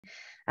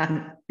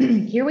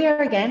Here we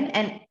are again,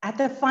 and at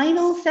the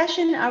final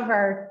session of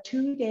our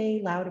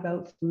 2-day Loud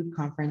About Food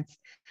conference.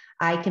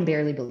 I can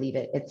barely believe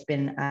it. It's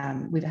been,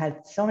 we've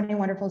had so many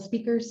wonderful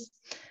speakers.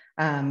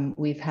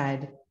 We've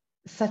had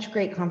such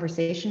great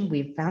conversation.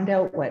 We've found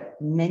out what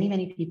many,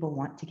 many people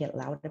want to get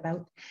loud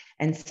about.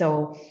 And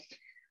so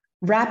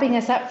wrapping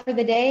us up for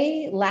the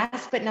day,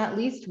 last but not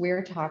least,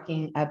 we're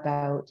talking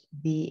about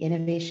the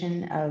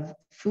innovation of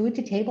food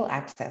to table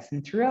access.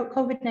 And throughout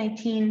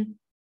COVID-19,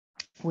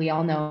 we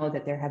all know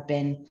that there have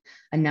been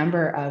a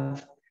number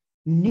of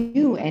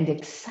new and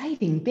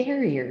exciting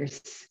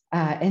barriers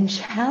and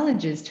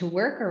challenges to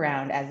work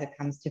around as it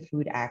comes to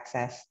food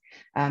access.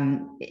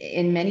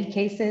 In many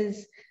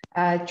cases,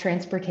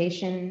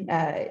 transportation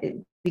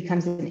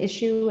becomes an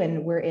issue,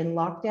 and we're in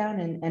lockdown,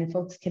 and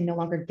folks can no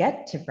longer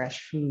get to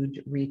fresh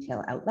food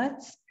retail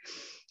outlets.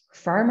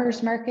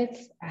 Farmers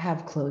markets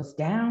have closed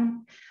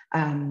down.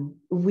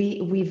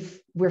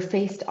 We're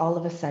faced all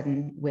of a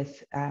sudden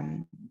with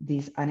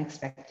these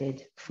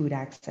unexpected food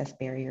access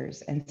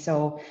barriers. And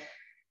so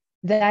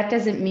that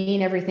doesn't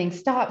mean everything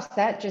stops.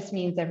 That just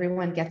means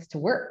everyone gets to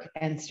work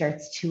and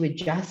starts to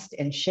adjust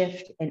and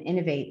shift and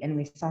innovate. And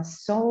we saw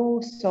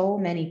so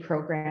many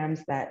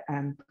programs that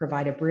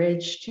provide a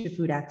bridge to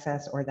food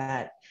access, or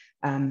that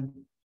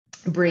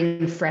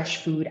bring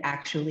fresh food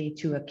actually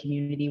to a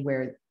community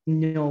where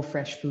no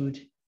fresh food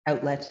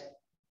outlet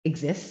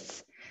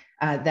exists,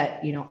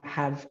 that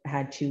have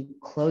had to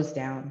close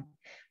down,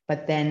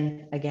 but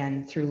then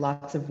again through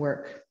lots of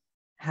work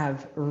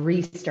have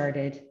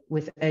restarted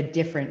with a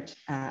different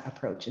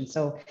approach. And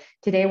so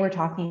today we're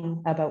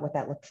talking about what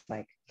that looks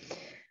like.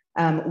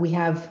 We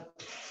have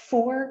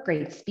 4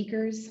 great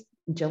speakers: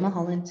 Jill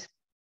Mulholland,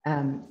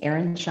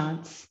 Erin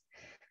Shantz,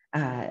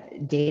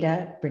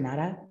 Data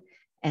Brainanta,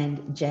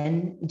 and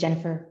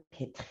Jennifer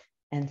Pitre.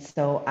 And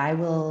so I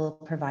will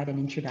provide an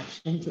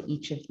introduction to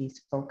each of these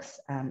folks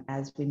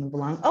as we move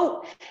along.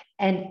 Oh,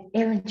 and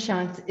Erin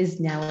Shantz is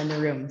now in the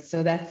room.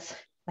 So that's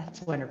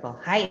wonderful.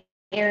 Hi,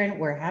 Erin,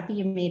 we're happy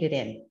you made it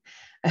in.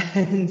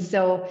 And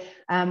so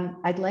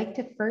I'd like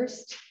to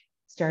first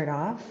start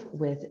off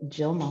with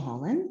Jill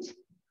Mulholland.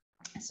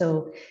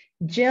 So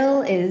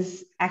Jill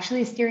is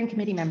actually a steering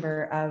committee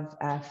member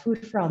of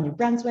Food for All New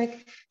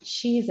Brunswick.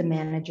 She's a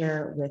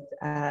manager with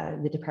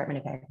the Department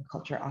of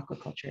Agriculture,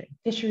 Aquaculture, and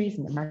Fisheries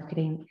in the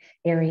marketing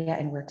area,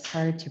 and works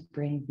hard to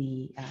bring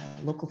the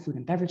local food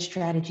and beverage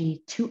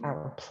strategy to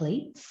our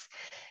plates.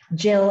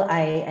 Jill,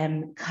 I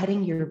am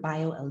cutting your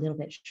bio a little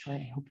bit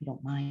short. I hope you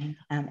don't mind.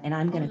 And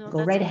I'm going to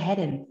go right ahead,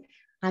 and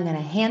I'm going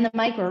to hand the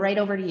mic right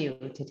over to you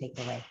to take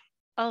it away.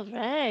 All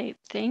right.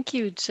 Thank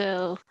you,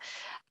 Jill.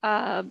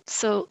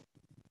 So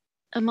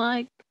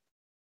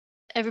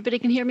everybody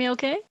can hear me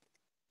okay?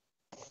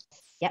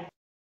 Yep.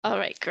 All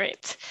right,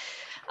 great.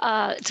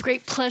 It's a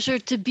great pleasure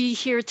to be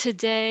here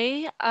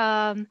today.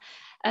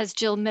 As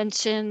Jill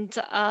mentioned,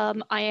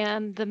 I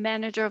am the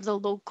manager of the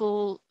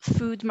local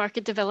food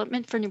market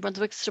development for New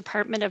Brunswick's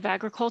Department of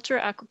Agriculture,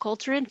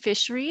 Aquaculture, and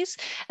Fisheries,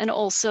 and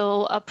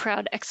also a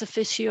proud ex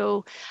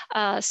officio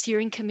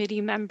steering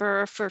committee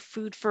member for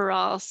Food for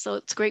All. So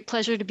it's a great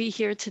pleasure to be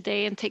here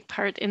today and take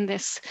part in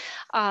this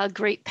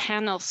great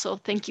panel. So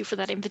thank you for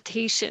that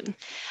invitation.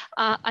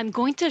 I'm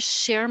going to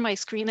share my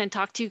screen and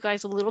talk to you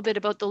guys a little bit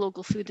about the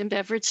local food and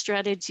beverage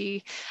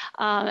strategy.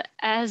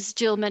 As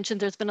Jill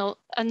mentioned, there's been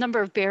a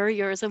number of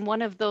barriers, and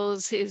one of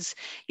those is,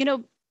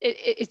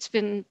 it's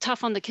been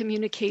tough on the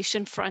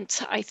communication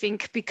front, I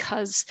think,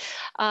 because,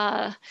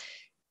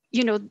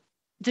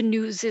 the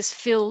news is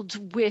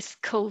filled with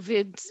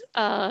COVID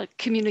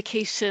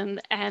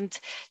communication, and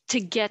to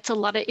get a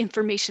lot of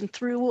information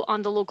through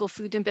on the local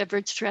food and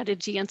beverage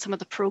strategy and some of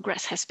the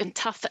progress has been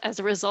tough as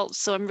a result.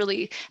 So I'm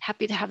really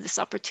happy to have this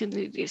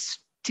opportunity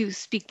to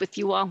speak with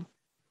you all.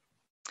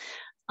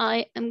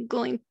 I am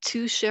going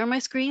to share my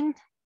screen.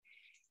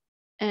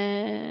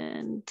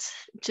 And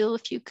Jill,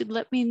 if you could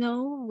let me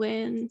know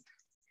when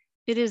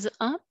it is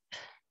up.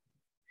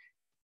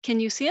 Can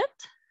you see it?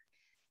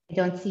 I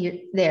don't see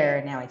it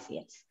there. Now I see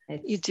it.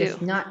 It's you do.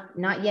 Just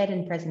not yet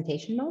in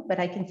presentation mode, but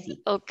I can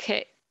see.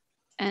 Okay.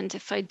 And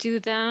if I do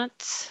that,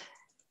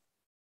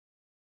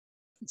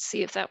 let's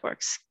see if that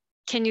works.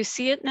 Can you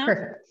see it now?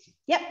 Perfect.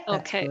 Yep. That's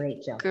okay.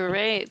 Great, Jill.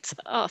 Great.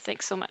 Oh,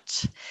 thanks so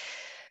much.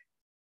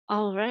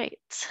 All right.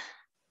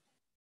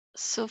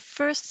 So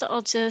first,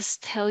 I'll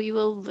just tell you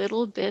a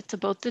little bit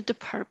about the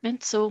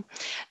department. So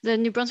the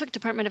New Brunswick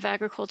Department of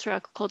Agriculture,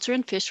 Aquaculture,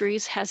 and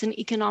Fisheries has an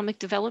economic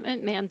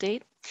development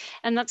mandate,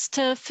 and that's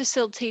to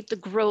facilitate the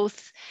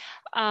growth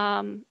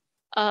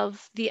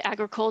of the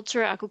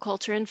agriculture,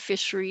 aquaculture, and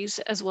fisheries,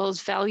 as well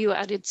as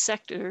value-added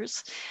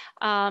sectors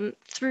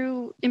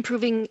through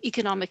improving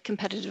economic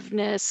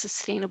competitiveness,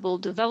 sustainable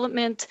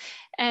development,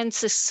 and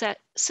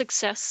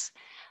success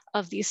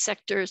of these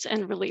sectors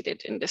and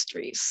related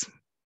industries.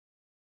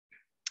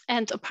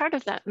 And a part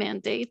of that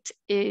mandate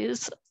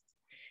is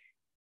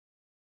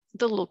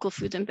the local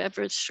food and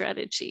beverage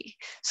strategy.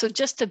 So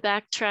just to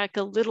backtrack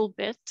a little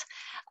bit,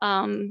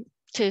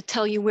 to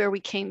tell you where we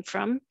came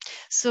from.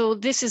 So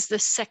this is the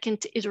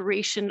second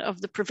iteration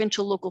of the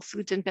provincial local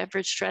food and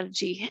beverage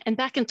strategy. And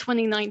back in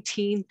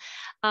 2019,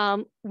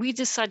 we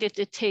decided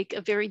to take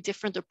a very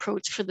different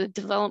approach for the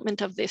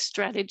development of this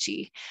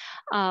strategy.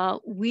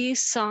 We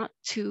sought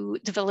to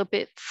develop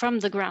it from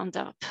the ground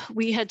up.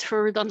 We had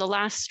heard on the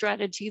last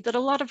strategy that a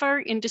lot of our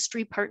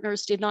industry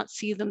partners did not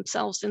see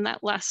themselves in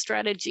that last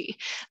strategy,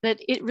 that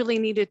it really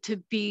needed to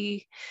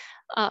be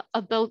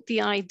about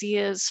the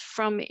ideas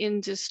from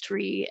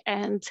industry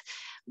and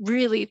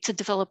really to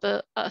develop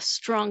a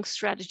strong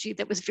strategy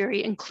that was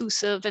very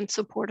inclusive and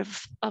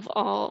supportive of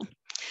all.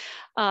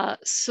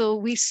 So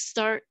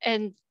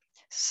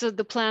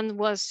the plan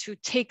was to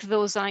take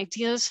those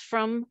ideas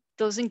from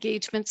those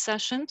engagement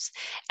sessions,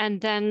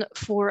 and then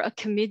for a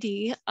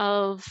committee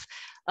of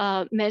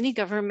many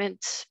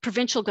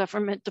provincial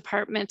government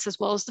departments, as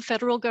well as the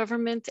federal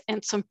government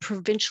and some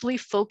provincially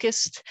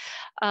focused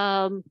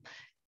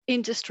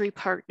industry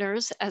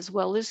partners, as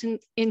well as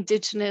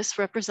Indigenous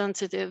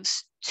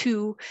representatives,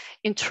 to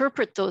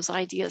interpret those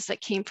ideas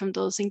that came from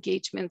those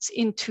engagements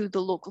into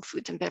the local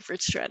food and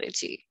beverage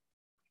strategy.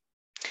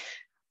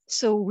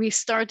 So we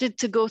started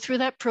to go through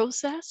that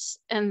process,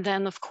 and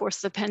then of course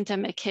the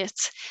pandemic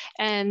hit,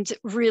 and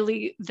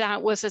really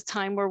that was a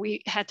time where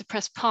we had to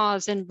press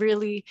pause, and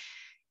really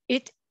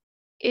it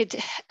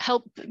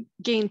helped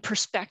gain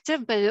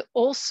perspective, but it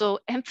also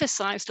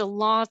emphasized a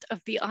lot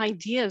of the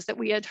ideas that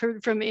we had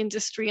heard from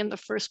industry in the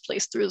first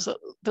place through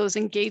those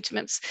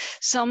engagements.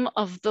 Some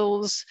of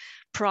those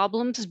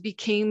problems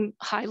became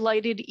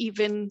highlighted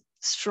even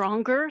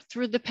stronger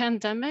through the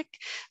pandemic.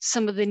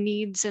 Some of the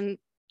needs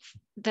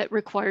that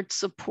required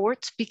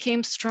support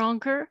became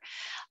stronger.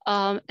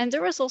 And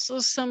there was also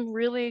some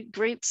really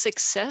great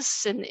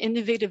success and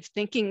innovative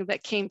thinking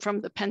that came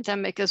from the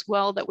pandemic as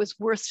well that was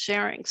worth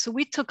sharing. So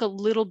we took a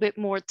little bit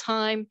more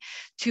time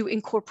to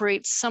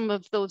incorporate some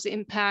of those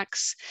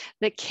impacts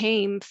that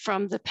came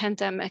from the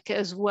pandemic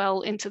as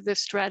well into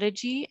this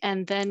strategy.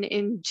 And then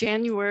in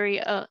January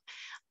of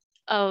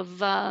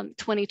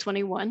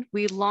 2021,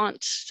 we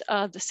launched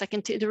the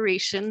second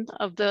iteration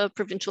of the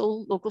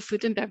provincial local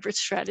food and beverage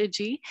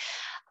strategy.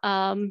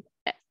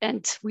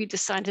 And we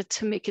decided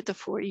to make it a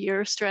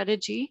 4-year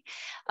strategy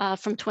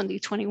from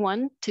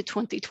 2021 to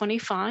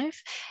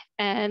 2025.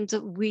 And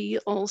we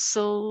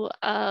also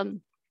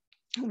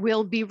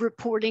will be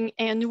reporting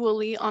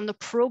annually on the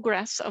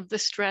progress of the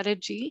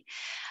strategy.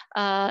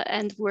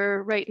 And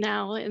we're right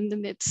now in the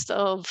midst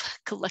of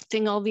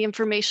collecting all the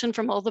information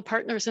from all the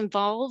partners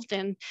involved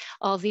and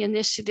all the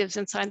initiatives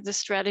inside the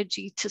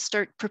strategy to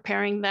start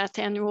preparing that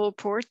annual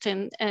report.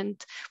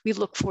 And we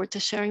look forward to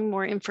sharing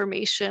more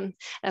information.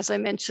 As I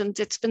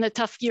mentioned, it's been a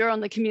tough year on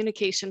the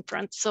communication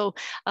front. So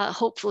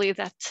hopefully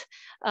that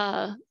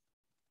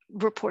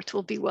report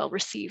will be well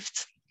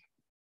received.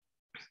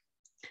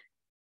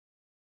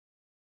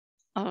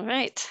 All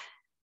right.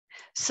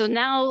 So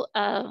now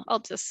I'll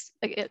just,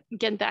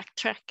 again,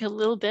 backtrack a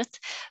little bit,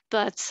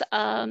 but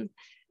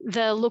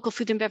the local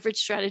food and beverage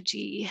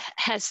strategy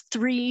has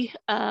 3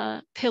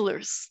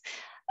 pillars,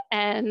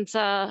 and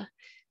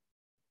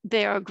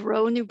they are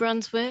Grow New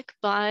Brunswick,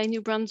 Buy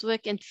New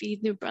Brunswick, and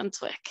Feed New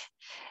Brunswick.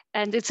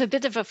 And it's a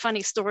bit of a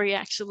funny story,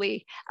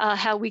 actually,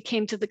 how we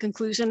came to the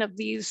conclusion of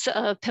these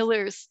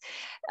pillars.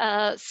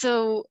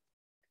 So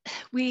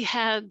we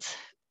had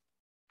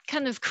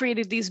kind of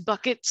created these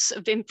buckets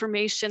of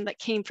information that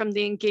came from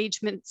the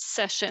engagement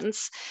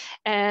sessions.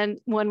 And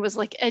one was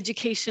like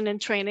education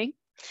and training,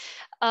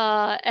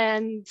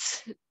 and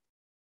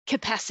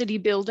capacity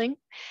building.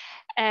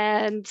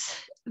 And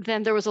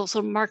then there was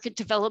also market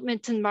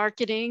development and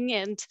marketing,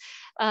 and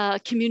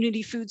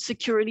community food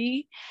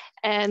security,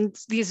 and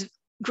these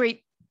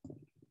great,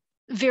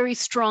 very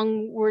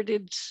strong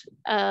worded,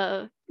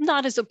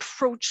 not as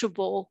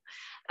approachable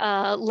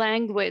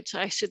language,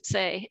 I should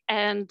say.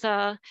 And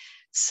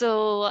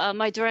so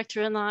my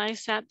director and I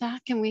sat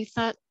back and we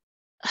thought,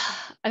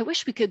 I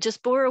wish we could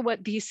just borrow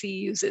what BC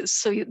uses.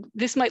 So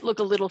this might look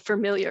a little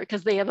familiar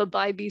because they have a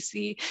Buy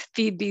BC,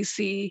 Feed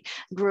BC,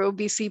 Grow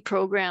BC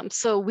program.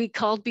 So we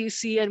called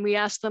BC and we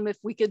asked them if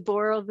we could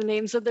borrow the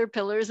names of their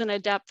pillars and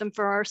adapt them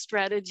for our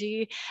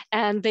strategy.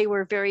 And they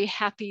were very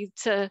happy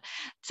to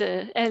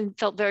and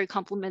felt very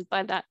complimented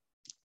by that.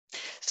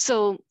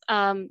 So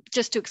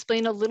just to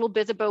explain a little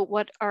bit about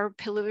what our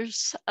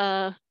pillars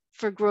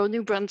for Grow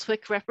New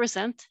Brunswick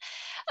represent.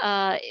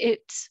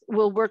 It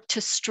will work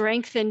to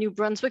strengthen New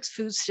Brunswick's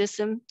food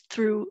system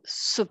through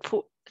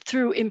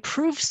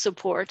improved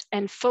support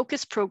and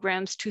focused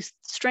programs to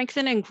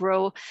strengthen and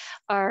grow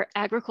our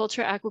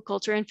agriculture,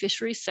 aquaculture, and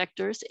fisheries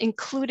sectors,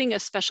 including a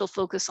special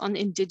focus on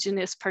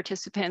Indigenous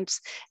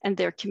participants and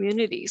their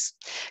communities.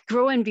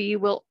 Grow NB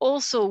will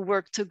also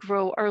work to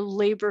grow our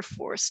labor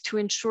force to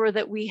ensure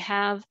that we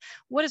have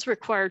what is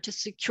required to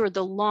secure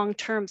the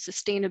long-term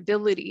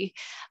sustainability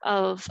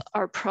of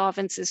our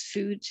province's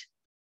food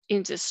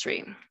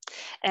industry.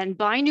 And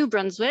by New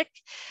Brunswick,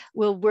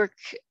 we'll work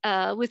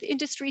with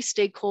industry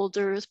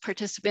stakeholders,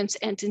 participants,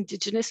 and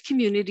Indigenous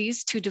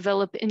communities to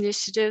develop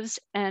initiatives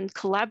and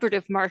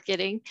collaborative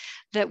marketing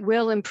that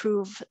will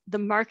improve the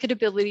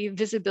marketability,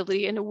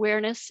 visibility, and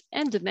awareness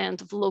and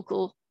demand of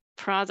local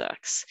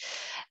products.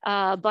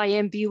 By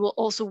MB will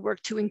also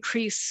work to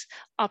increase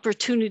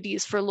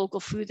opportunities for local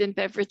food and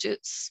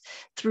beverages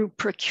through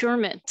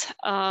procurement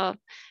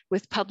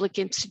with public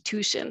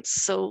institutions.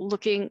 So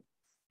looking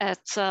at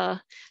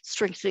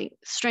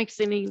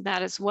strengthening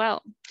that as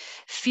well.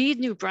 Feed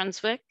New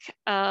Brunswick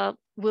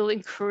will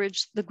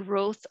encourage the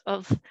growth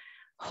of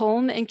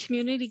home and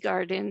community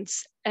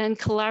gardens and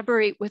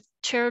collaborate with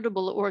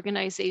charitable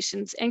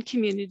organizations and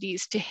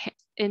communities to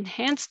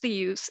enhance the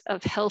use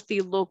of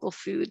healthy local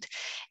food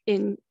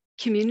in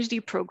community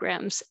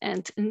programs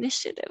and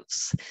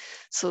initiatives.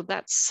 So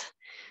that's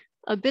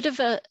a bit of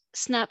a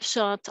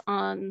snapshot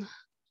on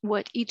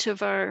what each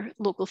of our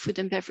local food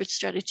and beverage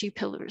strategy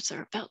pillars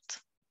are about.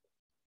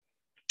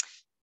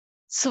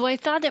 So I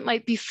thought it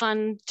might be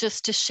fun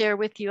just to share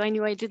with you. I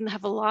knew I didn't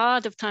have a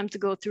lot of time to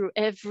go through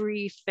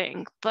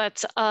everything,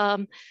 but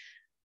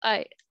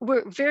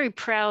we're very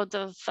proud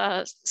of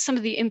some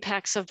of the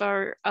impacts of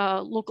our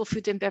local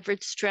food and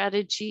beverage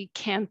strategy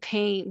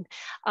campaign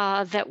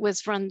that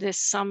was run this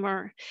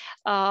summer.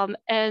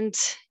 And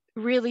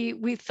really,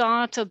 we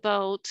thought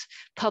about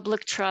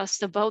public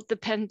trust, about the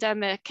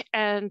pandemic,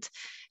 and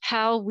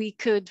how we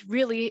could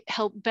really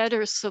help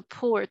better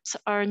support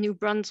our New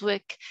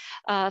Brunswick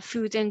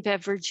food and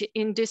beverage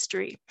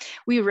industry.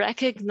 We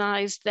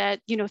recognized that,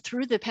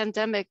 through the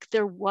pandemic,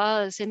 there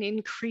was an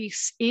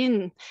increase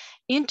in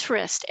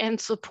interest and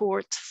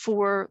support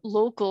for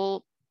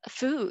local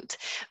food.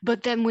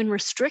 But then when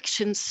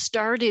restrictions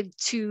started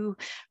to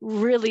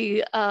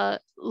really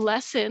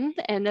lessen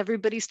and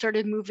everybody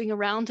started moving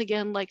around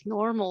again like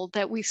normal,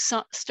 that we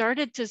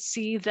started to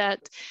see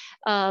that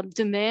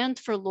demand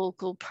for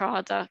local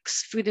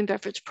products, food and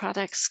beverage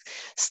products,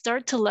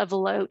 start to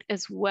level out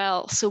as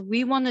well. So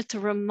we wanted to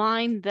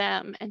remind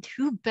them, and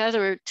who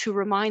better to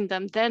remind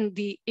them than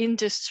the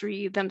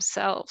industry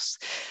themselves.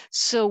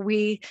 So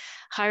we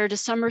hired a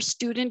summer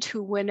student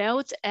who went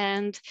out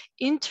and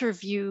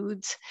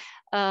interviewed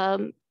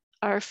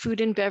our food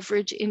and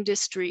beverage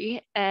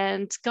industry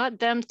and got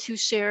them to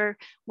share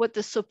what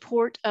the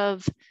support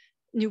of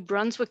New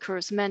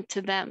Brunswickers meant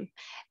to them.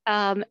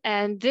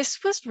 And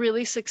this was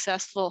really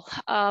successful.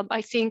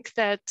 I think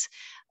that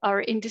our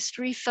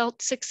industry felt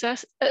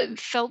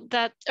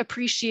that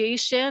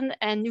appreciation,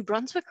 and New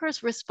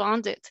Brunswickers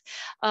responded.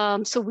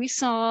 So we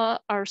saw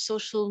our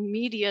social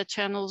media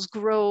channels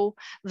grow,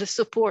 the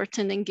support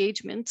and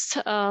engagements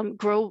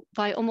grow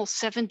by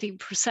almost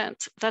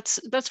 70%.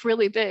 That's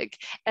really big.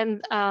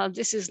 And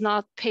this is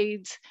not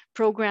paid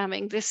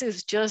programming. This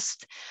is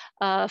just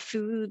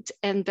food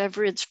and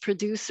beverage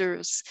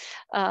producers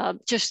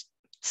just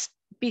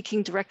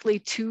speaking directly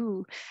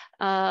to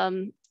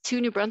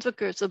New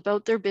Brunswickers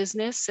about their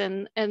business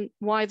and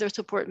why their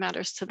support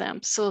matters to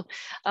them. So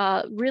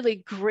really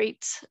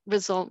great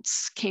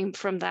results came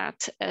from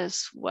that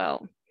as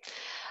well.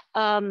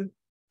 And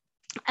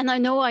I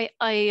know I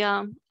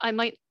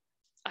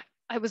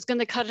was going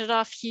to cut it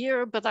off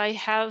here, but I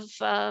have,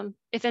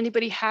 if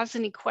anybody has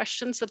any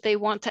questions that they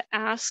want to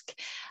ask,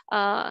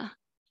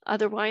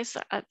 otherwise,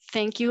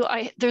 thank you.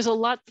 There's a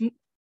lot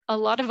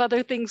of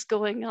other things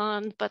going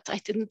on, but I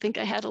didn't think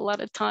I had a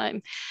lot of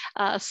time.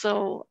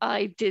 So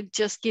I did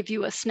just give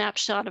you a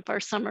snapshot of our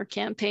summer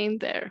campaign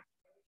there.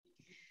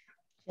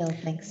 Jill,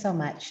 thanks so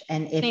much.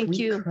 And if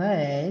we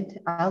could,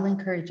 I'll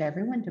encourage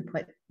everyone to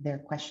put their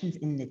questions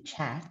in the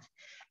chat.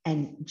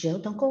 And Jill,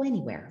 don't go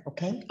anywhere,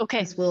 okay?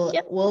 Okay.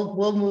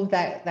 We'll move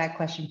that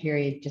question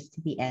period just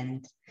to the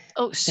end.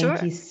 Oh, sure.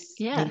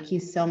 Thank you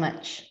so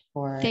much.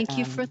 Thank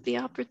you for the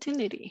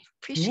opportunity.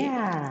 Appreciate it.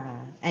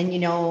 Yeah, and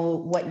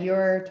what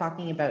you're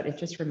talking about, it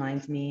just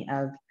reminds me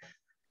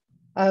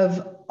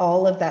of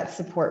all of that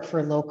support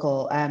for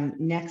local.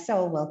 Next,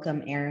 I'll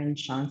welcome Erin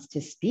Shantz to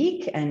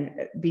speak.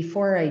 And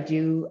before I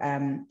do,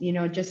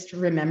 just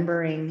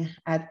remembering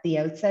at the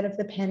outset of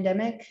the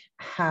pandemic,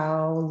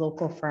 how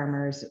local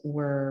farmers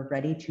were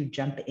ready to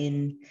jump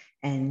in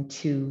and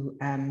to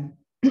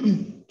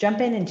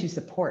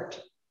support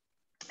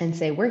and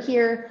say, we're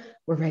here,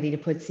 we're ready to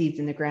put seeds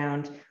in the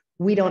ground.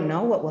 We don't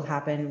know what will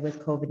happen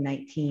with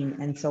COVID-19.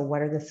 And so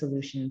what are the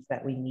solutions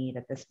that we need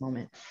at this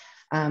moment?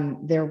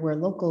 There were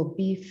local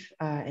beef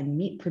and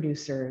meat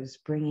producers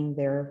bringing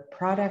their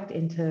product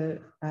into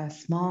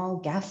small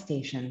gas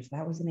stations.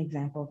 That was an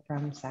example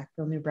from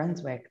Sackville, New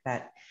Brunswick,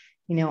 that,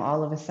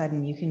 all of a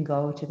sudden you can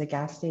go to the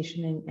gas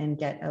station and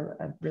get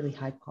a really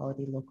high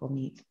quality local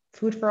meat.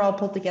 Food for All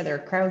pulled together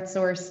a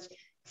crowdsourced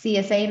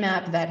CSA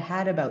map that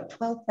had about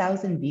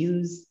 12,000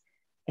 views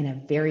in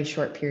a very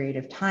short period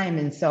of time.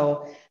 And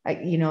so,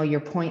 your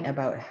point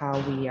about how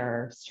we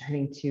are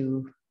starting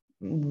to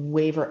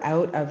waver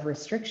out of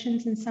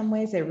restrictions in some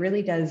ways, it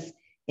really does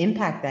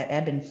impact that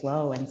ebb and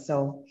flow. And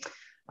so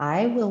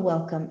I will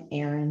welcome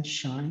Aaron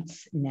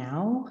Shantz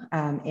now.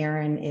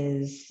 Aaron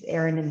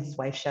and his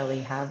wife Shelley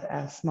have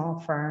a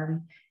small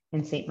farm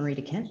in Sainte Marie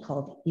de Kent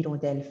called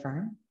Hirondelle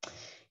Farm,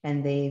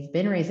 and they've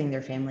been raising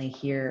their family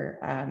here,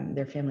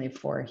 their family of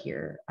four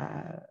here,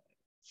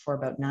 for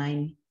about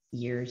 9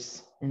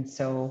 years, and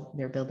so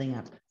they're building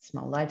up a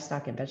small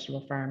livestock and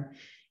vegetable farm.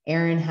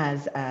 Aaron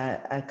has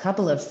a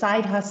couple of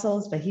side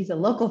hustles, but he's a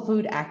local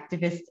food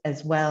activist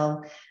as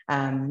well.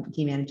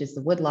 He manages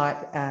the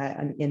woodlot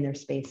in their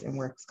space and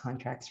works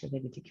contracts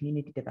related to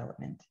community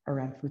development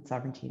around food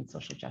sovereignty and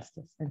social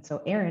justice. And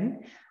so,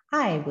 Aaron,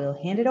 I will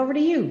hand it over to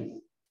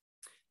you.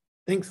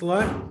 Thanks a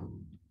lot.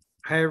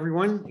 Hi,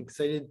 everyone.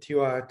 Excited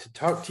to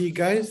talk to you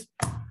guys.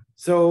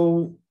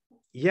 So,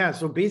 yeah,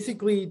 so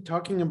basically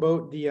talking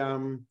about the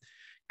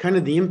kind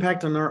of the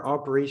impact on our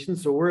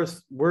operations. So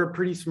we're a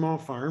pretty small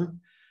farm.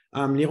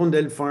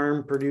 L'Hirondelle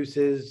Farm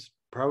produces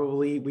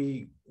probably,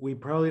 we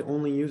probably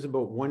only use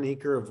about 1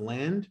 acre of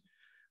land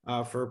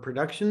for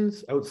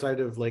productions outside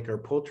of like our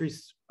poultry,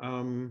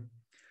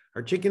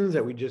 our chickens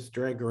that we just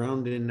drag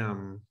around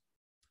in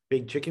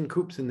big chicken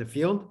coops in the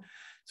field.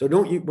 So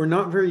we're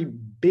not very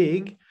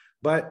big,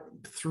 but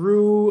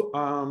through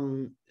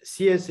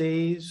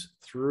CSAs,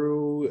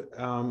 through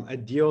a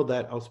deal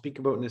that I'll speak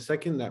about in a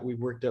second that we've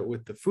worked out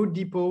with the food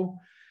depot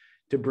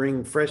to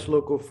bring fresh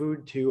local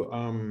food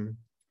to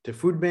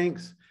food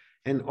banks,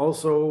 and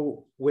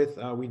also with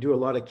we do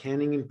a lot of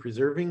canning and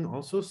preserving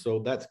also. So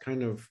that's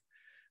kind of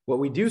what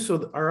we do.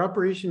 So our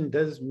operation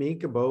does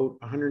make about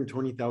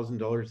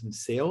 $120,000 in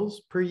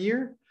sales per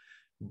year,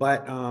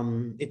 but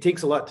it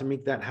takes a lot to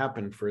make that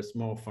happen for a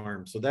small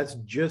farm. So that's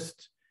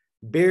just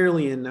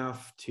barely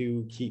enough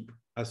to keep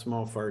a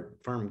small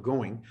farm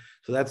going.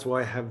 So that's why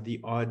I have the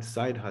odd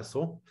side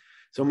hustle.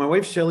 So my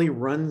wife Shelley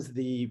runs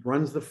the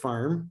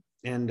farm,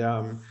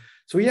 and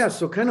so yeah,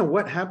 so kind of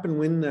what happened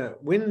when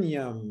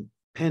the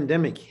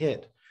pandemic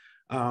hit.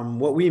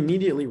 What we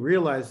immediately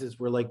realized is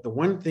we're like the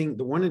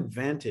one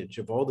advantage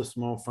of all the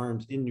small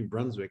farms in New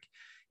Brunswick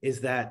is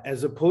that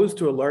as opposed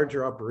to a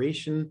larger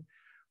operation,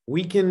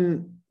 we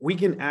can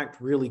act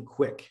really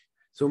quick.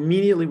 So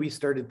immediately we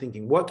started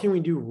thinking, what can we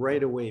do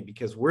right away?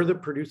 Because we're the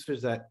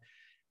producers that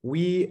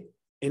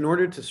in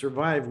order to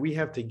survive, we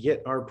have to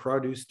get our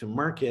produce to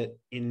market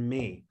in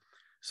May.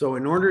 So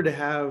in order to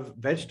have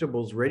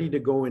vegetables ready to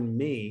go in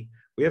May,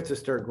 we have to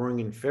start growing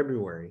in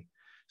February.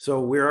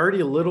 So we're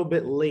already a little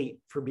bit late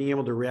for being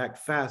able to react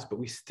fast, but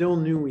we still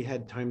knew we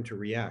had time to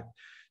react.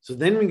 So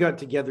then we got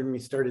together and we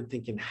started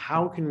thinking,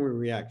 how can we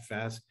react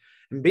fast?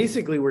 And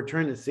basically we're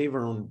trying to save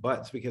our own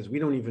butts because we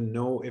don't even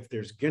know if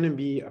there's going to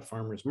be a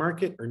farmer's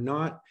market or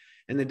not.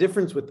 And the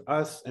difference with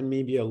us and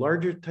maybe a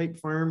larger type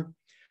farm,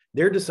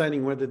 they're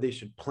deciding whether they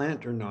should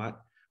plant or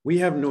not. We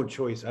have no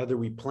choice. Either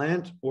we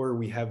plant or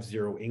we have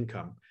zero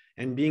income.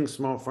 And being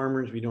small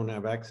farmers, we don't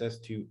have access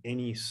to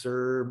any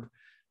CERB,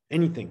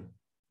 anything.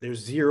 There's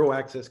zero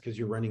access because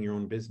you're running your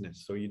own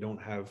business. So you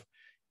don't have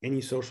any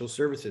social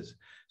services.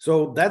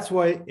 So that's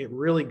why it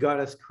really got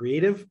us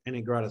creative and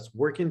it got us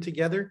working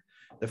together.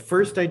 The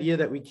first idea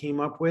that we came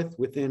up with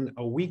within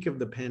a week of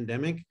the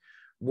pandemic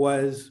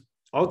was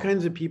all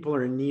kinds of people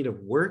are in need of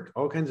work.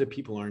 All kinds of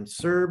people aren't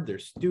served. They're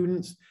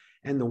students.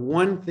 And the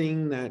one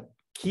thing that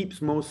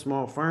keeps most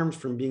small farms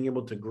from being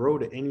able to grow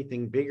to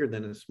anything bigger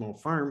than a small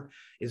farm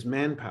is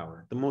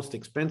manpower. The most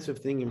expensive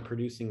thing in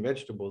producing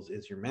vegetables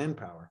is your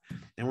manpower.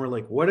 And we're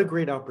like, what a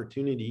great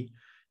opportunity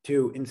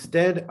to,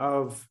 instead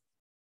of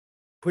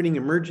putting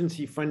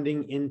emergency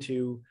funding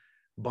into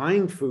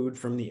buying food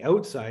from the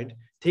outside,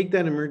 take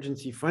that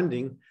emergency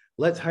funding,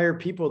 let's hire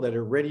people that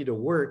are ready to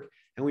work.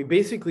 And we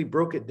basically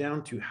broke it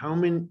down to how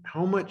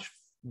much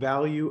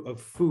value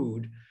of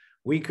food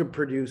we could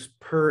produce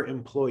per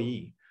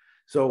employee.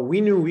 So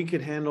we knew we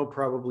could handle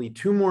probably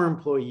 2 more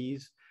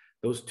employees.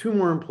 Those 2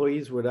 more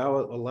employees would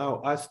allow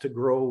us to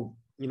grow,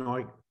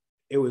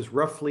 it was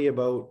roughly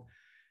about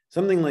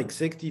something like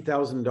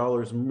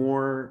 $60,000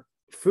 more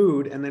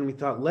food. And then we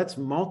thought, let's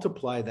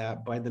multiply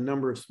that by the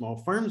number of small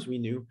farms we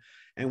knew.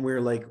 And we're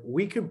like,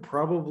 we could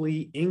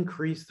probably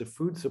increase the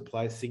food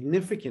supply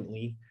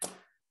significantly,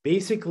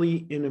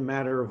 basically in a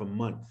matter of a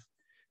month,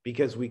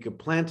 because we could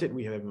plant it.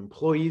 We have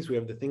employees. We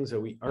have the things that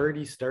we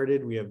already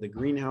started. We have the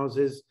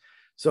greenhouses.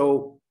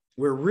 So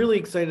we're really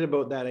excited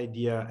about that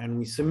idea. And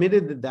we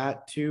submitted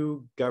that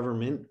to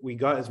government. We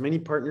got as many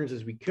partners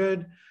as we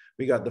could.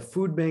 We got the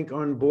food bank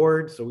on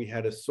board. So we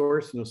had a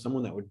source,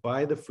 someone that would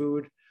buy the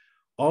food,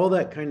 all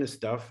that kind of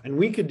stuff. And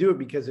we could do it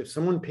because if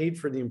someone paid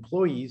for the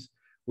employees,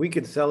 we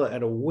could sell it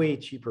at a way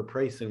cheaper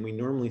price than we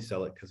normally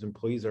sell it because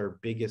employees are our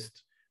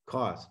biggest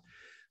cost.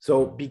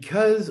 So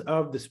because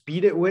of the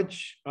speed at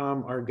which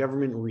our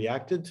government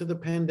reacted to the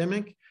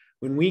pandemic,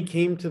 when we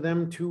came to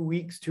them 2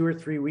 or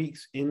 3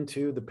 weeks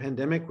into the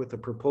pandemic with a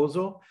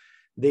proposal,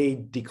 they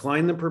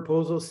declined the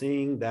proposal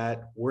saying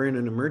that we're in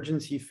an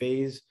emergency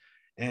phase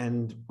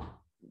and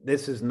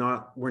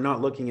we're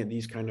not looking at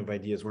these kind of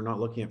ideas. We're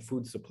not looking at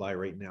food supply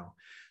right now.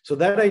 So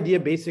that idea,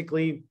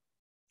 basically,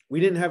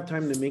 we didn't have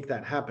time to make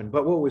that happen.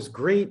 But what was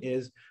great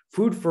is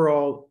Food for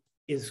All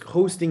is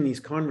hosting these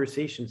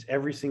conversations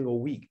every single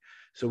week.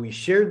 So we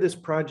shared this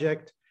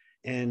project,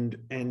 and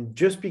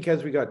just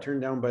because we got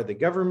turned down by the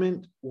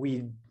government,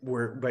 we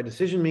were by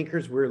decision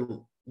makers,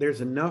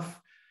 there's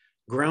enough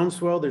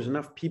groundswell, there's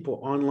enough people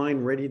online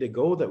ready to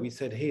go that we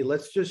said, hey,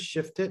 let's just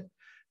shift it.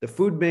 The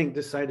food bank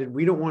decided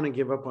we don't want to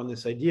give up on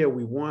this idea.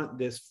 We want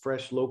this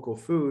fresh local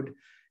food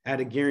at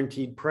a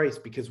guaranteed price,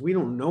 because we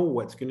don't know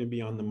what's going to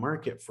be on the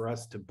market for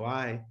us to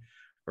buy,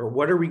 or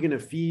what are we going to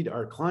feed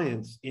our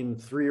clients in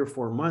 3 or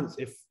 4 months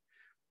if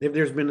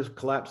there's been a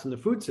collapse in the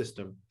food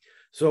system.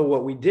 So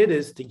what we did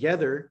is,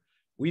 together,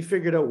 we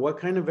figured out what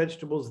kind of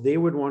vegetables they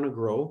would want to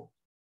grow.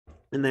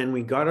 And then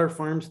we got our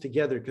farms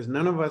together, because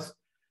none of us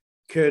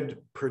could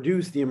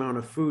produce the amount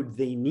of food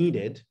they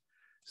needed.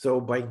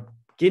 So by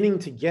getting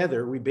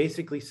together, we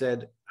basically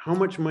said, how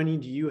much money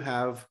do you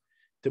have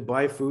to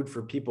buy food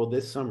for people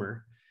this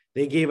summer?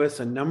 They gave us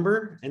a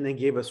number, and they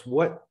gave us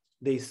what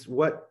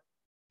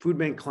food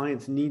bank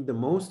clients need the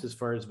most as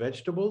far as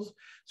vegetables.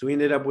 So we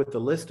ended up with a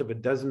list of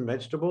 12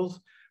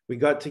 vegetables. We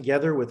got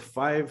together with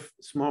 5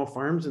 small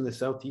farms in the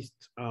southeast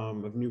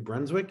of New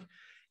Brunswick.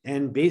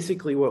 And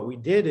basically what we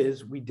did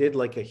is we did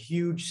like a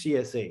huge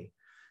CSA.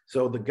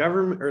 So the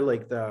government, or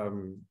like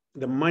the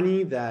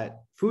money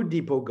that Food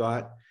Depot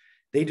got,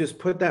 they just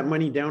put that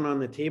money down on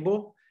the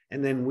table.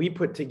 And then we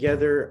put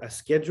together a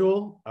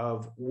schedule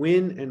of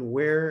when and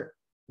where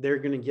they're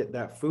going to get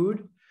that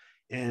food.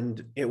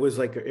 And it was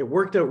like, it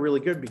worked out really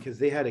good, because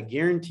they had a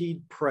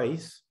guaranteed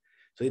price.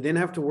 So they didn't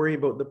have to worry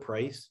about the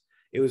price.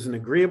 It was an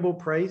agreeable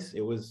price.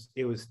 It was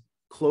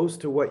close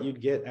to what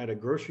you'd get at a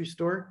grocery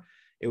store.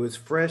 It was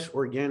fresh,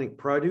 organic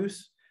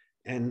produce.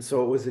 And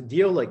so it was a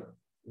deal, like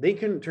they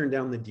couldn't turn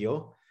down the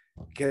deal,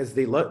 because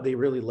they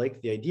really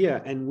liked the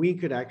idea, and we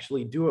could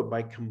actually do it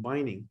by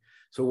combining.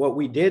 So what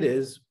we did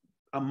is,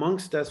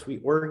 amongst us, we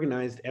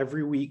organized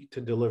every week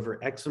to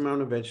deliver X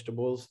amount of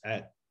vegetables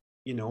at,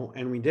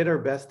 and we did our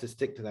best to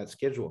stick to that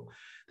schedule.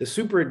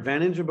 The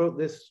advantage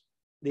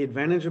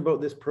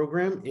about this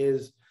program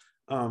is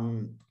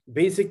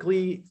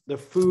basically the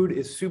food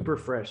is super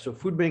fresh. So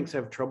food banks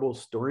have trouble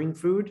storing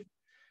food,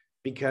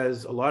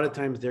 because a lot of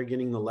times they're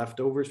getting the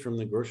leftovers from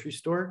the grocery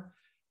store.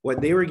 What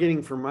they were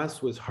getting from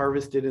us was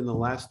harvested in the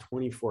last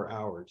 24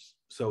 hours.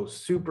 So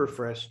super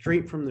fresh,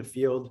 straight from the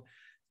field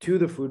to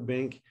the food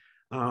bank.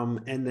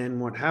 And then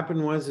what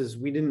happened is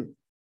we didn't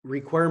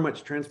require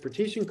much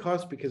transportation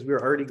costs, because we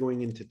were already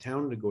going into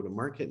town to go to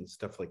market and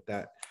stuff like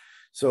that.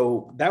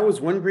 So that was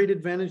one great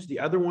advantage. The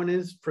other one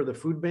is, for the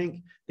food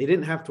bank, they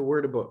didn't have to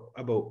worry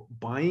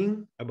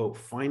about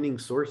finding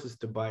sources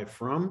to buy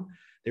from.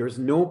 There was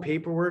no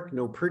paperwork,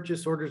 no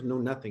purchase orders, no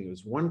nothing. It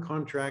was one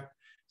contract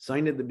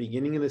signed at the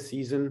beginning of the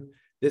season.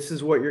 This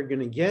is what you're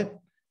going to get.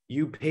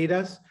 You paid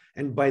us.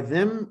 And by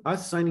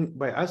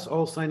us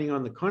all signing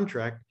on the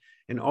contract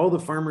and all the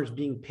farmers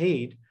being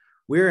paid,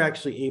 we're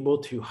actually able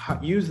to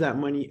use that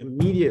money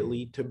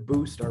immediately to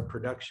boost our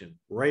production.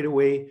 Right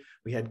away,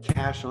 we had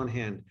cash on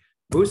hand,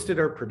 boosted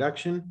our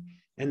production.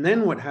 And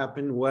then what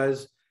happened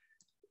was,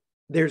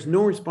 there's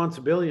no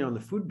responsibility on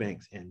the food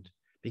bank's end,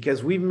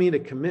 because we've made a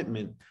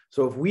commitment.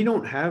 So if we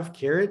don't have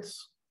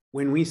carrots,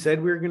 when we said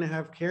we were going to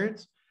have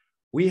carrots,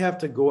 we have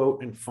to go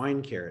out and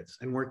find carrots,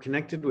 and we're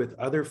connected with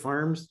other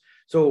farms.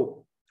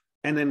 So,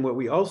 and then what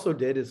we also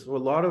did is, a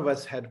lot of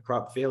us had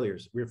crop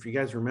failures. If you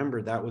guys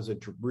remember, that was a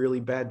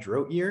really bad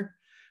drought year,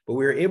 but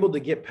we were able to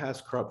get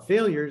past crop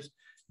failures,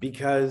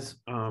 because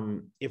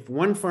if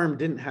one farm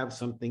didn't have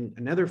something,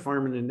 another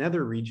farm in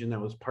another region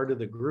that was part of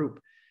the group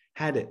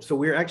had it. So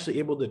we were actually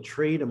able to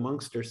trade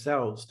amongst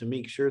ourselves to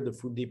make sure the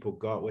Food Depot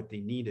got what they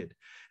needed.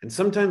 And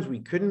sometimes we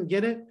couldn't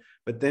get it,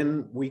 but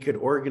then we just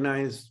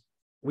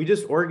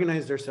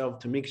organized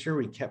ourselves to make sure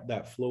we kept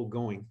that flow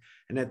going.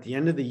 And at the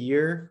end of the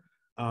year,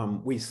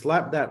 we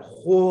slapped that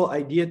whole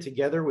idea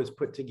together, was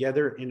put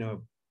together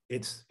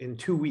in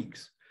 2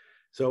 weeks.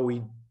 So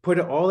we put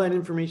all that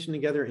information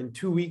together in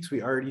 2 weeks.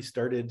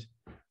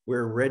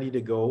 We're ready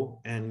to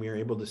go, and we were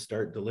able to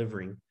start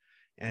delivering.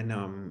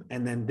 And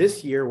then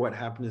this year, what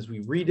happened is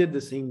we redid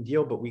the same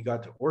deal, but we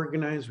got to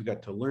organize, we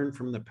got to learn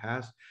from the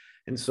past.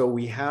 And so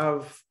we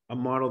have a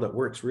model that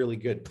works really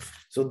good.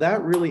 So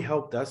that really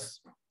helped us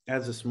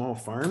as a small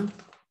farm.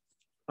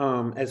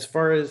 As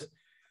far as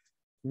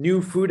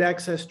new food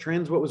access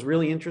trends, what was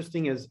really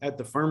interesting is, at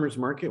the farmers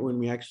market, when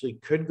we actually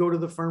could go to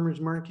the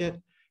farmers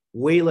market,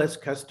 way less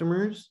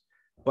customers,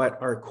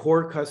 but our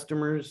core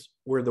customers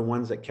were the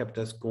ones that kept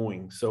us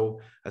going. So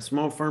a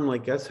small farm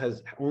like us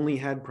has only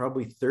had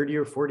probably 30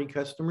 or 40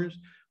 customers.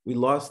 We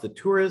lost the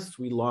tourists,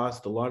 we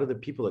lost a lot of the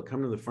people that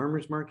come to the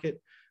farmers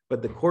market,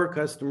 but the core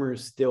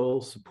customers still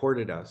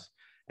supported us.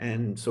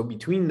 And so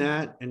between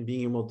that and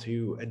being able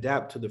to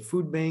adapt to the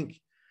food bank,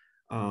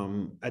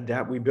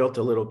 we built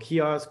a little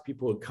kiosk,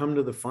 people would come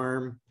to the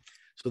farm.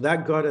 So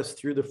that got us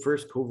through the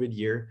first COVID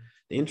year.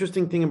 The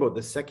interesting thing about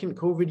the second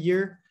COVID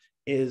year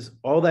is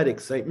all that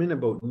excitement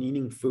about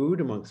needing food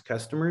amongst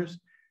customers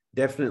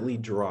definitely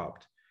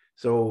dropped.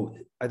 So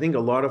I think a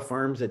lot of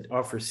farms that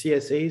offer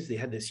CSAs, they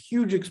had this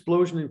huge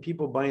explosion in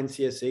people buying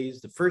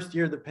CSAs the first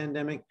year of the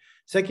pandemic,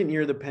 second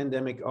year of the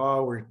pandemic,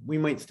 we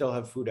might still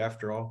have food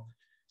after all.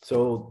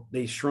 So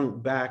they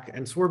shrunk back.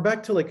 And so we're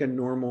back to like a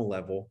normal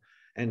level,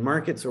 and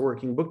markets are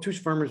working. Bouctouche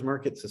Farmers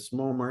Market's a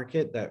small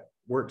market that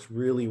works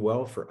really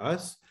well for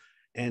us.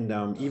 And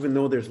even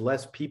though there's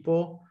less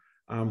people,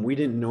 we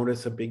didn't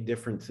notice a big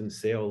difference in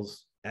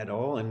sales at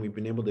all. And we've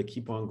been able to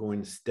keep on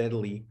going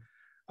steadily.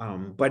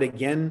 But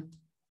again,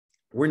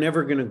 we're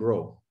never going to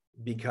grow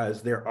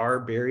because there are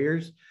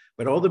barriers,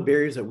 but all the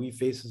barriers that we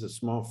face as a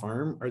small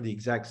farm are the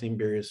exact same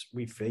barriers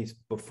we faced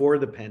before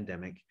the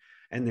pandemic,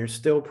 and they're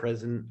still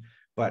present,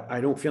 but I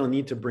don't feel a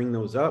need to bring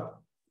those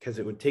up because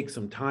it would take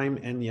some time.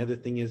 And the other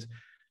thing is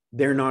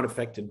they're not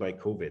affected by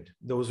COVID.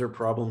 Those are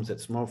problems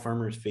that small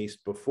farmers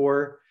faced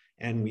before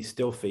and we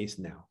still face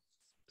now.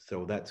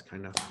 So that's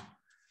kind of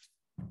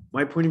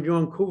my point of view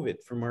on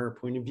COVID from our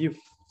point of view.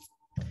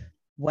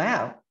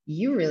 Wow,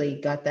 you really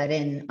got that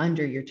in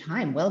under your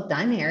time. Well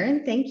done,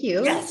 Aaron. Thank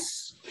you.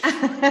 Yes.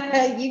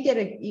 You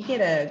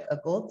get a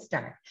gold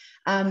star.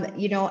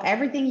 You know,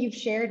 everything you've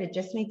shared, it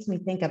just makes me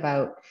think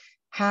about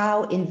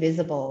how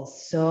invisible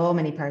so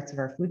many parts of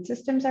our food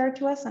systems are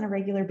to us on a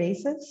regular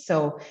basis.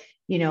 So,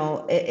 you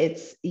know,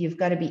 you've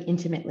got to be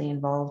intimately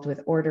involved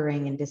with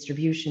ordering and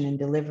distribution and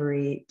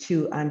delivery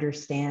to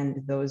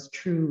understand those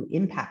true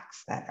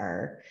impacts that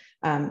are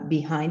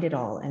behind it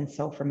all. And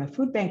so from a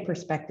food bank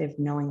perspective,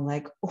 knowing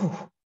like,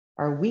 oh,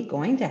 are we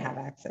going to have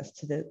access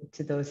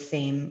to those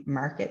same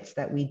markets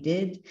that we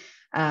did?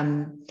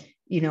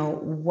 You know,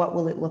 what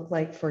will it look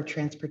like for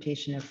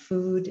transportation of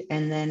food?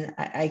 And then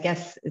I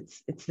guess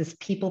it's this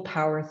people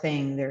power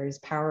thing. There's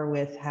power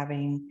with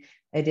having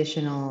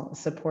additional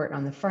support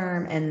on the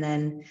farm. And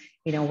then,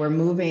 you know, we're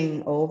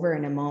moving over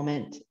in a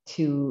moment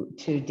to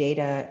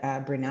data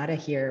Brainanta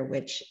here,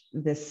 which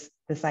this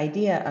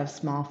idea of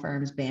small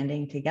firms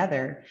banding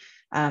together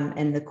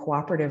and the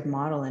cooperative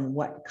model and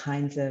what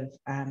kinds of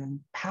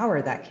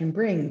power that can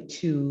bring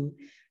to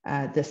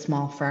the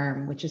small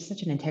farm, which is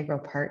such an integral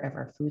part of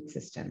our food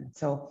system.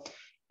 So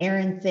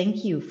Aaron,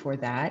 thank you for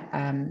that.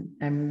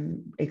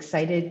 I'm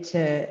excited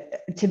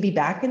to be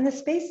back in this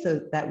space so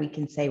that we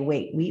can say,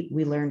 wait,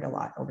 we learned a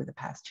lot over the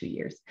past 2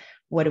 years.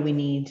 What do we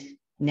need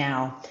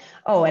now?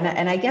 Oh,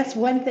 and I guess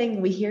one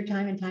thing we hear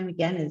time and time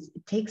again is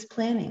it takes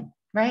planning,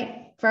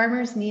 right?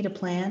 Farmers need a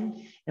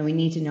plan, and we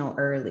need to know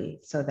early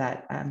so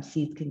that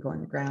seeds can go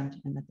in the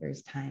ground and that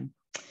there's time.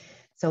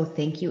 So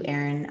thank you,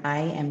 Aaron. I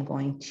am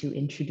going to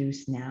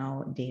introduce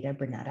now Data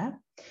Brainanta,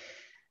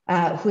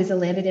 who is a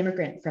landed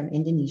immigrant from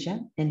Indonesia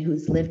and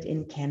who's lived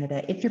in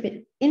Canada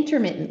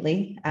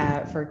intermittently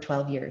for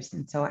 12 years.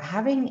 And so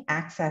having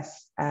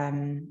access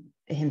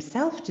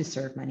himself to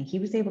serve money, he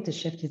was able to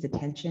shift his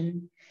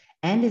attention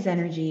and his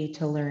energy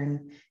to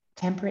learn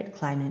temperate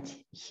climate,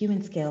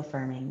 human scale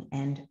farming,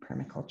 and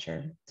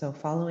permaculture. So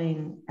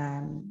following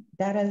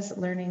Data's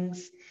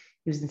learnings,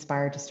 he was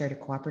inspired to start a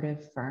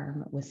cooperative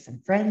farm with some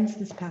friends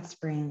this past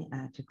spring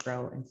to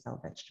grow and sell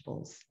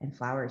vegetables and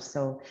flowers.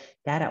 So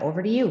Data,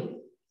 over to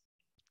you.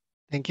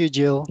 Thank you,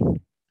 Jill,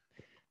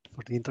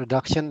 for the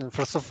introduction. And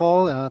first of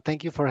all,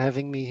 thank you for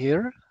having me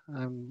here.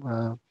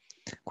 I'm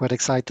quite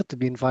excited to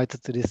be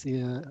invited to this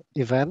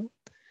event.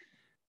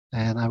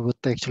 And I would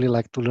actually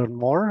like to learn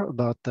more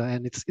about,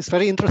 and it's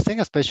very interesting,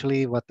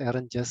 especially what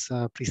Aaron just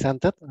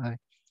presented.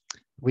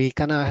 We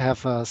kind of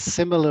have a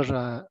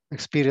similar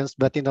experience,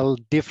 but in a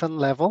different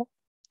level.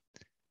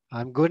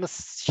 I'm going to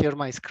share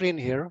my screen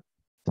here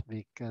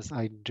because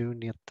I do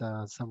need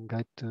some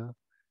guide to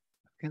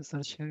can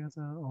start sharing with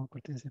all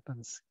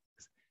participants.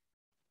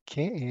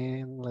 Okay,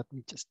 and let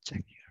me just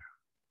check here.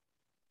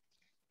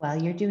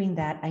 While you're doing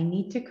that, I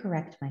need to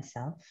correct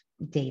myself.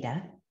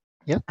 Data.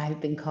 Yeah. I've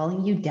been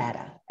calling you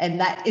Data,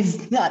 and that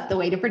is not the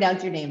way to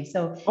pronounce your name.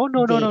 So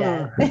no.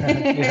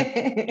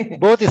 Yeah.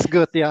 Both is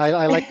good. Yeah,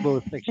 I like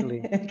both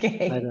actually.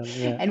 Okay.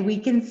 Yeah. And we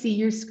can see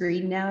your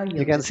screen now.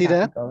 You can see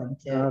that?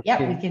 Okay.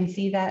 Yeah, we can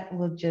see that.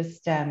 We'll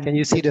just can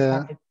you see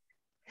the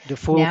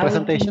full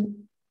presentation?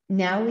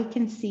 Now we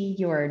can see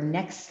your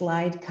next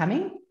slide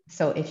coming.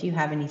 So if you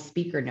have any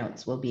speaker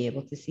notes, we'll be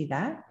able to see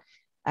that.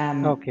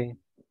 Okay.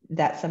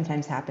 That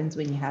sometimes happens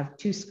when you have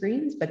two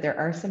screens, but there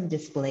are some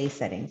display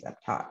settings up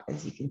top,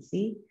 as you can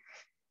see.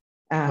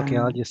 Okay,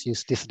 I'll just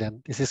use this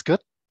then. Is this good?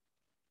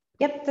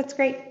 Yep, that's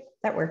great.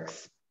 That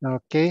works.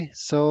 Okay,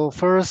 so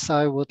first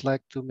I would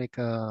like to make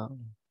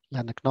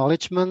an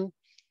acknowledgement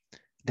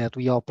that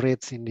we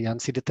operate in the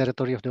unceded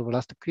territory of the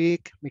Wolastoq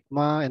Creek,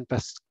 Mi'kmaq, and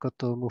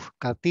Paskoto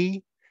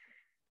Mufkati.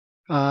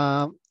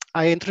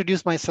 I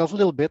introduced myself a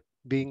little bit,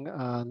 being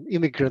an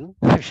immigrant,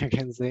 if you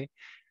can say.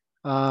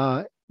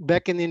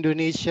 Back in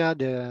Indonesia,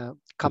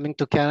 coming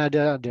to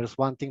Canada, there's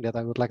one thing that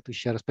I would like to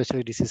share,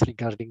 especially this is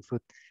regarding food.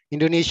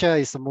 Indonesia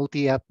is a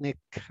multi-ethnic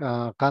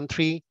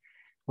country.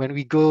 When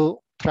we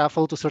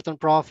travel to certain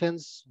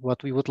province,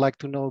 what we would like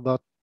to know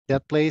about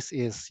that place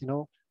is,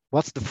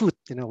 what's the food,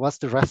 what's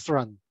the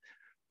restaurant?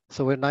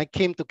 So when I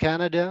came to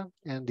Canada,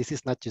 and this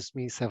is not just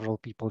me, several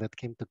people that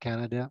came to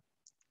Canada,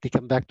 they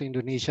come back to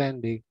Indonesia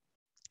and they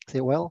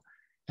say, well,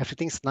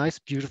 everything's nice,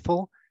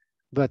 beautiful,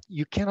 but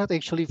you cannot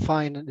actually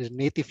find the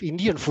native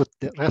Indian food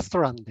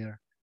restaurant there.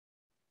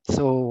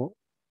 So,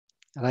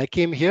 and I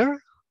came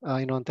here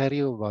in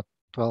Ontario about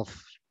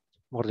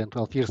more than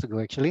 12 years ago,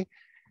 actually.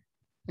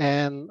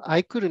 And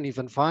I couldn't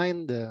even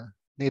find the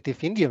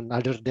native Indian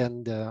other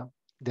than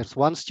there's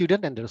one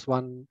student and there's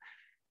one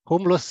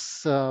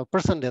homeless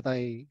person that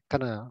I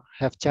kind of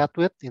have chat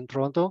with in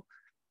Toronto.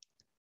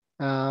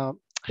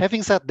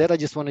 Having said that, I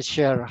just want to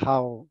share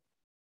how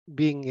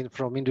being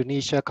from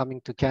Indonesia,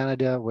 coming to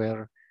Canada,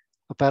 where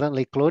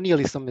apparently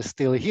colonialism is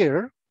still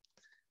here,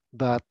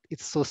 but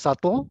it's so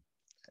subtle.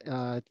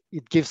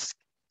 It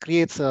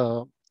creates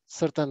a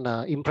certain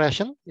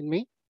impression in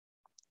me.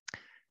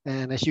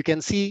 And as you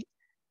can see,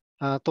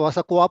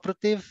 Tuasa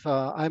Cooperative,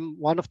 I'm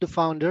one of the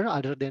founder.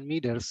 Other than me,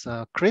 there's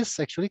Chris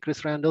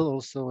Randall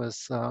also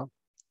is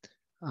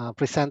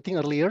presenting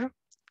earlier.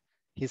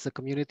 He's a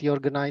community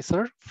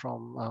organizer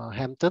from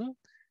Hampton.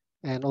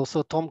 And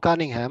also Tom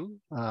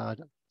Cunningham,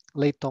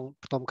 late Tom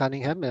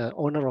Cunningham,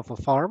 owner of a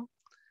farm.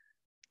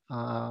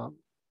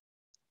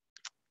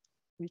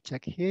 We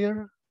check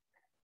here.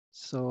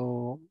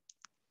 So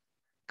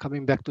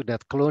coming back to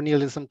that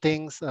colonialism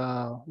things,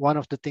 one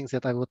of the things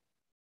that I would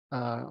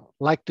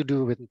like to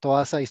do with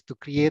Tuasa is to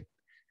create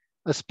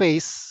a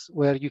space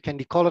where you can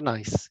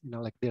decolonize. You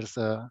know, like there's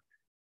a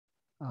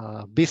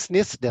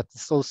business that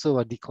is also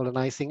a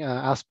decolonizing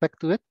aspect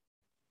to it.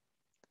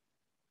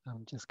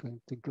 I'm just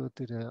going to go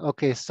to the,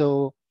 okay,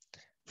 so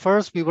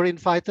first we were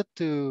invited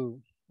to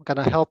kind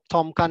of help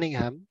Tom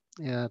Cunningham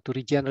to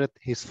regenerate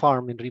his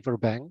farm in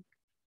Riverbank.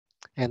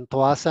 And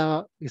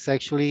Tuasa is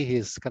actually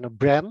his kind of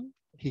brand.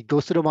 He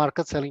goes to the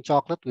market selling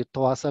chocolate with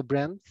Tuasa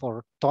brand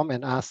for Tom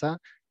and Asa.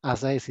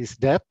 Asa is his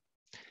dad.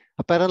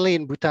 Apparently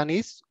in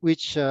Bhutanese,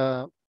 which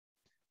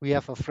we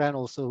have a friend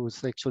also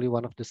who's actually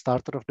one of the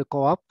starter of the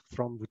co-op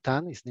from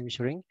Bhutan, his name is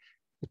Shering.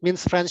 It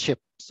means friendship.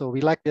 So we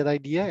like that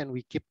idea and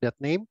we keep that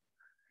name.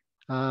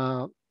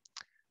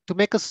 To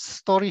make a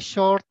story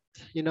short,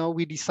 you know,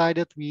 we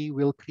decided we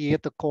will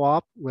create a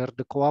co-op where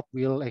the co-op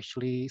will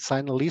actually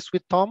sign a lease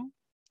with Tom.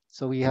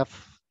 So we have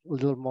a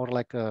little more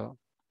like a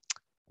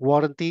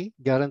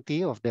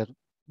guarantee of the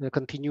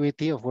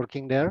continuity of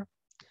working there.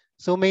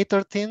 So May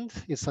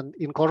 13th is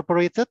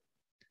incorporated.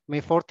 May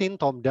 14th,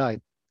 Tom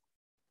died.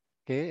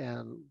 Okay,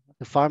 and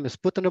the farm is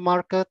put on the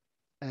market.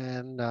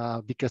 And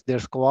because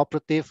there's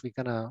cooperative, we're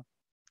gonna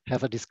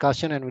have a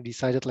discussion and we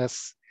decided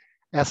let's,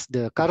 as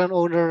the current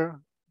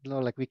owner, you know,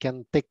 like we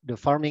can take the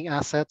farming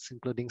assets,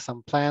 including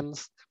some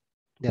plants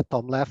that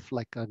Tom left,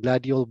 like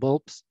gladiole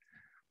bulbs.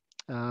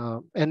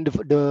 And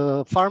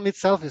the farm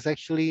itself is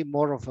actually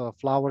more of a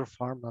flower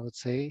farm, I would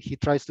say. He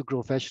tries to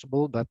grow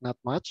vegetable, but not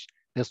much.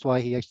 That's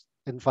why he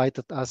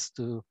invited us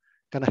to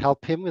kind of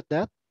help him with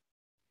that.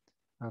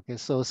 Okay,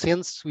 so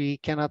since we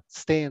cannot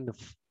stay in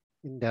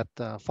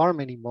that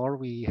farm anymore,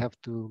 we have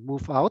to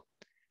move out.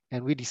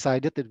 And we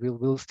decided that we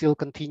will still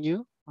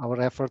continue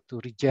our effort to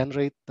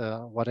regenerate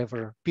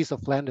whatever piece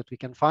of land that we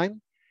can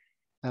find.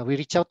 We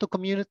reach out to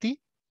community,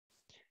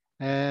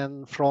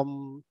 and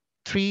from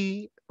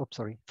three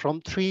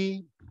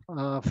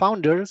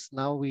founders,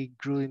 now we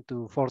grew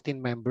into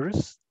 14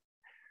 members.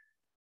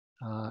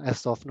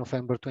 As of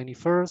November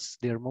 21st,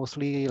 they're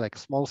mostly like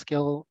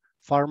small-scale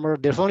farmer.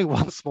 There's only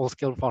one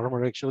small-scale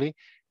farmer actually.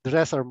 The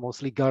rest are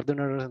mostly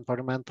gardeners,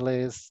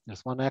 environmentalists.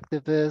 There's one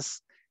activist.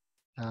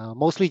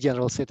 Mostly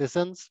general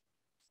citizens.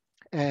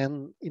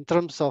 And in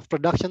terms of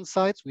production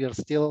sites, we are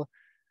still,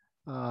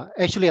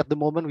 actually at the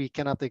moment, we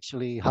cannot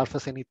actually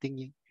harvest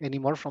anything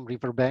anymore from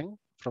Riverbank,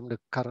 from the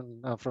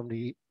current, from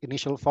the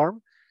initial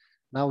farm.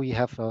 Now we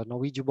have a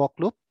Norwegian walk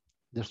loop.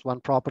 There's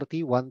one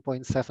property,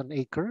 1.7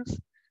 acres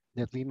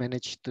that we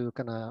managed to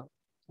kind of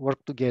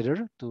work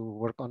together to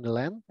work on the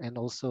land, and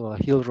also a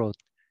hill road.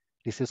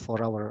 This is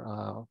for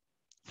our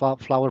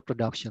flower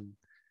production.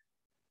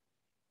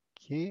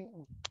 Okay,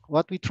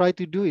 what we try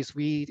to do is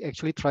we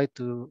actually try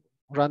to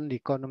run the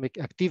economic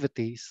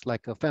activities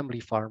like a family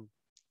farm,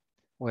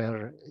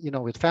 where, you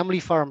know, with family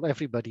farm,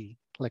 everybody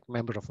like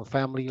member of a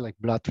family, like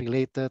blood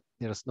related,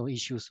 there's no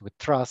issues with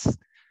trust.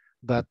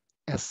 But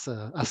as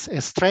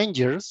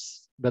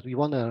strangers, but we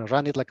want to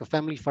run it like a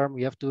family farm,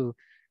 we have to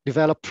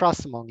develop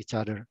trust among each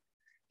other.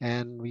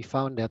 And we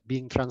found that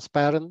being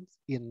transparent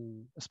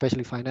in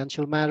especially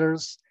financial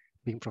matters,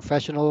 being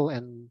professional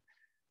and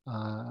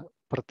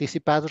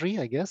participatory,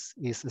 I guess,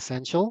 is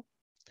essential.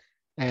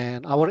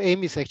 And our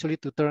aim is actually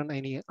to turn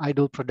any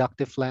idle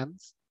productive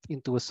lands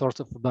into a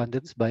source of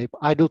abundance. By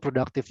idle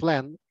productive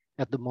land,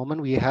 at the moment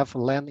we have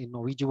land in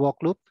Norwegian walk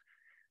loop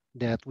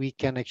that we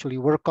can actually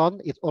work on.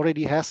 It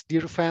already has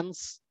deer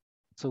fence.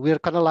 So we're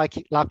kind of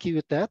lucky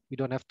with that. We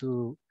don't have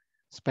to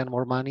spend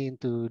more money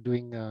into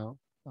doing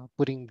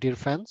putting deer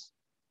fence.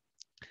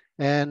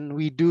 And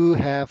we do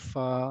have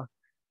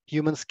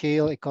human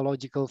scale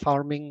ecological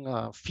farming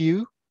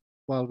few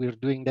while we're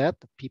doing that,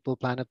 people,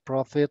 planet,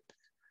 profit.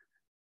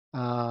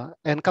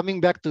 And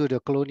coming back to the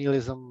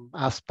colonialism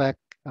aspect,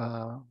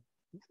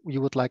 we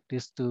would like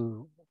this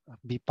to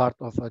be part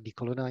of a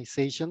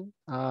decolonization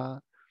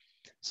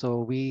So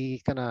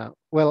we kind of,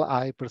 well,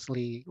 I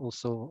personally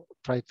also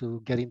try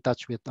to get in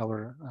touch with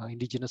our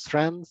indigenous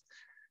friends,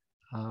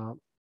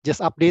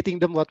 just updating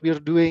them what we're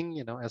doing,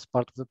 you know, as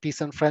part of the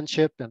peace and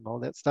friendship and all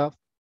that stuff.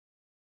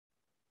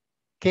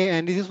 Okay,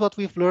 and this is what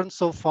we've learned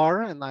so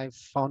far, and I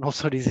found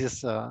also this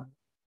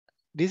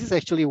is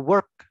actually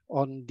work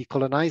on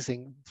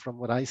decolonizing from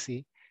what I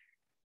see.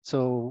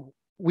 So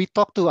we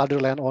talked to other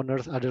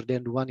landowners other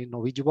than the one in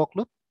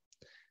Novijiwoklub.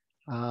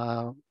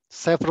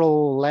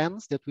 Several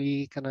lands that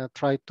we kind of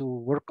try to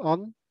work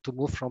on to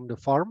move from the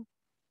farm.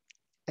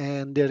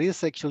 And there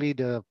is actually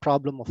the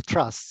problem of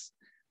trust,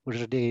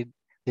 whether they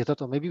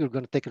thought, oh, maybe we're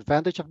going to take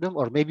advantage of them,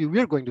 or maybe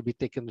we're going to be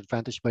taken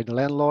advantage by the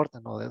landlord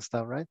and all that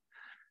stuff, right?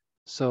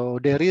 So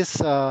there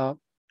is,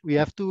 we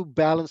have to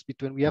balance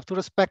between, we have to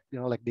respect, you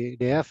know, like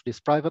they have this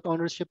private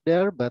ownership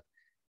there, but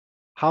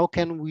how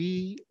can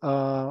we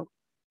kind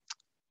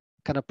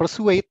of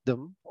persuade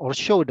them or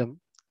show them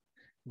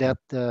that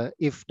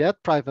if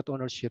that private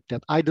ownership,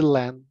 that idle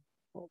land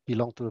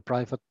belong to a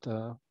private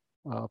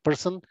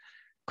person,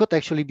 could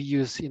actually be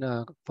used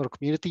for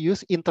community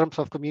use. In terms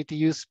of community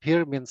use,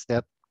 here means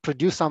that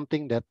produce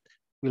something that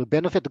will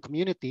benefit the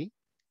community,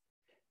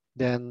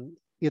 then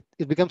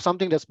it becomes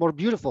something that's more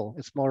beautiful,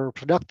 it's more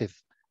productive.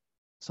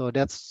 So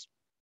that's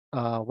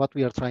what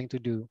we are trying to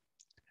do.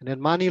 And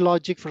then money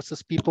logic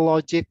versus people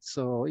logic.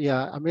 So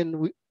yeah, I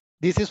mean,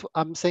 this is what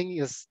I'm saying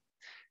is,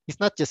 it's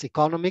not just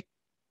economic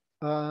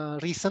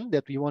reason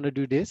that we want to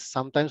do this.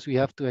 Sometimes we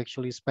have to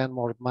actually spend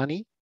more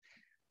money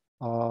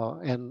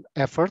and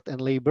effort and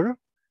labor,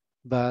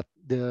 but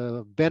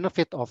the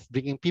benefit of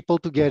bringing people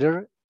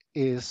together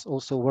is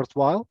also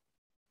worthwhile.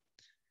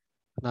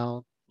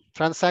 Now,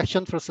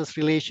 transaction versus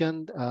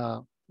relation,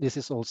 this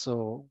is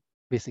also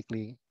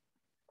basically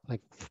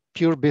like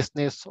pure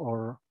business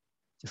or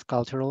just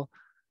cultural.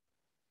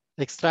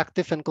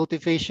 Extractive and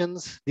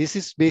cultivations, this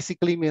is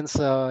basically means,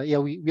 yeah,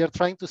 we are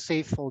trying to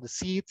save all the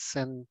seeds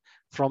and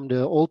from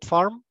the old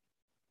farm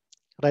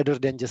rather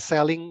than just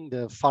selling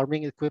the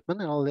farming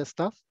equipment and all that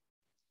stuff.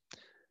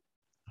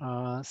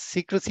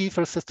 Secrecy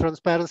versus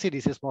transparency,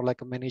 this is more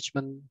like a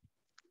management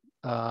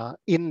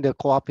in the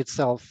co-op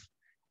itself.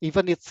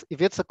 Even if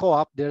it's a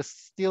co-op, there's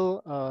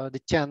still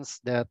the chance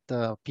that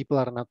people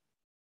are not,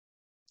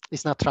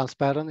 it's not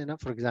transparent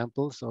enough, for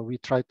example. So we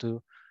try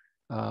to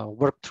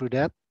work through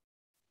that.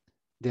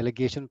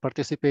 Delegation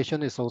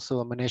participation is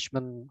also a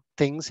management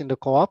things in the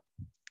co-op.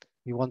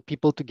 We want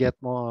people to get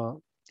more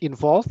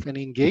involved and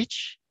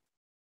engaged,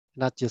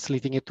 not just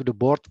leaving it to the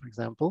board, for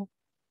example.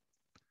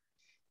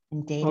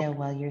 And Data,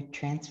 while you're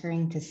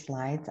transferring to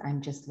slides,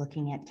 I'm just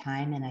looking at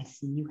time and I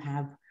see you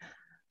have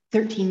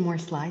 13 more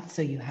slides,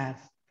 so you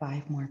have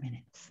 5 more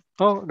minutes.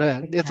 Oh,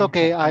 it's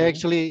okay. I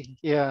actually,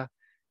 yeah,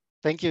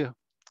 thank you.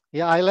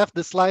 Yeah, I left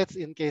the slides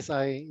in case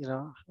I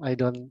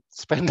don't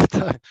spend the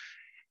time.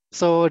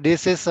 So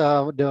this is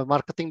the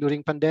marketing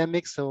during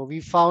pandemic. So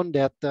we found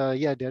that,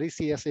 yeah, there is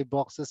CSA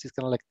boxes. It's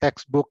kind of like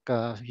textbook,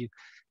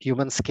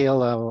 human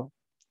scale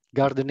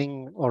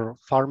gardening or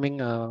farming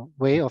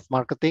way of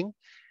marketing.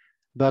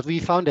 But we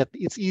found that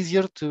it's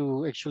easier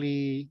to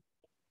actually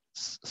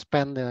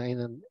spend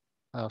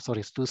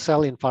to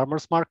sell in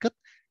farmers market.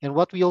 And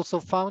what we also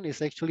found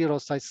is actually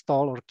roadside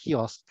stall or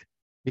kiosk,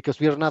 because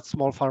we are not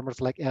small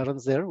farmers like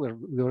Aaron's there, where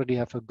we already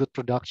have a good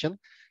production.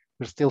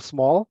 We're still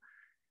small.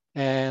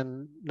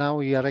 And now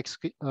we are,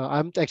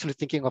 I'm actually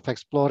thinking of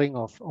exploring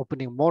of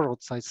opening more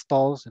roadside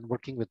stalls and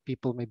working with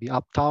people maybe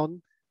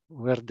uptown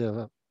where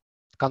the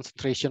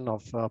concentration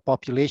of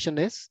population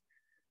is,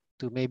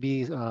 to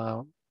maybe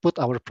put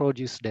our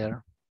produce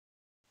there.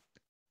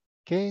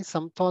 Okay,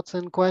 some thoughts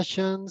and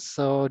questions.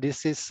 So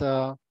this is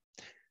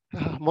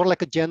more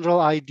like a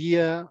general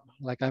idea.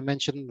 Like I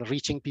mentioned,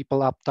 reaching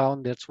people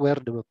uptown, that's where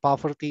the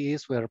poverty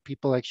is, where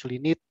people actually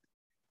need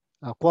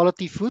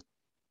quality food.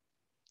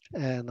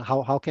 And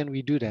how can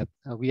we do that?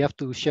 We have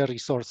to share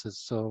resources.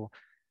 So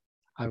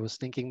I was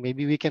thinking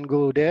maybe we can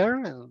go there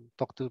and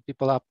talk to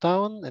people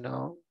uptown,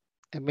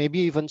 and maybe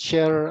even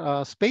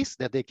share space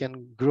that they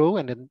can grow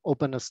and then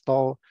open a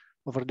stall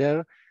over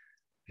there.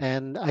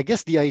 And I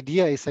guess the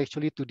idea is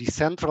actually to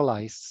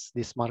decentralize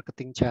these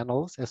marketing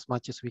channels as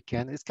much as we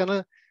can. It's kind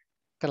of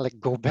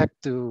like go back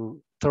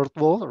to third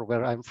world, or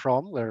where I'm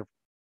from, where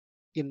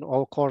in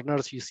all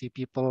corners you see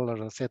people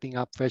are setting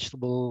up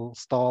vegetable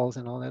stalls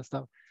and all that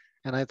stuff.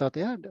 And I thought,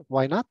 yeah,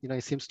 why not?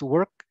 It seems to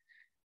work,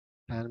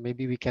 and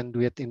maybe we can do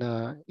it in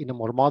a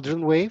more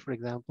modern way, for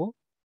example.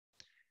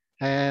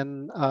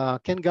 And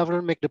can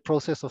government make the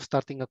process of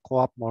starting a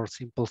co-op more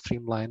simple,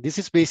 streamlined? This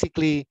is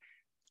basically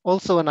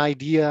also an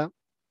idea.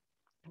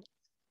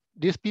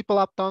 These people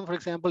uptown, for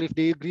example, if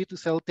they agree to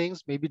sell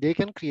things, maybe they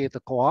can create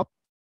a co-op,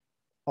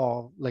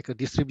 or like a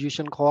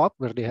distribution co-op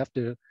where they have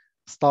the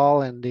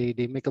stall and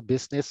they make a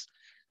business.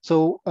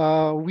 So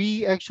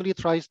we actually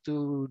try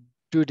to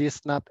do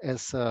this not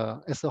as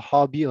a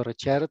hobby or a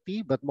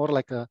charity, but more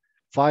like a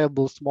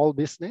viable small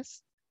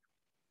business.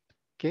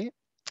 Okay,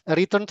 a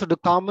return to the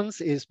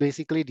commons is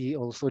basically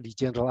also the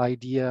general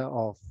idea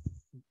of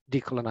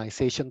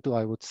decolonization too,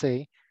 I would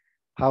say.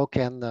 How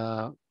can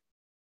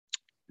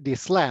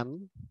this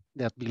land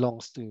that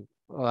belongs to,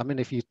 I mean,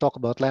 if you talk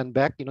about land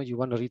back, you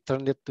want to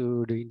return it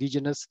to the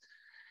indigenous.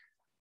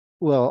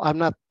 Well, I'm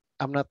not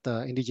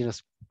an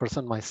indigenous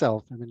person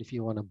myself. I mean, if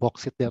you want to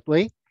box it that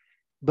way,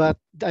 but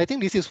I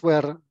think this is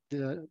where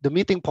the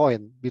meeting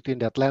point between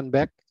that land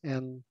back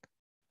and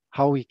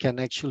how we can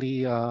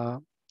actually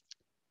go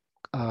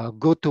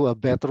to a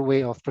better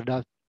way of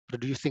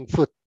producing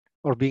food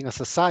or being a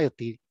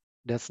society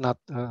that's not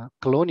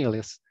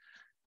colonialist,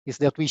 is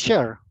that we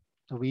share.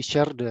 So we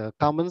share the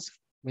commons.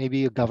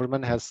 Maybe a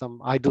government has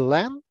some idle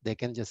land, they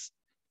can just,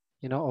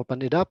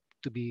 open it up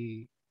to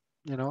be,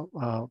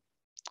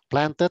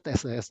 planted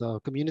as a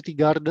community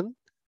garden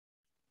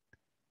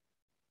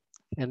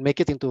and make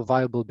it into a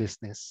viable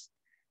business.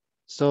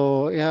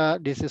 So yeah,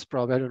 this is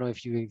probably, I don't know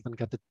if you even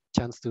got the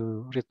chance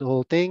to read the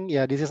whole thing.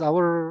 Yeah, this is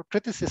our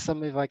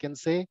criticism, if I can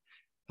say.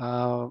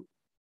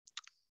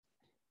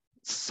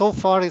 So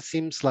far, it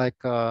seems like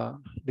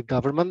the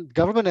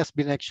government has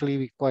been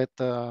actually quite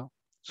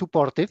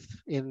supportive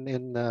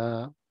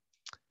in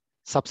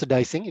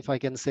subsidizing, if I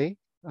can say,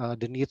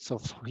 the needs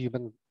of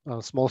human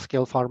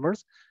small-scale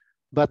farmers.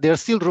 But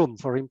there's still room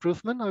for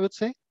improvement, I would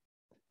say.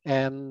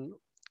 And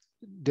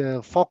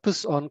the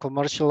focus on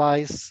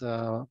commercialized,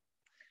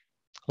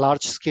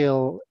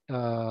 large-scale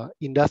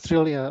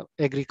industrial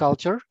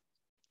agriculture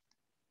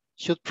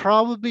should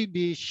probably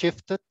be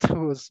shifted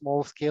to a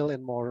small-scale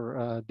and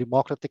more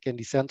democratic and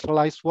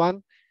decentralized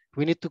one.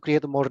 We need to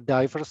create a more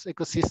diverse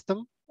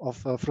ecosystem of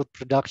fruit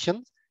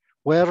production,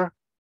 where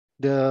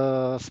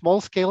the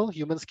small-scale,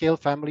 human-scale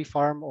family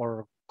farm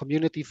or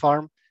community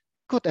farm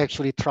could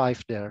actually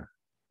thrive there.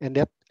 And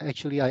that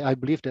actually, I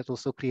believe that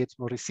also creates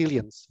more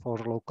resilience for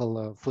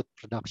local food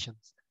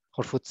productions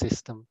or food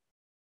system.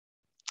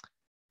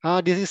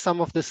 This is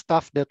some of the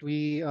stuff that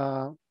we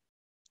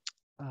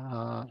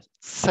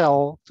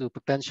sell to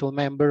potential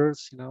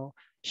members,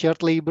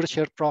 shared labor,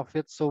 shared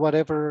profits. So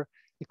whatever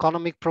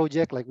economic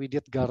project, like we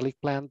did garlic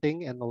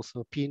planting and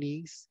also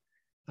peonies,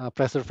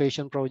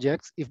 preservation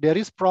projects, if there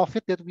is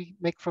profit that we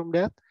make from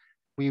that,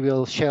 we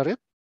will share it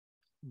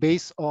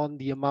based on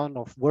the amount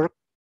of work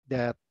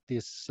that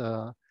these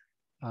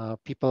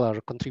people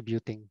are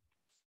contributing.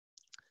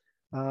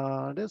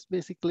 That's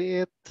basically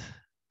it.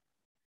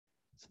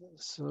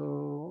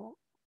 So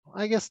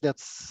I guess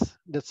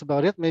that's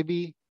about it.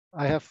 Maybe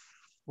I have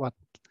what?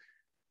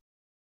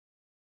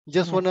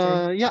 Just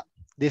wanna, yeah,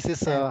 this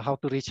is how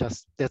to reach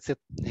us. That's it.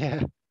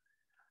 Yeah.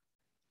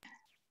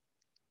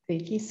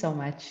 Thank you so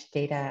much,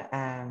 Data.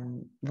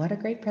 What a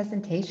great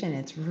presentation.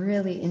 It's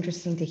really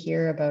interesting to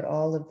hear about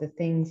all of the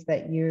things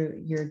that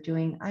you're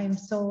doing. I am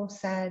so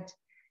sad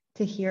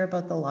to hear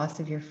about the loss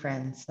of your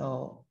friend.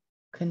 So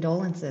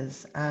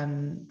condolences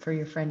for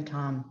your friend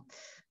Tom.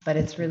 But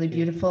it's really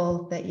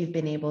beautiful that you've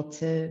been able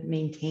to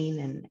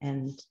maintain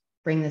and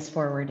bring this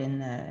forward in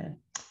the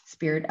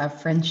spirit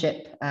of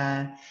friendship.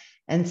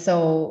 And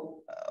so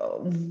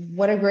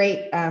what a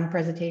great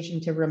presentation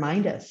to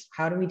remind us,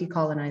 how do we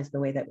decolonize the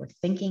way that we're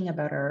thinking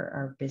about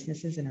our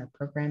businesses and our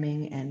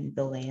programming and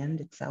the land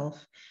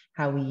itself,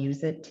 how we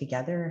use it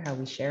together, how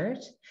we share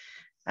it.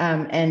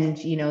 And,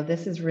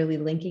 this is really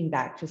linking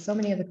back to so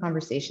many of the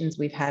conversations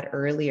we've had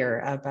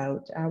earlier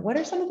about what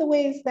are some of the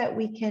ways that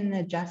we can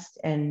adjust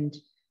and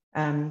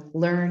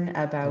learn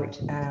about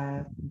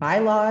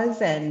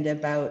bylaws and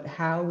about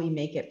how we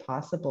make it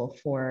possible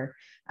for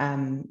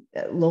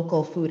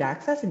local food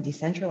access and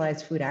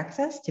decentralized food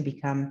access to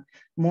become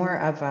more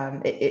of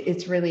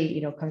it's really,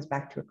 comes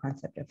back to a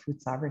concept of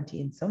food sovereignty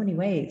in so many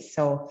ways.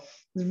 So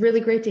it's really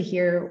great to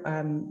hear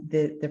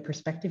the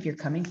perspective you're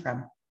coming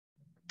from.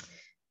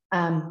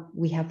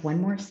 We have one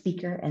more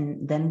speaker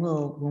and then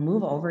we'll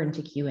move over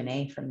into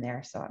Q&A from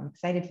there. So I'm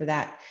excited for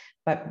that.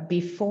 But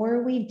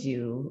before we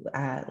do,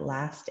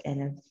 last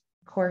and of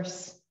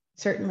course,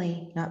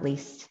 certainly not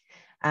least,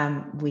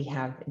 we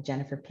have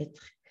Jennifer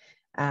Pitre.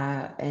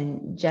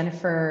 And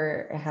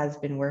Jennifer has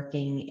been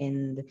working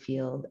in the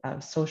field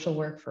of social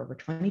work for over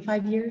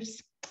 25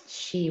 years.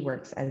 She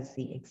works as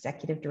the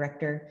executive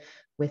director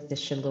with the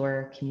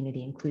Shantz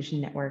Community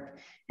Inclusion Network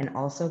and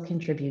also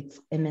contributes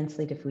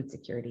immensely to food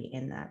security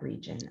in that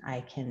region.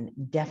 I can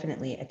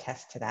definitely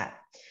attest to that.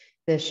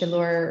 The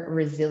Shantz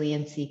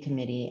Resiliency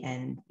Committee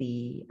and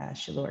the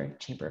Shantz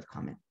Chamber of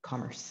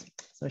Commerce.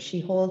 So she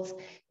holds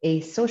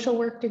a social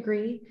work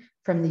degree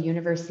from the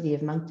University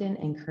of Moncton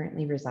and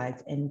currently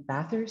resides in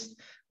Bathurst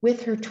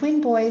with her twin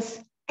boys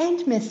and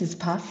Mrs.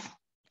 Puff.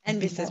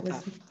 And Mrs.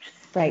 Puff.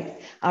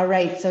 Right. All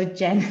right. So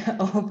Jen,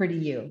 over to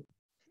you.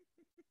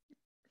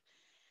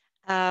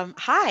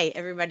 Hi,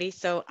 everybody.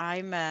 So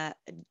I'm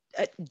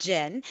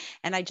Jen,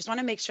 and I just want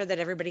to make sure that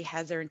everybody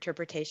has their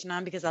interpretation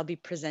on because I'll be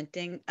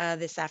presenting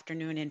this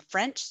afternoon in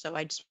French. So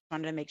I just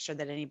wanted to make sure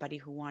that anybody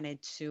who wanted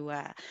to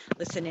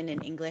listen in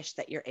English,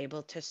 that you're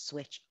able to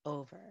switch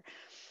over.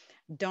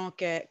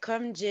 Donc,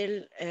 comme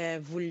Jill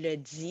vous le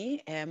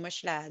dit, moi, je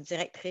suis la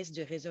directrice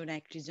du réseau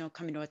d'inclusion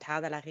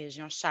communautaire de la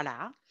région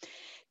Chalard.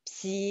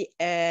 Puis,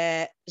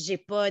 j'ai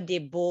pas des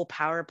beaux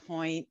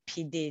PowerPoint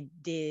puis des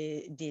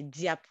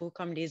diapos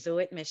comme les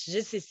autres, mais je suis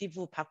juste ici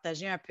pour vous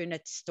partager un peu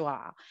notre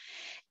histoire.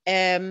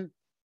 En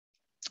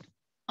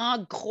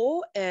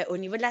gros, au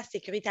niveau de la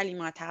sécurité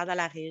alimentaire dans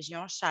la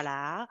région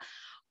Chaleur,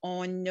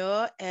 on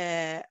n'a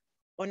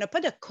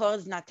pas de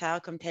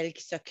coordinateur comme tel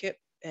qui s'occupe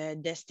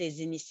de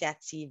ces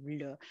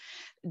initiatives-là.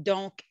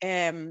 Donc,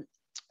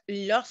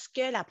 lorsque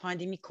la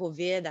pandémie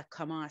COVID a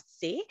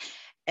commencé,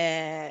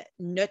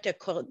 notre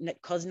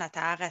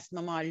coordinateur à ce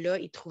moment-là,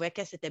 il trouvait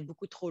que c'était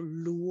beaucoup trop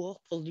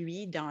lourd pour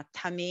lui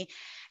d'entamer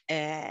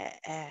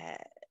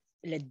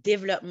le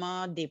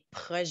développement des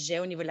projets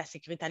au niveau de la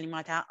sécurité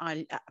alimentaire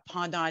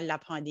pendant la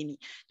pandémie.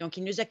 Donc,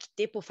 il nous a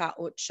quittés pour faire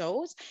autre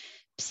chose.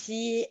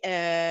 Puis,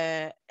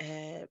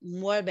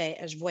 moi, ben,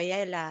 je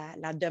voyais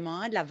la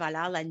demande, la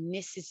valeur, la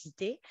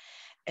nécessité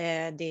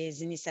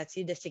des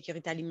initiatives de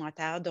sécurité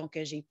alimentaire. Donc,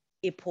 j'ai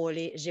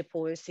épaulé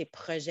ces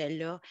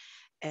projets-là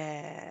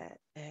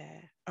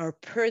un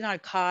peu dans le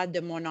cadre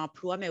de mon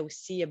emploi, mais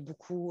aussi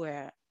beaucoup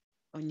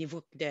au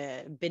niveau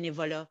de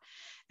bénévolat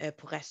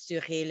pour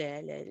assurer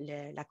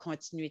la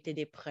continuité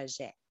des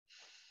projets.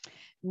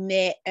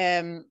 Mais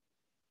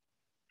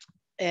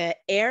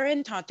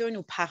Aaron, tantôt,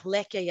 nous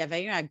parlait qu'il y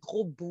avait eu un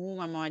gros boom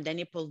à un moment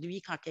donné pour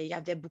lui quand il y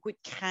avait beaucoup de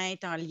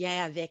craintes en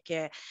lien avec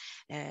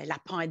la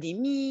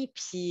pandémie.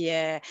 Puis,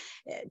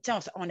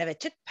 on avait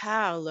toute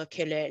peur là,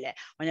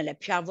 on n'allait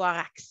plus avoir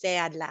accès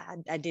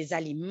à des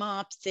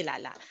aliments, puis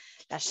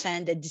la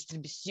chaîne de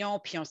distribution.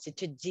 Puis, on s'est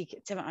tout dit,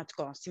 en tout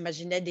cas, on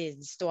s'imaginait des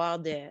histoires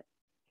de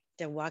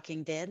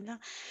Walking Dead. Là.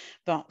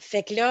 Bon,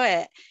 fait que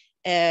là,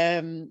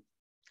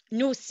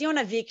 nous aussi, on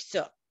a vécu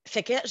ça.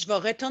 Fait que je vais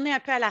retourner un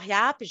peu à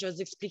l'arrière, puis je vais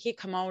vous expliquer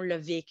comment on l'a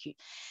vécu.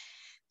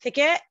 Fait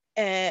que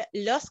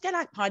lorsque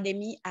la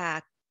pandémie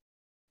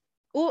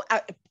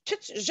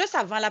juste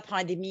avant la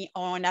pandémie,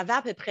 on avait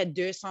à peu près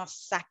 200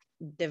 sacs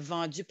de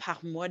vendus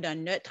par mois dans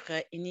notre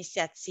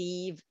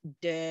initiative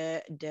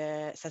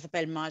ça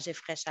s'appelle Manger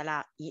fraîche à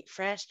la Eat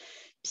Fresh.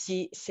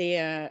 Puis c'est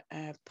un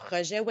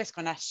projet où est-ce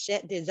qu'on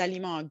achète des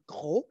aliments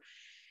gros.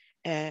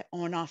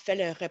 On en fait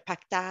le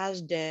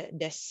repackage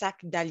de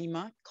sacs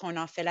d'aliments, qu'on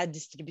en fait la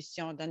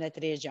distribution dans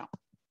notre région.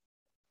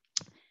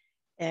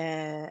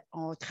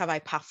 On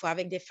travaille parfois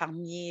avec des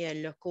fermiers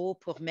locaux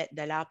pour mettre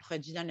de leurs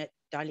produits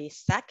dans les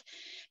sacs,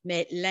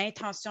 mais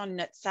l'intention de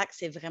notre sac,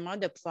 c'est vraiment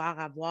de pouvoir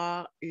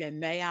avoir le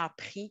meilleur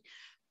prix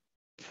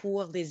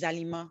pour des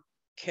aliments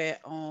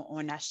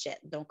qu'on achète.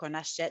 Donc, on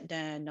achète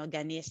d'un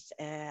organisme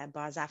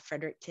basé à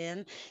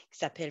Fredericton qui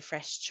s'appelle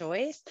Fresh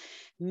Choice.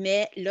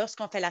 Mais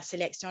lorsqu'on fait la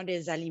sélection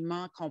des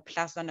aliments qu'on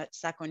place dans notre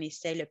sac, on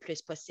essaie le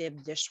plus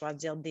possible de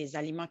choisir des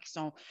aliments qui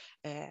sont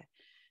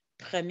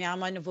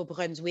premièrement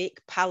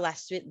Nouveau-Brunswick. Par la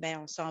suite, ben,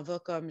 on s'en va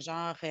comme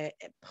genre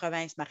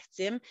province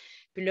maritime.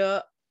 Puis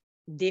là,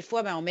 des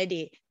fois, ben, on met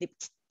des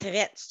petites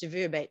traites, si tu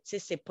veux. Ben, tu sais,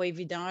 c'est pas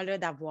évident là,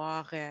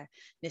 d'avoir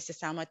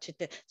nécessairement tout.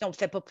 On ne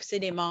fait pas pousser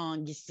des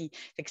mangues ici.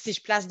 Fait que si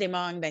je place des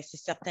mangues, ben, c'est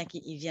certain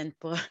qu'ils ne viennent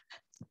pas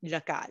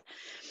local.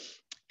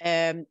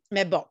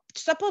 Mais bon,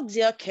 tout ça pour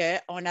dire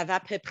qu'on avait à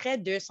peu près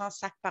 200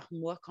 sacs par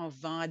mois qu'on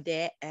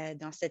vendait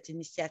dans cette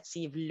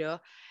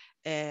initiative-là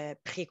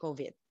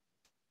pré-COVID.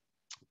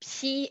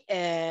 Puis,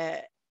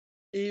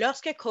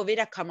 lorsque COVID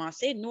a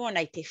commencé, nous, on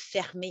a été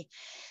fermés.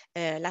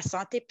 La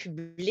santé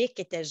publique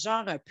était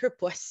genre un peu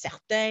pas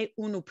certain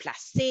où nous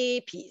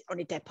placer, puis on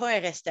n'était pas un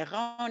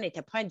restaurant, on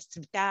n'était pas un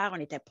distributeur, on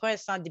n'était pas un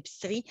centre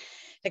d'épicerie.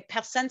 Fait que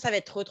personne ne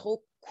savait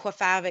trop quoi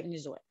faire avec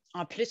nous autres.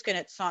 En plus que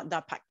notre centre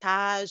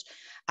d'empaquetage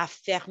a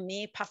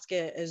fermé parce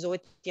qu'eux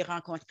autres, ils ne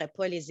rencontraient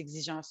pas les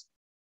exigences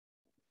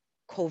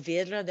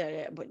COVID, là,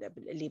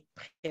 les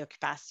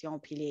préoccupations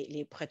puis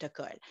les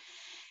protocoles.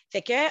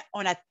 Fait que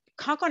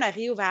quand on a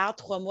réouvert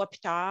 3 mois plus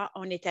tard,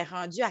 on était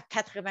rendu à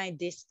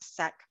 90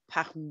 sacs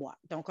par mois.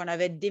 Donc, on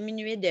avait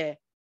diminué de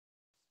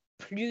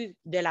plus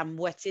de la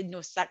moitié de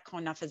nos sacs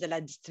qu'on en faisait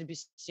la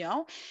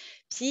distribution.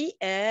 Puis,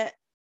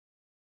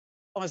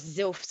 on se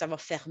disait, oh, ça va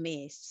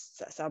fermer,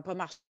 ça ne va pas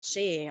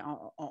marcher,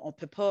 on ne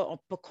peut pas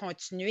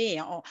continuer.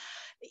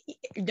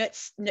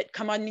 Notre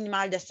commande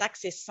minimale de sacs,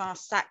 c'est 100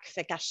 sacs.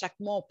 Fait qu'à chaque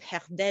mois, on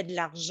perdait de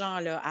l'argent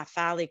là, à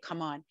faire les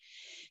commandes.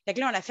 Fait que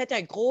là, on a fait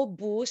un gros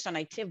boost. On a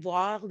été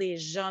voir les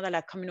gens dans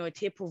la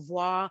communauté pour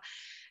voir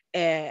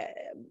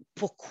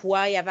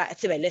pourquoi il y avait.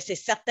 Ben là, c'est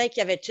certain qu'il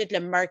y avait tout le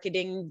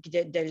marketing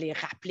de les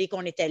rappeler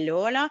qu'on était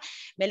là,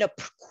 mais là,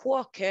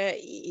 pourquoi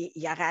il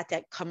y aurait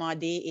à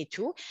commander et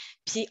tout.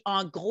 Puis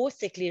en gros,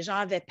 c'est que les gens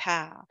avaient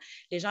peur.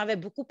 Les gens avaient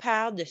beaucoup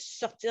peur de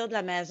sortir de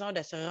la maison,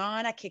 de se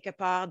rendre à quelque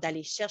part,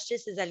 d'aller chercher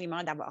ces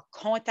aliments, d'avoir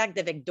contact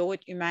avec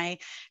d'autres humains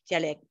qui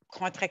allaient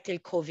contracter le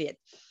COVID.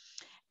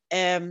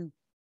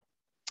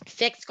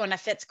 Fait que ce qu'on a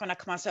fait, c'est qu'on a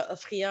commencé à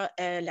offrir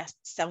le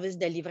service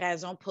de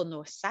livraison pour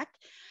nos sacs.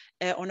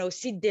 On a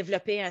aussi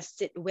développé un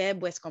site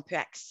web où est-ce qu'on peut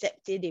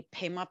accepter des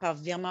paiements par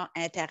virement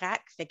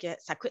Interact. Fait que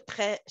ça coûte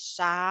très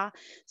cher.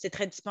 C'est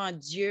très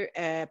dispendieux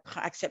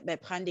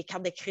prendre des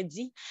cartes de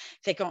crédit.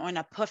 Fait qu'on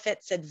n'a pas fait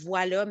cette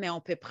voie-là, mais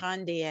on peut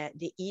prendre des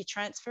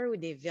e-transfers ou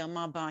des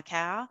virements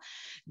bancaires.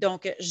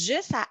 Donc,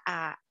 juste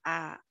à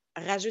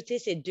rajouter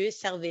ces deux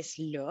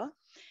services-là,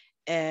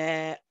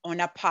 on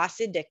a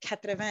passé de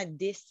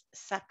 90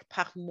 sacs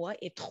par mois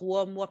et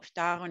 3 mois plus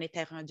tard, on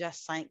était rendu à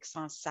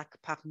 500 sacs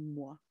par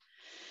mois.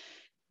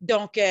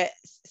 Donc,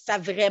 ça a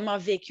vraiment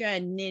vécu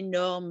un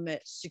énorme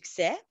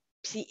succès.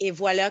 Puis, et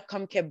voilà,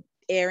 comme que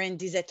Erin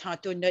disait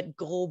tantôt, notre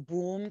gros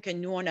boom que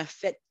nous, on a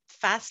fait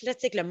face, là,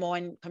 tu sais, que le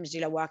monde, comme je dis,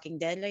 le Walking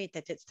Dead, là, il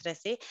était tout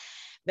stressé.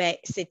 Bien,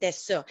 c'était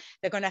ça.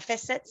 Donc, on a fait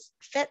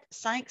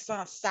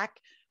 500 sacs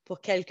pour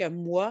quelques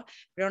mois.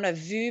 Puis on a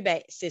vu,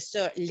 ben, c'est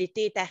ça,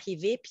 l'été est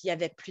arrivé, puis il y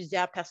avait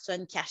plusieurs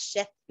personnes qui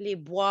achètent les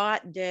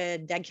boîtes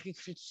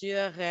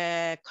d'agriculture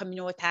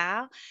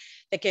communautaire.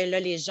 Fait que là,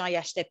 les gens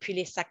n'achetaient plus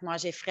les sacs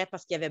manger frais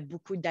parce qu'il y avait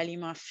beaucoup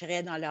d'aliments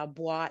frais dans leurs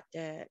boîtes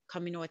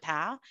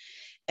communautaires.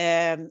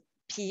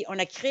 Puis, on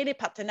a créé des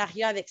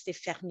partenariats avec ces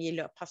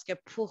fermiers-là parce que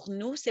pour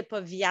nous, ce n'est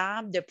pas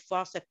viable de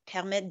pouvoir se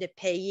permettre de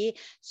payer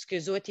ce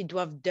qu'eux autres, ils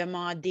doivent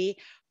demander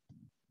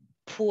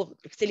pour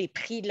les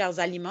prix de leurs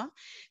aliments.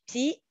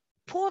 Puis,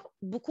 pour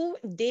beaucoup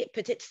des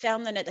petites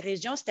fermes de notre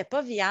région, ce n'était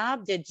pas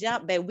viable de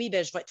dire, ben oui,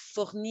 ben, je vais te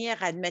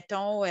fournir,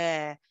 admettons,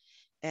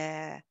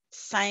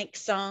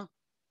 500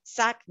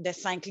 sacs de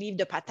 5 livres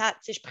de patates.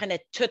 Tu sais, je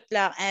prenais tout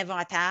leur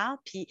inventaire.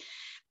 Puis,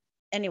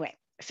 anyway,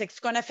 fait que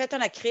ce qu'on a fait,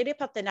 on a créé des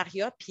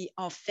partenariats, puis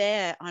on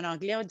fait, en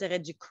anglais, on dirait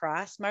du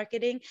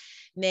cross-marketing,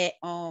 mais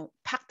on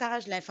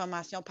partage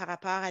l'information par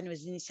rapport à nos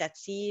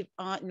initiatives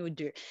entre nous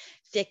deux.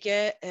 Fait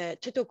que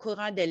tout au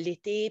courant de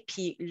l'été,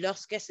 puis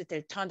lorsque c'était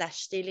le temps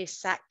d'acheter les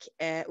sacs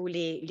ou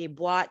les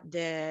boîtes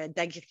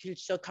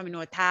d'agriculture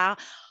communautaire,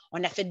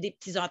 on a fait des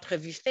petites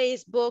entrevues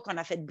Facebook, on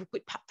a fait beaucoup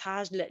de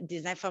partage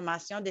des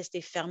informations de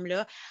ces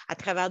fermes-là à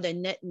travers de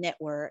notre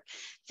network.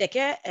 Fait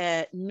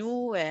que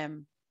nous...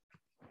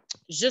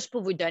 juste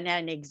pour vous donner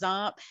un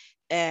exemple,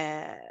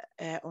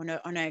 on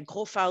a un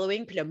gros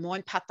following, puis le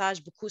monde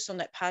partage beaucoup sur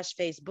notre page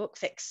Facebook.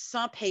 Fait que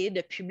sans payer de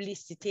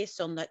publicité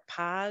sur notre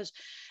page,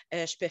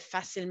 je peux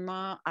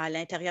facilement, à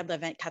l'intérieur de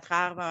 24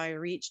 heures, avoir un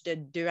reach de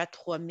 2 à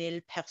 3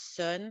 000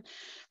 personnes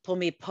pour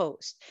mes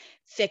posts.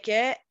 Fait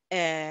que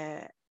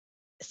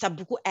ça a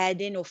beaucoup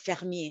aidé nos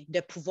fermiers de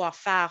pouvoir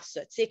faire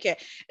ça. Tu sais,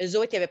 qu'eux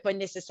autres, ils n'avaient pas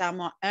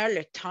nécessairement,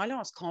 le temps, là,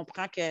 on se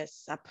comprend que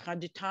ça prend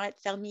du temps à être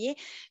fermier,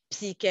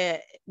 puis qu'ils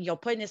n'ont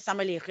pas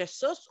nécessairement les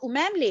ressources ou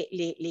même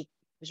les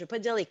je ne veux pas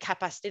dire les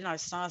capacités dans le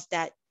sens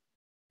d'être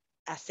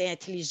assez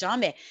intelligent,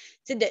 mais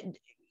tu sais,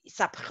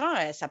 ça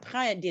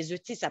prend des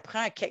outils, ça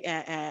prend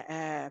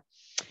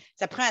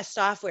un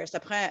software,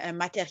 ça prend un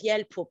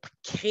matériel pour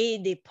créer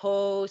des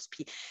posts,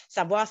 puis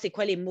savoir c'est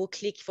quoi les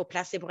mots-clés qu'il faut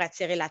placer pour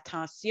attirer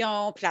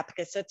l'attention, puis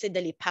après ça, tu sais, de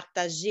les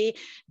partager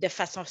de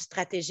façon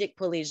stratégique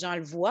pour que les gens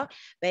le voient.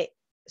 Bien,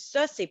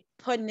 ça, ce n'est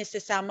pas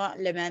nécessairement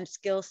le même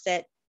skill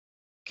set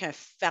qu'un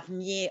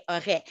fermier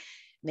aurait.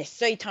 Mais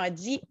ça étant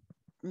dit,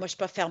 moi, je ne suis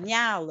pas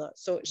fermière, là.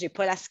 So, je n'ai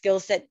pas la skill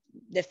set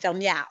de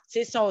fermière.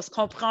 Tu sais, on se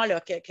comprend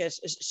là, que je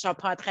ne suis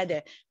pas en train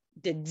de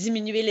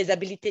diminuer les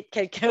habiletés de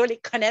quelqu'un ou les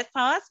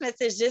connaissances, mais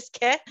c'est juste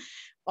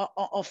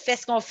qu'on fait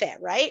ce qu'on fait,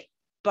 right?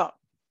 Bon.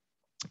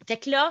 Fait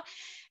que là,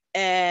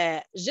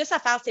 juste à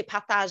faire ces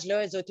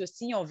partages-là, eux autres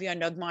aussi ont vu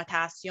une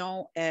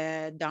augmentation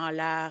dans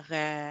leur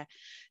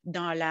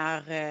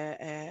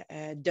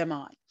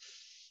demande.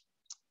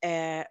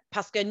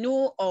 Parce que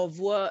nous, on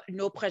voit,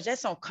 nos projets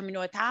sont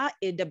communautaires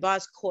et de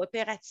base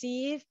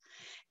coopérative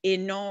et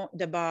non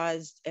de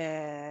base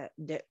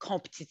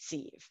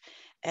compétitive.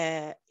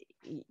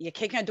 Il y a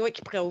quelqu'un d'autre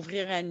qui pourrait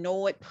ouvrir un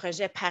autre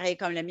projet pareil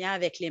comme le mien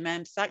avec les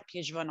mêmes sacs,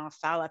 puis je vais en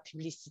faire la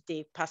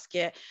publicité parce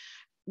que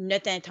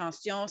notre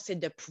intention, c'est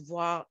de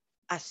pouvoir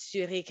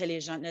assurer que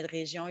les gens de notre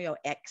région ont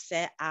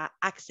accès à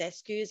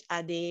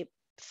des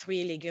fruits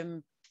et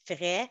légumes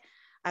frais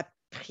à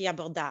prix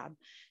abordable.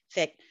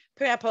 Fait que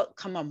peu importe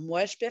comment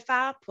moi je peux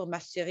faire pour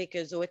m'assurer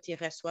qu'eux autres ils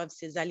reçoivent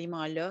ces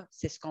aliments-là,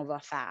 c'est ce qu'on va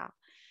faire.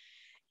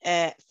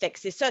 Fait que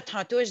c'est ça,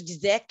 tantôt je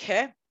disais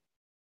que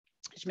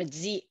je me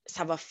dis,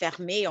 ça va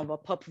fermer, on ne va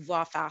pas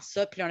pouvoir faire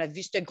ça. Puis on a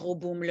vu ce gros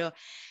boom-là.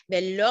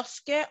 Mais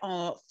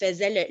lorsqu'on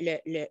faisait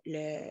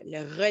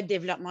le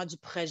redéveloppement du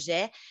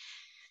projet,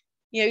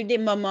 il y a eu des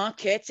moments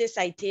que, tu sais,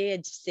 ça a été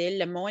difficile.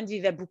 Le monde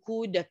vivait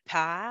beaucoup de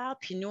peur.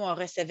 Puis nous, on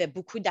recevait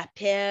beaucoup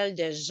d'appels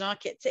de gens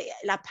qui, tu sais,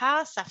 la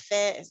peur, ça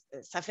fait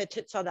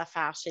toutes sortes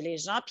d'affaires chez les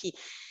gens. Puis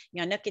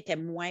il y en a qui étaient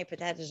moins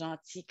peut-être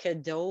gentils que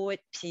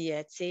d'autres. Puis,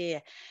 tu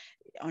sais,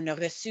 on a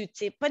reçu, tu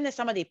sais, pas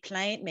nécessairement des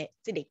plaintes, mais,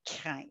 tu sais, des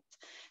craintes.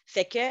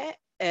 Fait que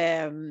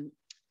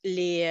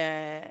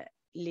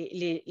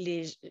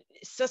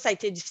ça a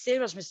été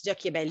difficile. Je me suis dit,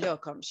 OK, bien là,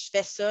 comme je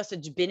fais ça, c'est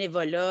du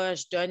bénévolat,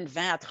 je donne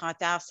 20 à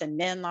 30 heures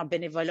semaine en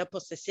bénévolat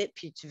pour ce site,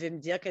 puis tu veux me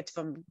dire que tu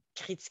vas me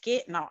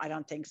critiquer? Non, I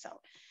don't think so.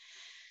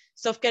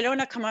 Sauf que là, on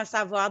a commencé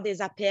à avoir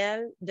des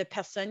appels de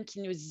personnes qui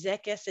nous disaient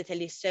que c'était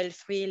les seuls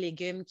fruits et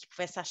légumes qui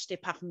pouvaient s'acheter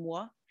par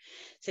mois.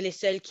 C'est les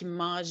seuls qui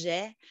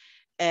mangeaient.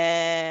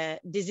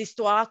 Des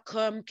histoires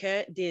comme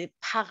que des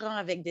parents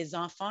avec des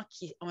enfants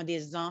qui ont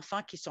des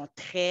enfants qui sont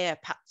très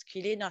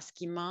particuliers dans ce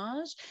qu'ils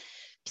mangent,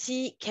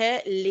 puis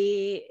que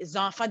les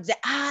enfants disaient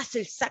 « Ah, c'est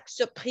le sac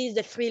surprise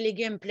de fruits et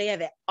légumes. » Puis là, ils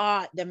avaient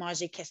hâte de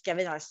manger qu'est-ce qu'il y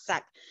avait dans le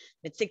sac.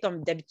 Mais tu sais,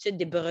 comme d'habitude,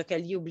 des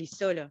brocolis, oublie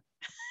ça, là.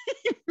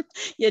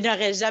 Ils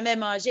n'auraient jamais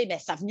mangé, mais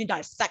ça a venu dans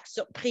le sac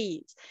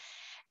surprise.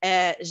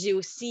 J'ai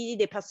aussi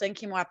des personnes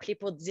qui m'ont appelé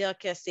pour dire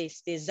que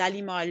ces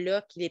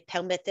aliments-là qui les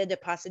permettaient de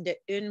passer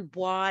d'une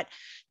boîte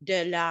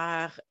de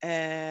la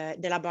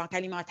banque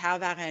alimentaire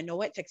vers un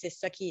autre. Fait que c'est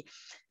ça qui,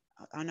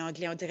 en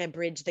anglais, on dirait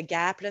bridge the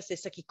gap, c'est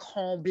ça qui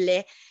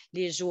comblait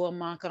les jours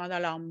manquants dans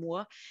leur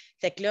mois.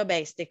 Fait que là,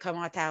 ben, ces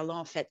commentaires-là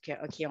ont fait que,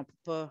 OK,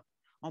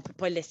 on ne peut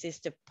pas laisser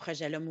ce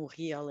projet-là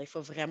mourir. Il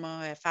faut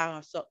vraiment faire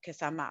en sorte que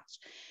ça marche.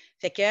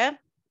 Fait que,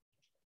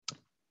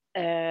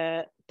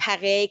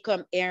 pareil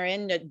comme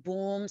Erin, notre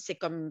boom, c'est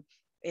comme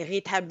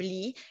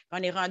rétabli.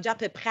 On est rendu à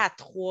peu près à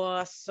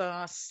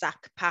 300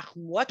 sacs par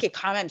mois, qui est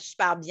quand même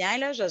super bien,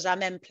 là, je ne vais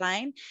jamais me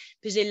plaindre.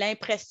 Puis j'ai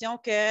l'impression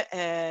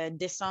que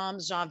décembre,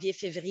 janvier,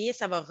 février,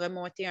 ça va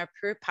remonter un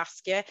peu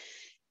parce que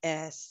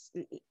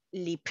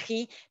les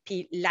prix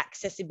puis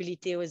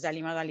l'accessibilité aux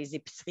aliments dans les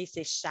épiceries,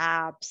 c'est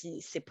cher,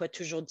 puis ce n'est pas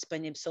toujours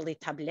disponible sur les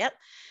tablettes.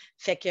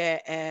 Fait que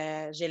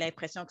j'ai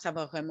l'impression que ça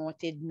va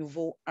remonter de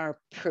nouveau un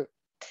peu.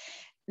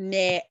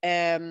 Mais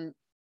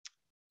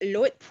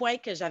l'autre point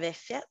que j'avais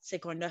fait, c'est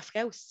qu'on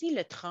offrait aussi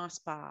le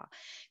transport.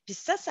 Puis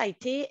ça a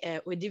été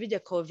au début de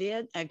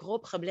COVID un gros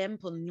problème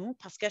pour nous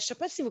parce que je ne sais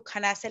pas si vous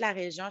connaissez la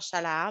région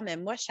Chaleur, mais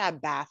moi, je suis à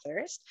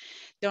Bathurst.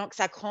 Donc,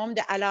 ça compte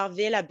de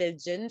Alortville à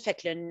Belledune, fait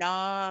que le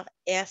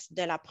nord-est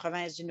de la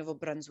province du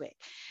Nouveau-Brunswick.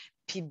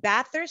 Puis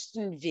Bathurst,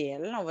 c'est une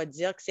ville, on va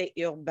dire que c'est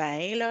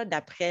urbain, là,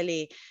 d'après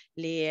les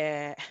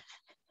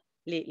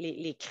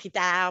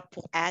critères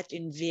pour être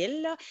une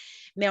ville, là.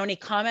 Mais on est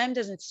quand même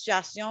dans une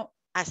situation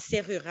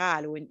assez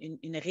rurale ou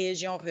une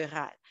région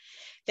rurale.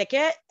 Fait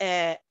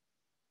que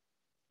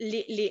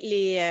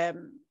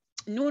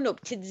nous, nos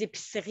petites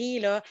épiceries,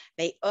 là,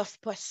 ben, ils n'offrent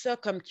pas ça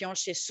comme qu'ils ont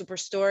chez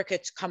Superstore, que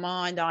tu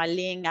commandes en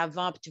ligne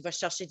avant puis tu vas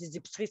chercher tes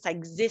épiceries. Ça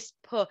n'existe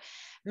pas.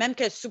 Même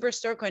que le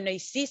Superstore qu'on a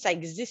ici, ça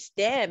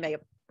existait, mais il n'y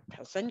a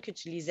personne qui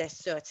utilisait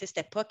ça. Ce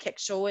n'était pas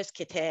quelque chose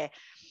qui était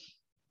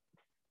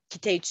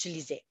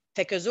utilisé.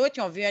 Fait qu'eux autres,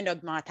 ils ont vu une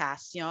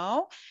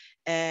augmentation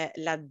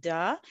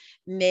là-dedans,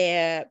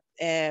 mais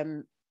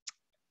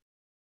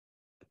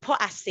pas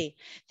assez.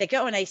 Fait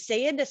qu'on a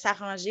essayé de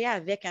s'arranger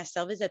avec un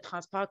service de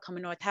transport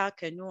communautaire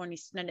que nous, on est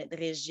ici dans notre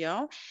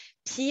région,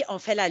 puis on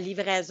fait la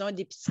livraison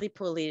d'épicerie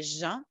pour les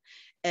gens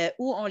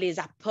ou on les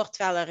apporte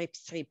vers leur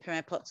épicerie, peu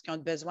importe ce qu'ils ont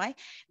besoin.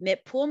 Mais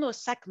pour nos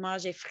sacs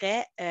manger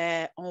frais,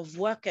 on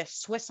voit que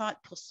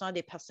 60%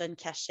 des personnes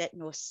qui achètent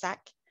nos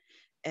sacs,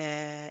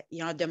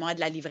 ils en demandent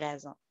la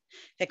livraison.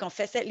 Fait qu'on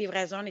fait cette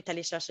livraison, on est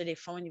allé chercher des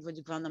fonds au niveau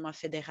du gouvernement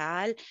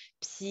fédéral,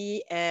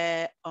 puis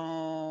la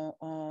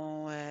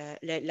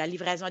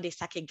livraison des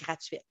sacs est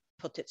gratuite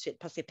pour tout de suite,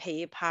 parce que c'est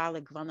payé par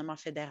le gouvernement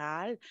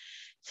fédéral.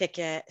 Fait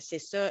que c'est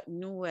ça,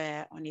 nous,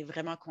 on est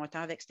vraiment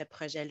contents avec ce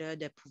projet-là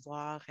de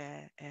pouvoir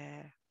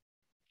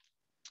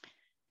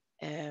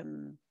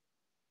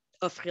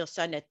offrir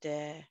ça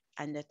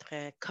à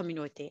notre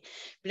communauté.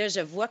 Puis là, je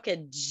vois que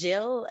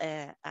Jill,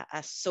 elle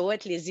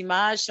saute les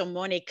images sur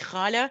mon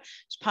écran, là.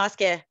 Je pense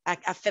qu'elle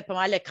fait pas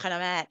mal le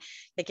chronomètre.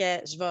 Fait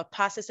que je vais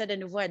passer ça de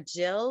nouveau à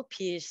Jill,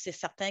 puis c'est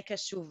certain que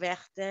je suis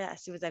ouverte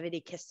si vous avez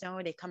des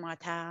questions, des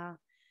commentaires.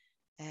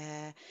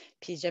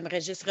 Puis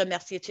j'aimerais juste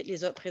remercier tous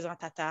les autres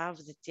présentateurs.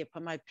 Vous étiez pas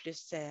mal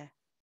plus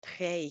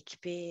très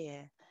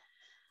équipés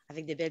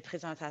avec des belles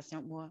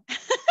présentations que moi.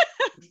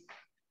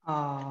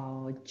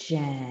 Oh,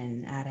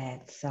 Jen,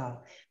 arrête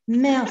ça.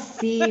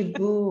 Merci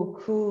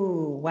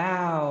beaucoup.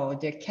 Wow,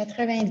 de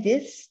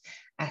 90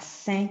 à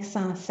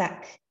 500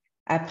 sacs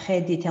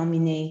après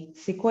déterminer.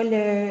 C'est quoi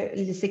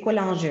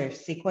l'enjeu?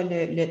 C'est quoi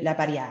la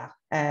barrière?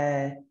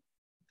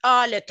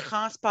 Le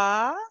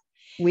transport.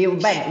 Oui,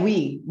 ben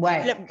oui,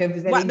 ouais, que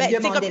vous avez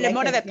demandé comme le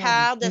monde avait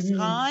peur de se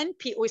rendre,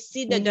 puis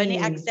aussi de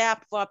donner accès à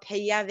pouvoir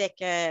payer avec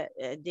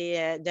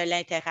de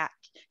l'Interac,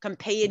 comme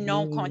payer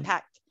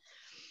non-contact.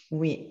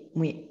 Oui,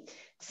 oui.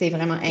 C'est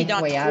vraiment puis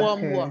incroyable. Dans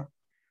 3 mois,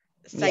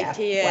 ça a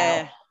été...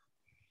 Wow.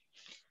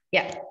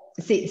 Yeah.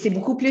 C'est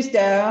beaucoup plus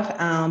d'heures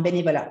en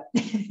bénévolat.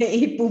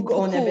 Et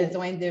on a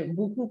besoin de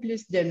beaucoup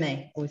plus de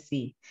mains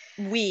aussi.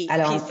 Oui,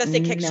 alors puis ça,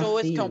 c'est quelque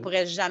chose qu'on ne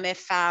pourrait jamais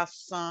faire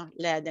sans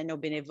l'aide de nos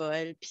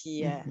bénévoles. Puis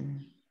il ne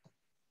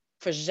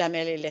faut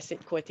jamais les laisser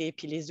de côté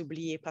puis les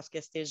oublier parce que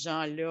ces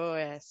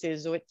gens-là, c'est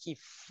eux autres qui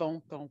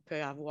font qu'on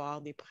peut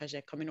avoir des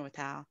projets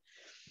communautaires.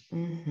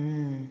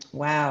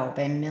 Wow,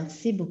 ben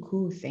merci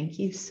beaucoup. Thank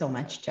you so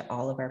much to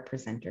all of our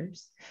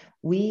presenters.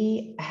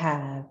 We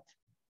have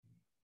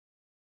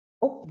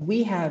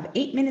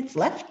 8 minutes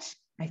left.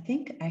 I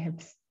think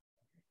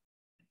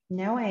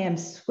now I am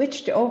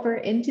switched over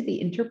into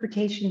the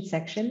interpretation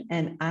section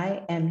and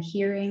I am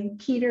hearing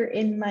Peter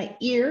in my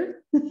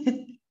ear.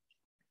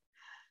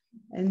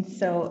 And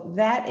so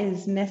that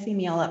is messing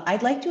me all up.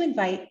 I'd like to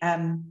invite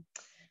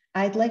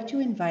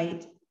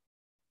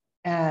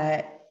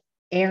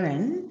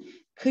Erin.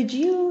 Could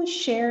you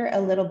share a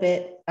little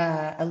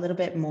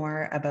bit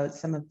more about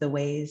some of the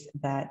ways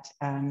that,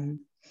 and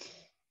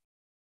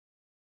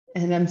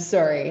I'm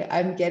sorry,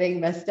 I'm getting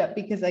messed up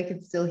because I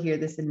can still hear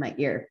this in my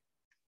ear.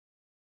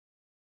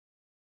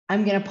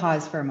 I'm going to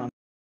pause for a moment.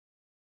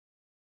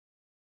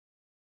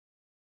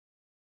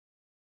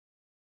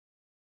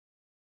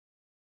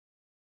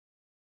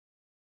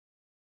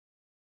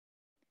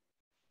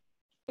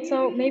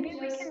 So maybe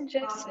we can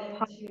just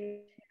pop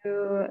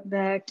into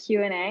the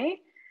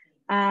Q&A.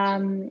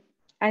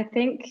 I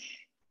think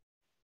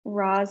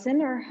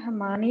Rosin or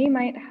Hamani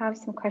might have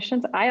some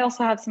questions. I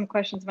also have some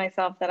questions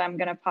myself that I'm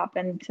going to pop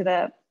into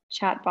the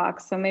chat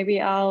box. So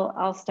maybe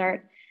I'll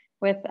start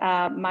with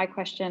my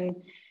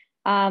question.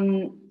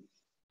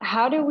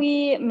 How do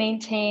we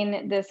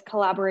maintain this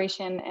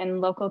collaboration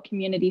and local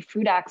community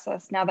food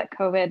access now that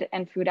COVID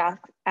and food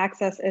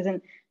access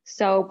isn't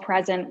so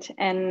present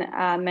in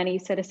many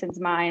citizens'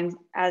 minds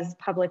as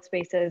public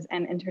spaces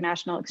and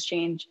international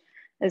exchange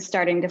is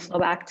starting to flow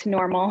back to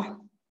normal?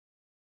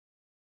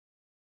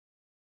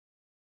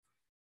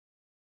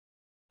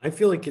 I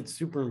feel like it's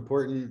super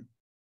important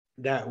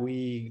that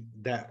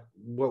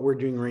what we're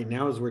doing right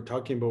now is we're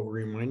talking about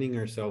reminding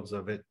ourselves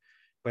of it,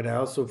 but I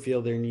also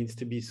feel there needs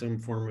to be some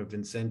form of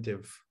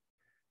incentive,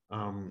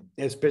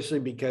 especially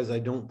because I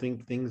don't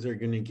think things are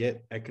going to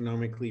get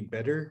economically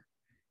better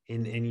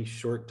in any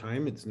short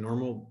time. It's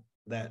normal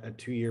that a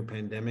 2-year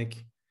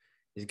pandemic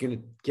is going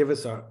to give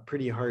us a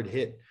pretty hard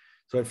hit.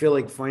 So I feel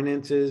like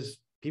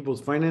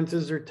people's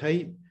finances are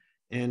tight.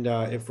 And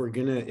if we're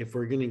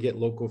gonna get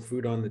local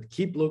food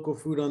keep local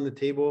food on the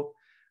table,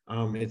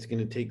 it's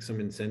gonna take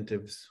some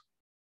incentives,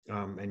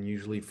 and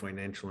usually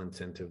financial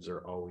incentives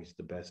are always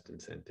the best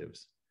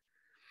incentives.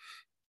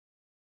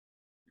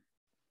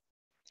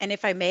 And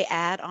if I may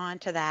add on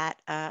to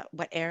that,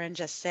 what Erin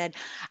just said,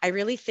 I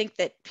really think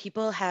that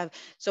people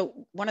so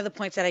one of the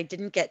points that I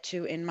didn't get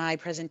to in my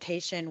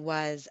presentation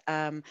was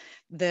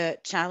the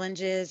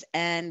challenges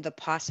and the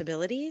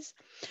possibilities.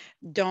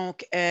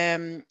 Donc,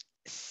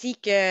 si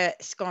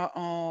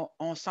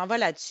on s'en va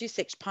là-dessus,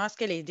 c'est que je pense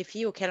que les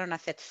défis auxquels on a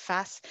fait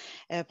face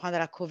pendant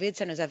la COVID,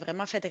 ça nous a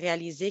vraiment fait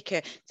réaliser que,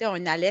 tu sais,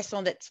 on allait sur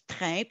notre petit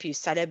train, puis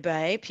ça allait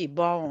bien, puis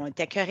bon, on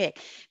était correct.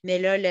 Mais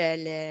là,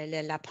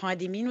 la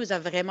pandémie nous a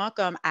vraiment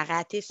comme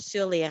arrêté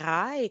sur les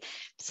rails.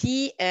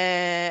 Puis,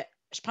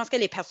 je pense que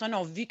les personnes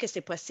ont vu que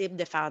c'est possible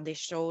de faire des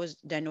choses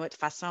d'une autre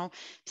façon,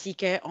 puis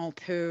qu'on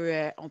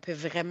peut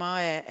vraiment,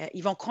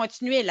 ils vont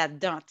continuer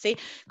là-dedans. Tu sais,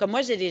 comme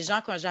moi, j'ai des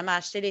gens qui n'ont jamais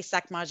acheté les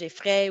sacs manger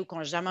frais ou qui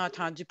n'ont jamais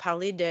entendu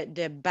parler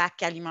de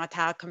bacs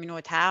alimentaires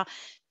communautaires,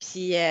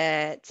 puis tu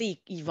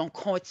sais, ils vont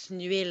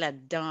continuer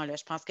là-dedans. Là.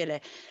 Je pense que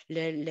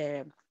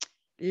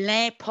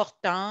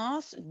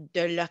l'importance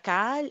de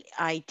local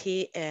a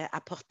été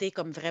apportée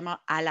comme vraiment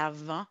à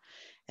l'avant.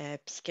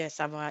 Puisque il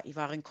va y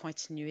avoir une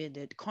continuité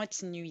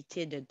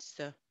de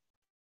ça.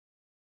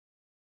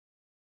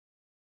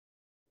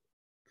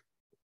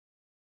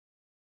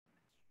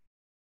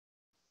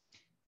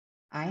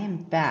 I am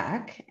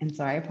back, and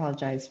so I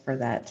apologize for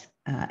that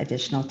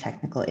additional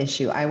technical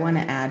issue. I want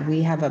to add,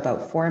 we have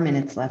about 4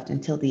 minutes left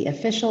until the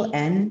official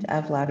end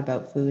of Loud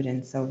About Food,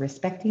 and so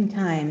respecting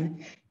time,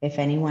 if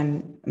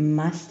anyone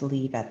must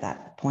leave at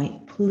that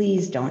point,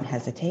 please don't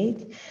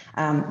hesitate.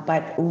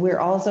 But we're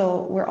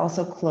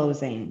also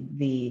closing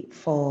the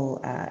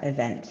full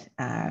event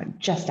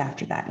just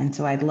after that, and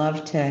so I'd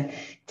love to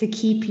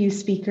keep you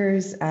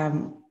speakers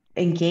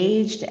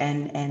engaged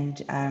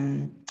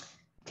and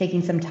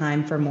taking some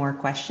time for more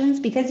questions,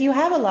 because you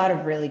have a lot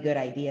of really good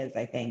ideas,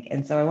 I think.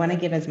 And so I want to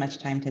give as much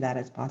time to that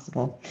as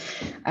possible.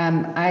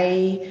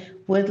 I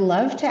would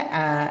love to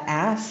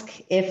ask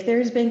if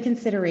there's been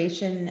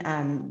consideration,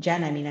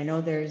 Jen, I mean, I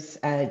know there's,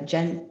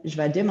 Jen, je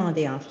vais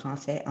demander en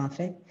français, en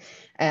fait.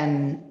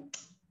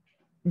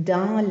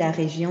 Dans la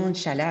région de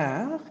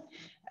chaleur,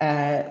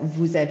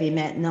 vous avez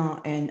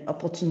maintenant une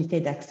opportunité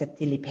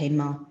d'accepter les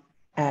paiements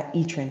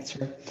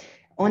e-transfer.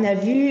 On a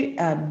vu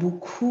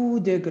beaucoup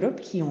de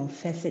groupes qui ont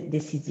fait cette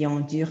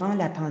décision durant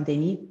la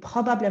pandémie,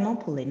 probablement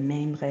pour les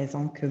mêmes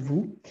raisons que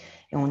vous.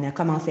 Et on a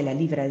commencé la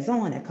livraison,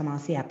 on a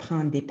commencé à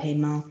prendre des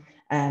paiements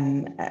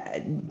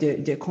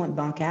de compte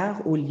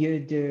bancaire au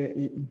lieu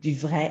du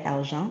vrai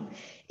argent.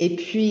 Et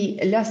puis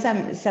là, ça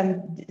me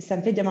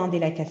fait demander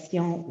la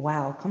question,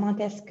 wow, comment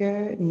est-ce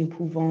que nous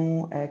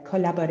pouvons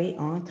collaborer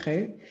entre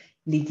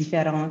les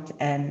différentes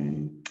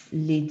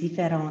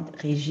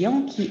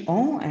régions qui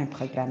ont un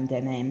programme de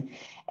même?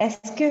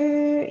 Est-ce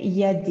qu'il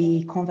y a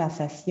des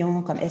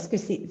conversations, est-ce que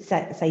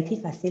ça a été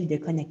facile de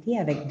connecter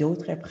avec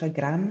d'autres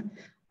programmes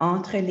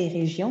entre les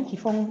régions qui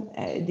font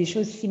des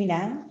choses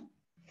similaires?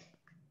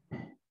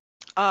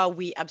 Ah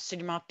oui,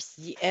 absolument.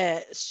 Puis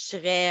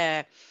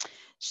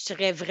je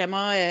serais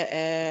vraiment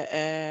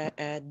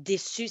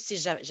déçue si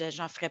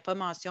j'en ferais pas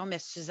mention, mais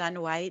Suzanne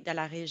White de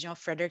la région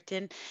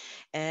Fredericton,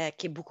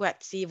 qui est beaucoup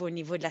active au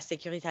niveau de la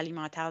sécurité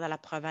alimentaire dans la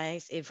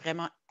province, est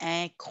vraiment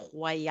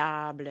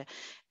incroyable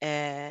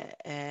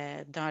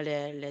dans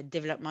le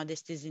développement de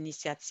ces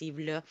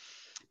initiatives-là.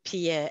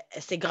 Puis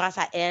c'est grâce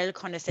à elle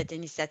qu'on a cette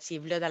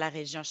initiative-là dans la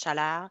région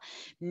Chaleur.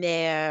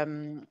 Mais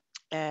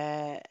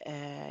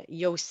il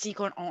y a aussi,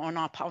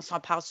 on s'en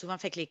parle souvent,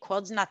 fait que les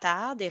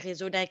coordinateurs des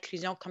réseaux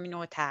d'inclusion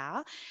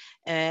communautaire,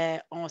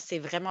 on s'est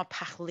vraiment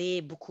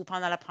parlé beaucoup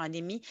pendant la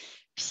pandémie.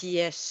 Puis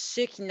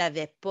ceux qui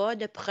n'avaient pas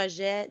de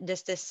projet de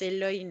ce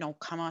style-là, ils ont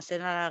commencé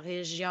dans la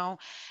région,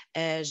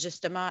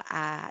 justement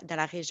dans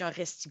la région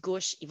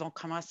Restigouche, ils vont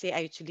commencer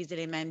à utiliser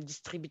les mêmes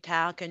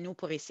distributeurs que nous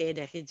pour essayer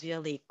de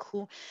réduire les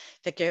coûts.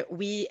 Fait que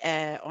oui,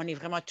 on est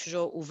vraiment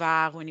toujours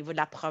ouvert au niveau de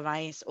la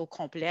province au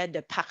complet de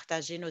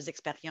partager nos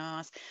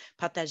expériences,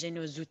 partager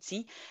nos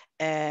outils.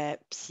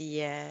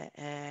 Puis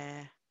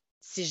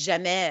si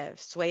jamais,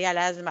 soyez à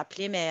l'aise de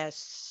m'appeler, mais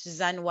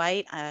Suzanne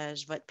White,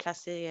 je vais te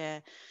placer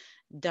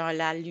dans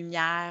la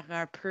lumière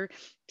un peu.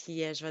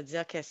 Puis je vais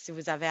dire que si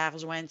vous avez à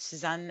rejoindre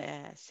Suzanne,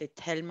 c'est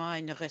tellement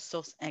une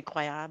ressource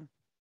incroyable.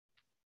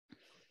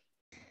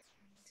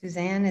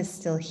 Suzanne is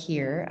still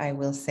here, I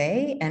will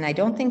say, and I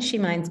don't think she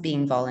minds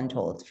being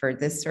voluntold for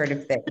this sort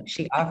of thing.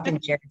 She often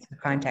shares her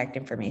contact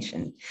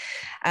information.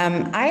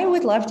 I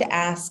would love to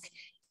ask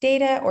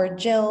Data or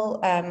Jill,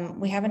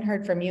 we haven't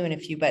heard from you in a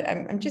few, but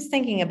I'm just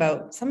thinking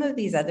about some of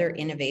these other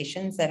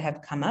innovations that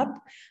have come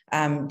up.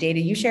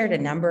 Data, you shared a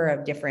number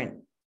of different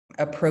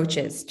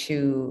approaches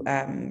to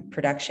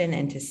production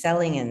and to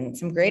selling, and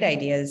some great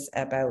ideas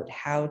about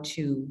how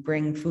to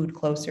bring food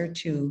closer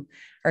to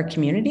our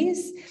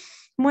communities.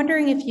 I'm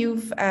wondering if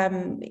you've,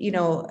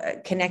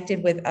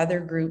 connected with other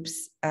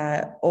groups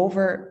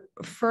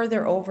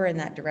further over in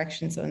that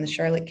direction. So in the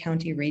Charlotte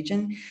County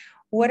region,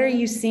 what are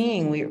you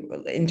seeing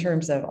in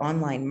terms of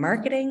online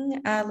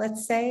marketing,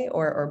 let's say,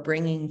 or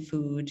bringing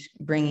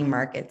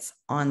markets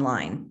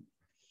online?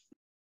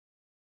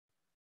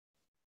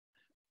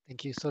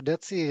 Thank you. So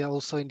that's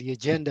also in the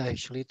agenda,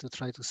 actually, to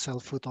try to sell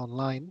food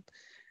online.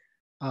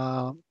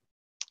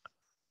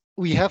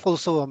 We have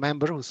also a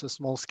member who's a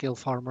small-scale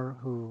farmer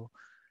who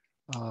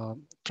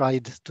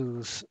tried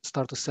to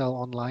start to sell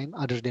online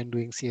other than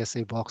doing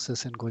CSA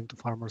boxes and going to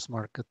farmers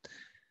market.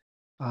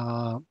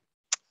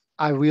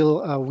 We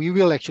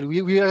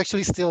are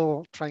actually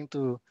still trying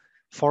to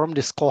form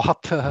this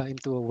co-op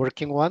into a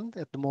working one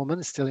at the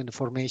moment. It's still in the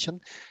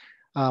formation.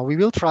 We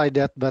will try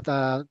that, but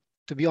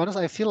to be honest,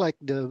 I feel like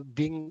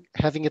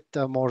having it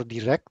more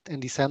direct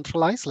and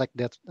decentralized, like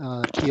that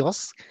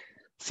kiosk,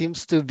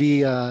 seems to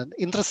be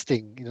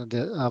interesting.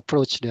 The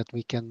approach that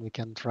we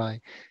can try.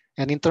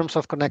 And in terms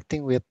of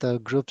connecting with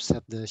groups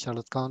at the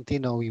Charlotte County,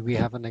 no, we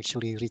haven't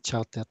actually reached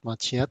out that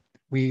much yet.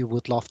 We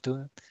would love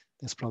to.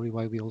 That's probably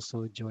why we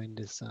also joined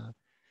this.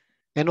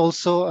 And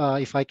also,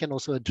 if I can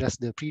also address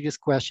the previous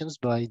questions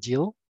by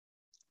Jill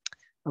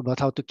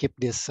about how to keep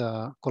this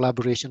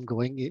collaboration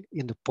going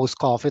in the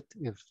post-COVID,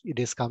 if it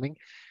is coming.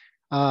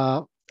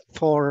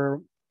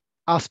 For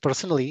us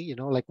personally,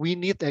 like we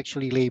need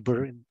actually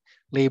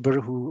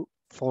labor who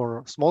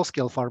for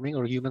small-scale farming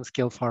or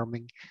human-scale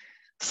farming.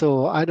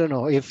 So I don't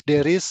know if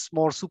there is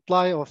more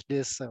supply of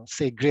this,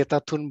 say,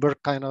 Greta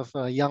Thunberg kind of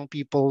young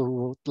people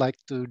who would like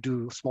to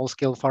do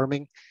small-scale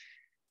farming.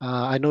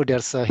 I know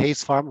there's a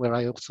Hayes Farm where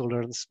I also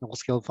learned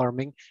small-scale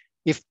farming.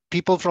 If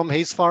people from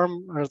Hayes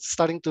Farm are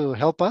starting to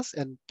help us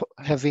and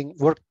having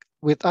worked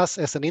with us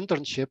as an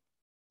internship,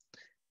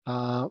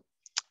 not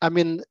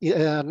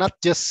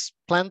just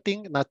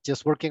planting, not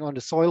just working on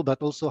the soil,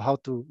 but also how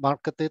to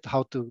market it,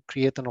 how to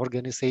create an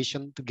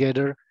organization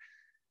together.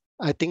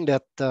 I think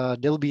that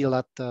there'll be a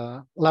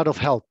lot of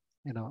help,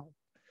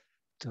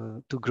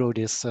 to grow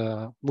this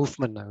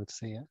movement, I would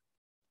say. Yeah.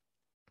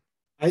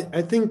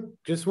 I think,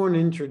 just want to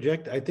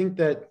interject, I think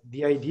that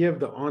the idea of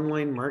the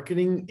online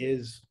marketing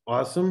is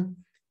awesome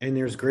and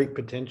there's great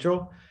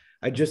potential.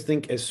 I just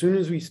think as soon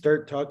as we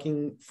start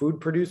talking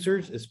food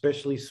producers,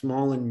 especially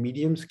small and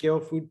medium scale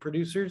food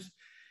producers,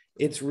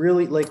 it's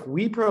really like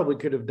we probably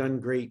could have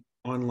done great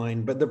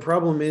online, but the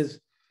problem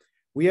is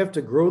we have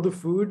to grow the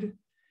food.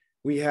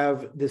 We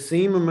have the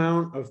same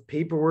amount of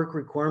paperwork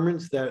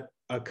requirements that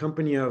a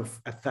company of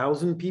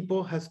 1,000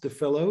 people has to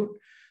fill out.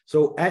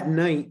 So at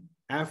night,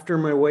 after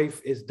my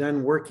wife is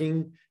done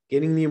working,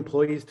 getting the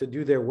employees to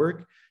do their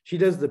work, she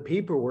does the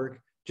paperwork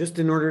just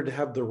in order to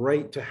have the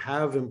right to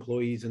have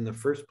employees in the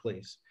first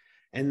place.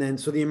 And then,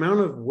 so the amount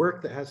of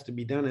work that has to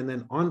be done, and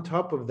then on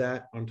top of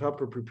that, on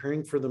top of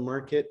preparing for the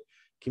market,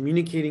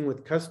 communicating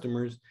with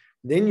customers,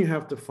 then you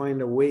have to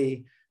find a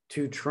way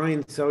to try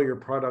and sell your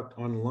product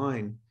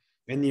online.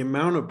 And the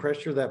amount of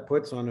pressure that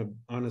puts on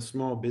a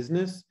small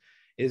business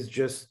is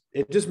just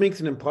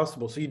makes it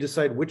impossible. So you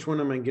decide, which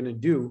one am I going to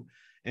do?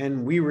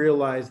 And we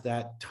realize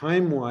that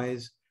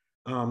time-wise,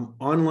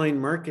 online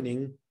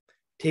marketing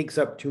takes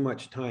up too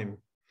much time.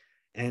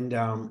 And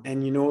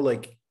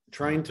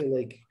trying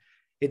to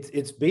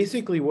it's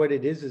basically what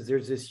it is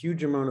there's this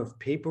huge amount of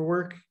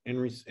paperwork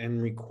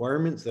and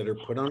requirements that are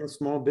put on a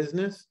small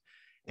business.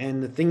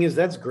 And the thing is,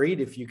 that's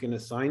great if you can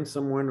assign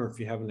someone or if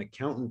you have an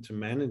accountant to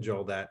manage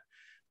all that.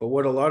 But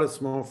what a lot of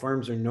small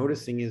farms are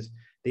noticing is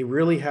they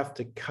really have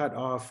to cut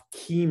off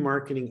key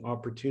marketing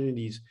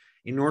opportunities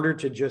in order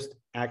to just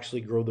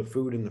actually grow the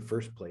food in the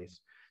first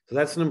place. So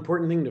that's an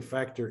important thing to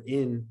factor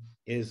in,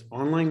 is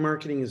online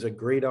marketing is a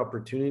great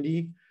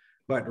opportunity,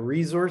 but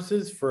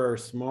resources for our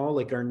small,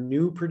 like our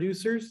new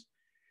producers,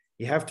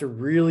 you have to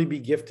really be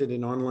gifted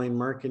in online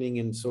marketing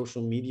and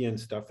social media and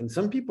stuff. And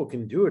some people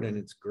can do it and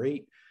it's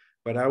great,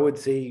 But I would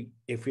say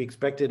if we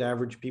expected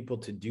average people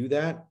to do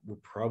that, we're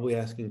probably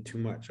asking too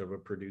much of a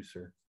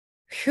producer.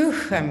 Whew,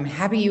 I'm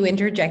happy you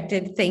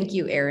interjected. Thank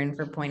you, Erin,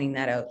 for pointing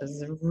that out. This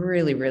is a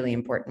really, really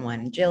important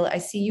one. Jill, I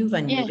see you've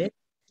unmuted.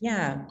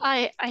 Yeah.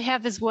 I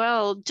have as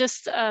well.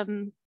 Just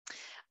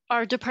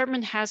our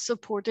department has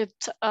supported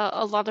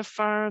a lot of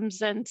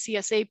farms and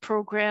CSA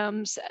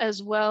programs,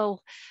 as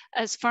well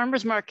as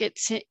farmers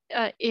markets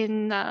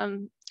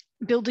in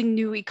building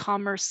new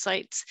e-commerce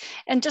sites.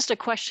 And just a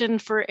question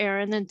for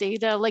Erin and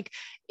Data, like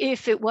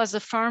if it was a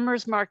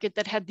farmer's market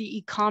that had the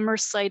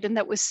e-commerce site and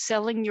that was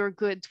selling your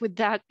goods, would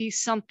that be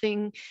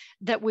something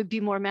that would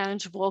be more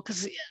manageable?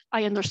 Because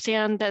I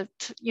understand that,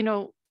 you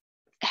know,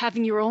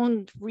 having your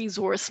own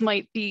resource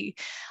might be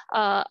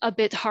a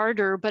bit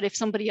harder, but if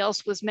somebody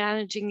else was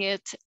managing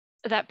it,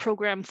 that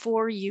program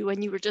for you,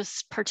 and you were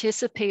just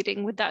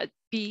participating, would that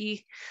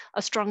be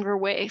a stronger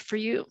way for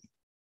you?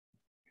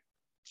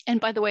 And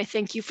by the way,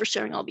 thank you for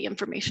sharing all the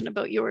information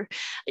about your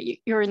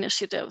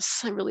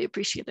initiatives. I really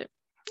appreciate it,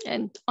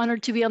 and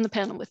honored to be on the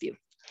panel with you.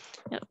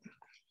 Yeah.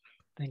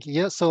 Thank you.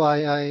 Yeah, so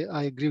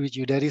I agree with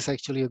you. That is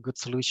actually a good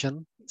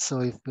solution.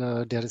 So if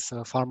there is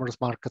a farmers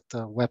market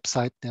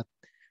website that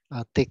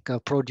take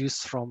produce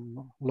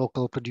from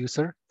local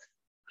producer,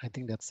 I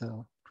think that's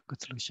a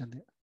good solution.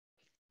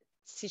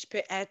 Si je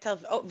peux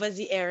intervenir. Oh,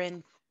 vas-y,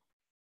 Erin.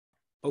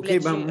 OK,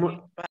 ben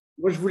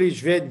moi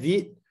je vais être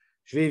vite.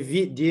 Je vais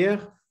vite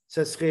dire,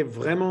 ça serait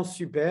vraiment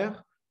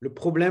super. Le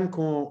problème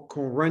qu'on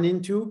run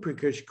into, puis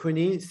que je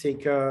connais, c'est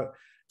que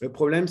le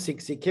problème, c'est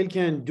que c'est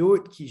quelqu'un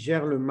d'autre qui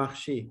gère le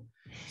marché.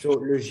 So,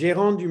 le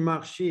gérant du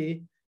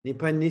marché n'est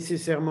pas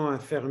nécessairement un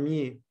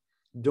fermier.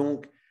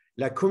 Donc,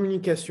 la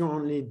communication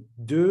entre les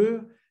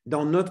deux,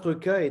 dans notre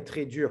cas, est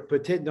très dure.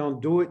 Peut-être dans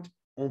d'autres,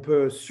 on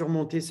peut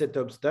surmonter cet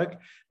obstacle,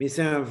 mais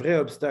c'est un vrai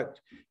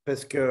obstacle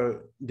parce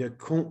que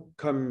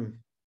comme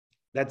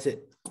that's it.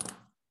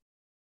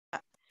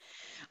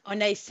 On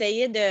a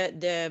essayé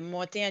de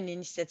monter une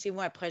initiative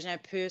ou un projet un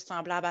peu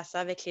semblable à ça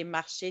avec les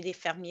marchés des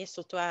fermiers,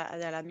 surtout à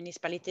la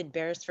municipalité de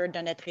Beresford,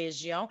 dans notre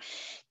région.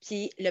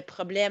 Puis le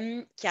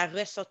problème qui a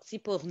ressorti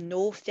pour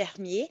nos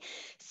fermiers,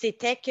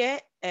 c'était que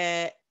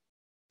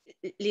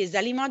les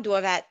aliments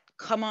doivent être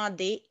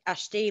commandés,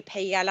 achetés et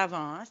payés à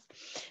l'avance,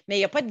 mais il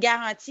n'y a pas de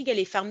garantie que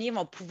les fermiers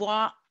vont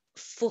pouvoir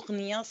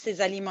fournir ces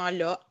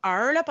aliments-là.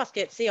 Là, parce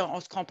que, tu sais, on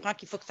se comprend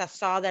qu'il faut que ça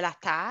sorte de la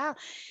terre.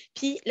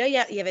 Puis là, il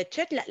y avait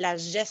toute la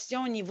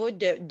gestion au niveau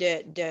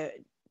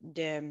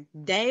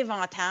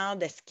d'inventaire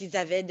de ce qu'ils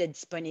avaient de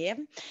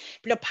disponible.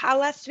 Puis là, par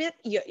la suite,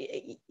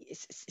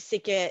 c'est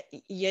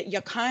qu'il y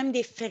a quand même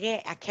des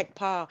frais à quelque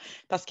part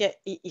parce qu'il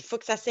faut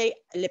que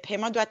le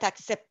paiement doit être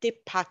accepté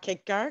par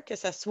quelqu'un, que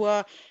ce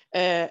soit,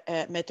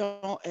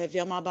 mettons,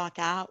 virement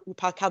bancaire ou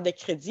par carte de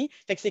crédit.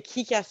 Fait que c'est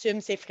qui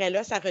assume ces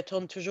frais-là? Ça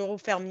retourne toujours aux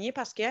fermiers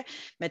parce que,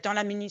 mettons,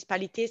 la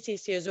municipalité,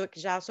 c'est eux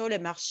qui gèrent ça, le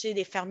marché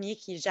des fermiers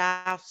qui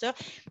gèrent ça.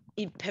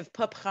 Ils ne peuvent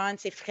pas prendre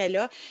ces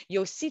frais-là. Il y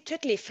a aussi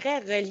tous les frais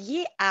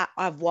reliés à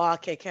avoir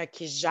quelqu'un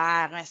qui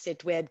gère un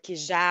site web, qui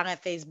gère un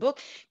Facebook.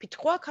 Puis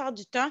 3/4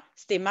 du temps,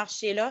 ces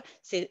marchés-là,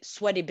 c'est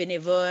soit des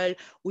bénévoles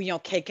ou ils ont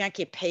quelqu'un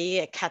qui est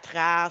payé 4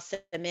 heures,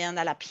 semaine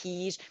à la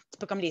pige. C'est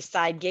pas comme les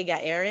side gigs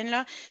à Erin,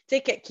 là, tu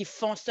sais, qui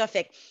font ça.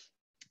 Fait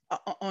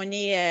on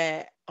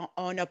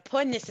n'a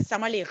pas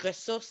nécessairement les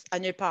ressources à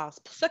nulle part.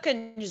 C'est pour ça que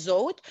nous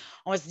autres,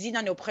 on se dit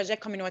dans nos projets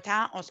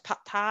communautaires, on se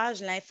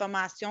partage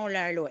l'information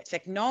l'un à l'autre. Fait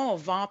que non, on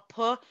ne vend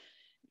pas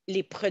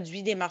les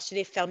produits des marchés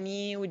des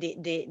fermiers ou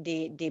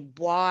des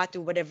boîtes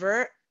ou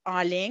whatever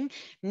en ligne,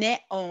 mais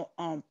on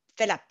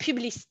fait la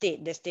publicité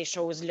de ces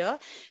choses-là.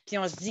 Puis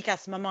on se dit qu'à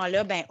ce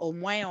moment-là, ben, au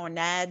moins, on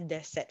aide de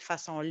cette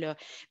façon-là.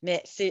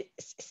 Mais c'est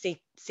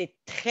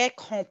très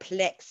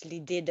complexe,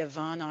 l'idée de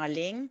vendre en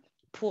ligne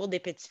pour des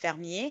petits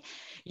fermiers.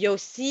 Il y a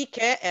aussi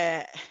que,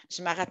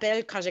 je me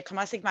rappelle, quand j'ai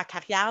commencé avec ma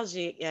carrière,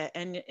 j'ai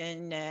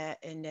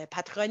une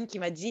patronne qui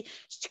m'a dit,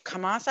 si tu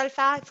commences à le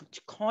faire, il faut que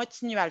tu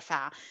continues à le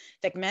faire.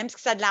 Fait que même si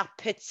ça a l'air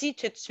petit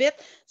tout de suite,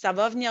 ça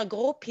va venir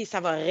gros puis ça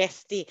va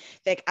rester.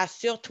 Fait que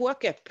assure-toi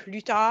que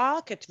plus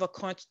tard, que tu vas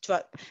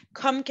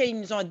comme qu'ils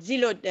nous ont dit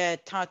là,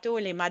 tantôt,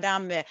 les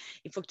madames,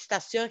 il faut que tu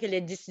t'assures que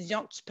les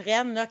décisions que tu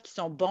prennes là, qui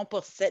sont bonnes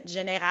pour cette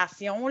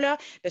génération-là,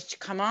 si tu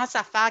commences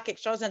à faire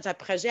quelque chose dans un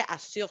projet,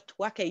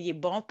 assure-toi qu'il est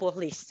bon pour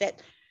les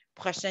 7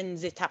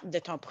 prochaines étapes de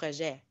ton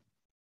projet.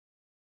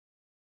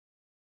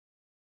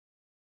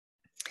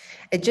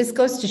 It just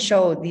goes to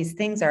show these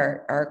things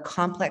are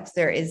complex.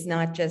 There is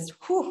not just,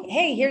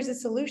 hey, here's a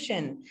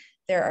solution.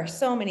 There are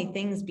so many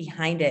things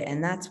behind it.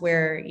 And that's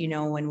where, you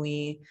know, when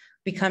we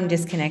become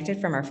disconnected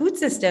from our food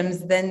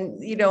systems, then,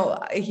 you know,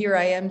 here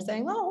I am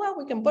saying, oh, well,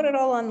 we can put it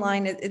all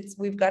online.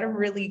 We've got to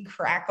really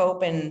crack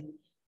open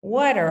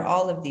what are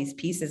all of these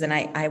pieces. And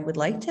I would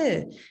like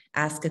to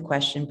ask a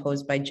question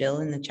posed by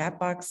Jill in the chat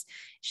box.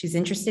 She's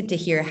interested to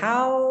hear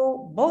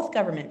how both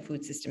government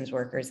food systems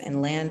workers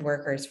and land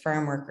workers,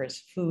 farm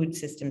workers, food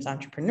systems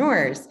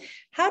entrepreneurs,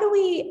 how do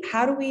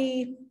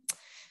we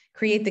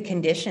create the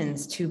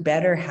conditions to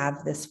better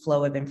have this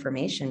flow of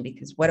information,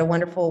 because what a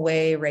wonderful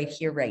way right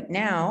here, right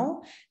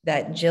now,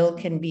 that Jill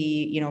can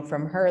be, you know,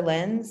 from her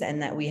lens,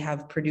 and that we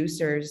have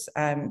producers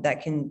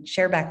that can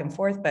share back and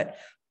forth. But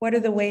what are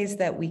the ways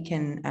that we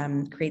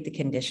can create the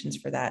conditions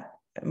for that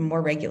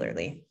more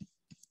regularly?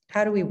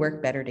 How do we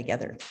work better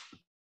together?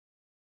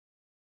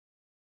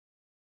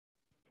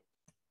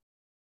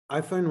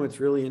 I find what's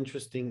really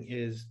interesting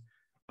is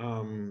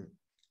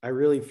I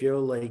really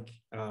feel like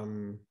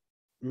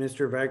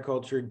Mr. of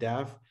Agriculture,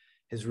 DAF,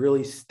 has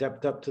really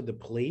stepped up to the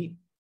plate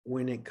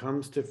when it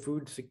comes to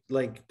food,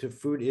 like to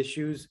food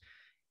issues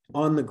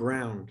on the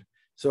ground.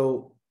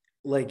 So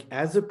like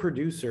as a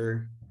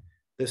producer,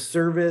 the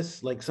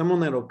service, like someone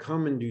that'll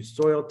come and do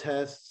soil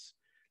tests,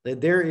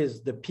 that there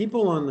is, the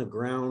people on the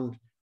ground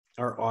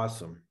are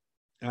awesome.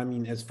 I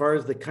mean, as far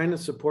as the kind of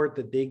support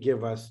that they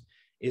give us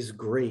is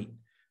great.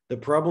 The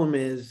problem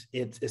is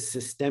it's a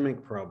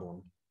systemic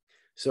problem.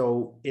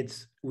 So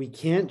we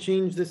can't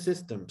change the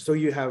system. So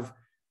you have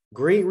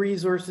great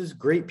resources,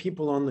 great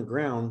people on the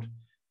ground,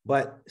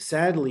 but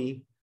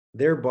sadly,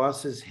 their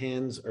bosses'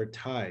 hands are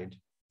tied,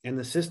 and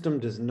the system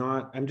does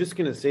not, I'm just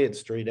going to say it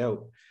straight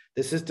out.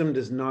 The system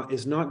is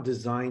not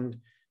designed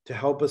to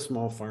help a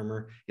small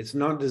farmer. It's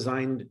not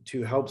designed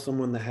to help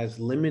someone that has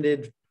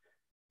limited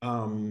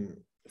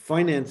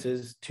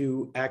finances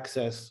to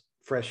access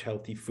fresh,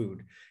 healthy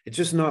food. It's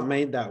just not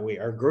made that way.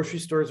 Our grocery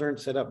stores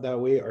aren't set up that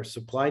way. Our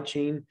supply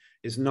chain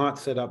is not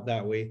set up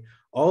that way.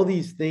 All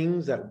these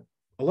things that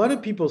a lot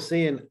of people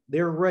say, and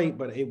they're right,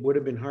 but it would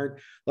have been hard.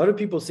 A lot of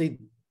people say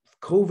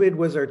COVID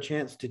was our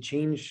chance to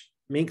change,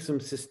 make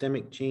some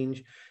systemic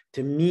change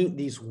to meet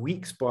these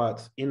weak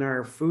spots in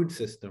our food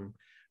system.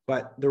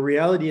 But the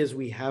reality is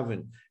we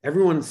haven't.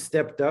 Everyone's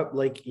stepped up,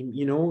 like,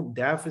 you know,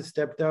 DAF has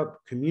stepped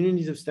up,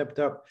 communities have stepped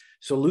up,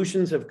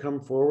 solutions have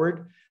come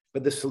forward.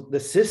 But the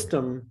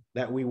system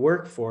that we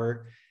work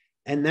for,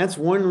 and that's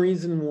one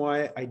reason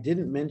why I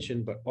didn't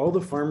mention, but all the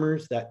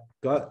farmers that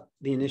got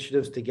the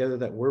initiatives together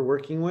that we're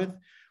working with,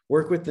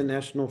 work with the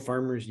National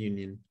Farmers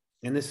Union.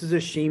 And this is a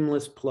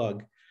shameless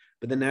plug,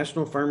 but the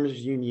National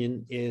Farmers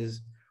Union is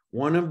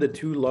one of the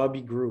two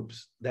lobby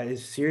groups that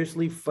is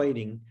seriously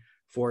fighting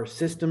for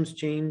systems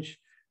change,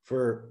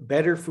 for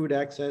better food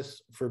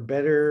access, for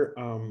better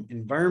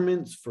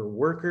environments, for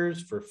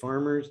workers, for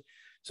farmers.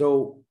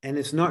 So, and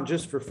it's not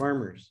just for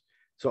farmers.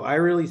 So I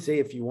really say,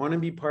 if you want to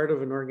be part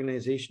of an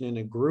organization in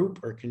a group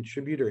or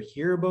contribute or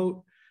hear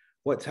about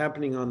what's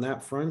happening on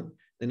that front,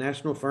 the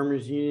National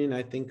Farmers Union,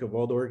 I think of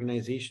all the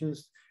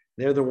organizations,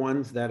 they're the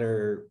ones that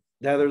are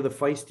the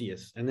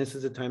feistiest. And this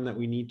is a time that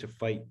we need to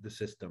fight the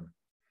system.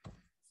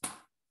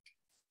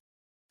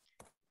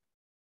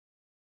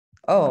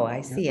 Oh,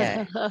 I see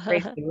it.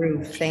 Break the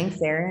roof.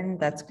 Thanks, Erin.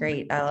 That's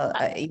great.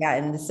 Yeah,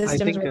 and the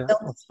systems were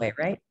built this way,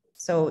 right?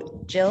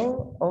 So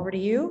Jill, over to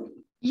you.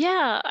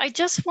 Yeah, I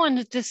just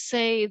wanted to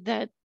say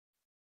that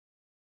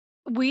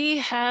we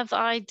have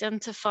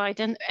identified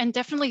and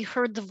definitely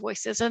heard the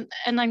voices, and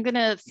I'm going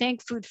to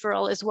thank Food for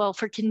All as well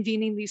for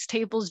convening these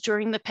tables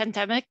during the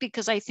pandemic,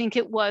 because I think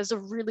it was a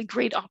really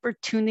great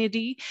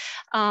opportunity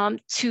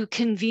to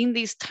convene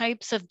these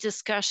types of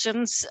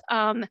discussions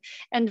and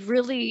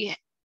really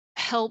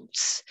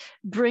helped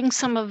bring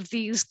some of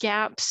these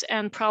gaps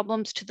and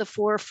problems to the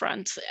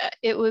forefront.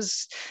 It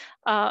was,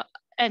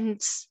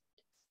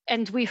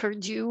 and we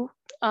heard you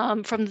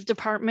from the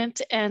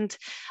department, and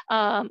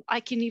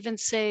I can even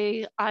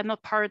say I'm a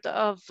part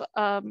of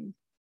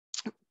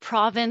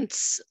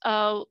province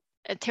a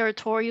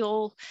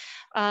territorial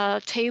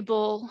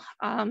table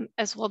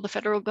as well. The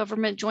federal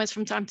government joins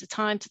from time to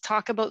time to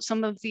talk about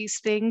some of these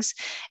things,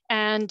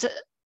 and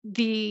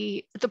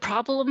the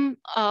problem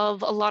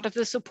of a lot of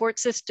the support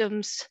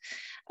systems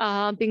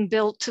being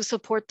built to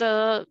support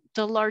the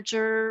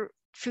larger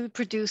food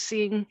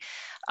producing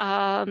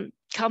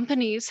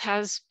companies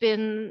has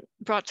been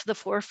brought to the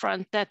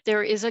forefront, that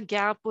there is a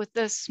gap with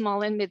the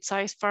small and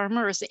mid-sized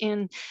farmers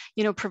in,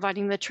 you know,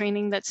 providing the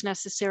training that's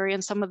necessary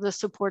and some of the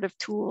supportive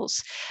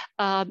tools.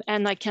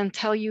 And I can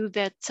tell you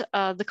that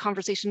the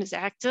conversation is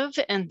active,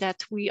 and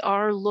that we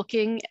are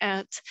looking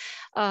at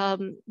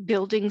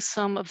building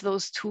some of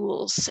those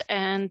tools.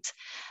 And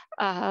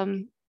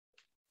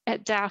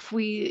at DAF,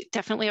 we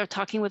definitely are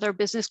talking with our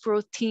business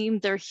growth team.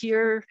 They're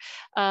here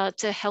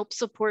to help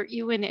support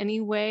you in any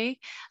way.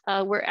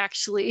 We're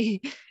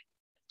actually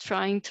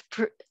trying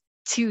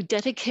to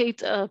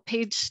dedicate a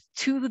page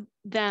to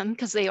them,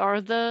 because they are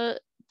the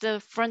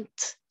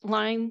front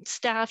line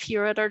staff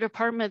here at our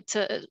department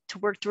to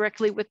work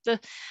directly with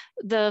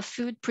the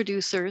food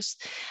producers.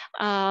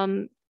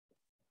 And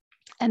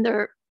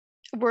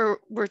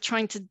we're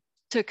trying to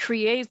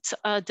create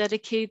a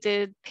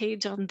dedicated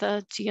page on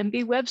the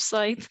GMB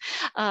website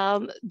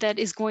that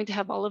is going to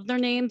have all of their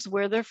names,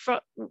 where they're from,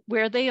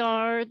 where they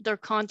are, their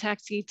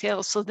contact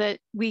details, so that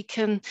we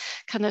can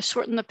kind of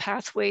shorten the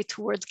pathway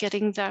towards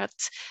getting that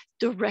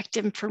direct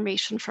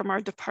information from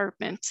our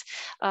department.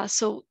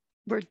 So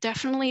we're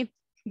definitely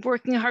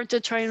working hard to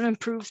try and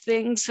improve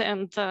things.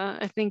 And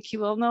I think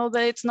you all know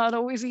that it's not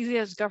always easy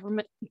as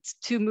government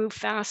to move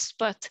fast,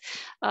 but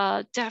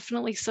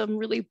definitely some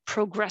really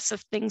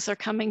progressive things are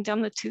coming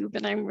down the tube.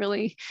 And I'm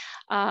really,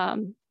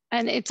 and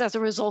it's as a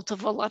result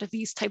of a lot of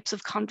these types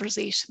of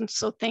conversations.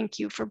 So thank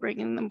you for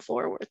bringing them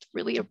forward.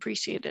 Really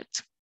appreciate it.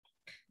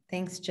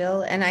 Thanks,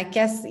 Jill. And I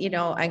guess, you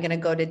know, I'm going to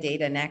go to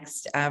Data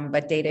next.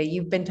 But Data,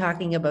 you've been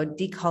talking about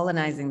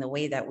decolonizing the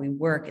way that we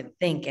work and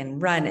think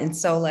and run. And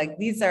so like,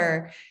 these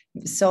are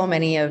so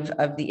many of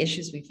the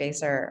issues we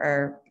face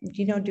are,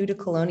 you know, due to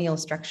colonial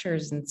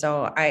structures. And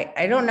so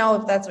I don't know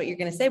if that's what you're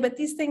going to say, but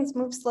these things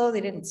move slow.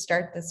 They didn't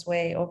start this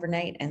way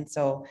overnight. And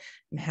so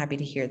I'm happy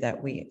to hear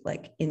that we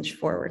like inch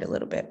forward a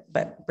little bit,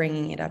 but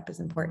bringing it up is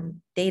important.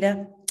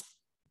 Data,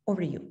 over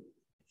to you.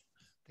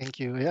 Thank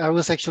you. I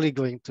was actually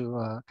going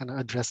to kind of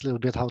address a little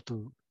bit how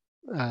to,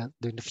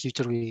 in the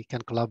future, we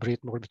can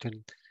collaborate more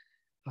between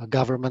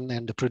government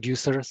and the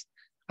producers.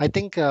 I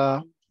think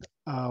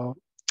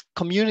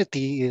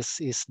community is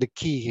the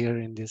key here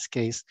in this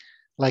case.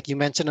 Like you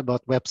mentioned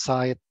about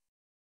website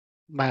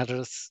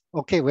matters.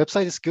 Okay,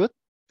 website is good,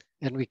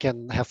 and we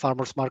can have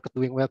farmers market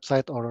doing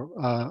website,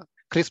 or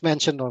Chris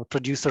mentioned or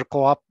producer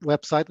co-op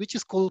website, which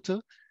is cool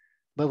too.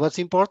 But what's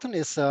important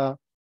is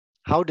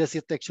how does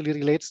it actually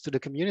relates to the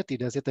community?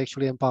 Does it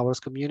actually empowers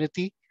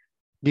community?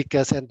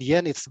 Because at the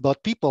end, it's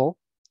about people.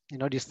 You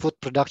know, this food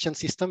production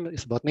system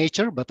is about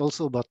nature, but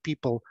also about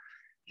people.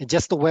 And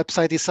just the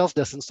website itself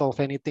doesn't solve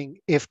anything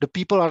if the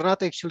people are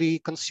not actually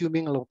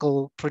consuming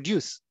local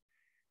produce.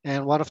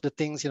 And one of the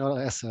things, you know,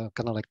 as a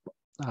kind of like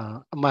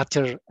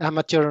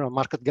amateur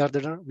market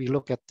gardener, we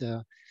look at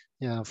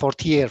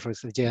Fortier, for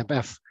instance,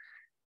 JMF.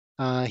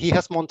 He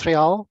has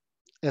Montreal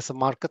as a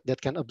market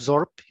that can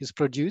absorb his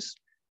produce.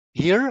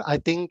 Here, I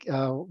think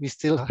we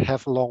still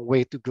have a long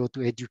way to go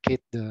to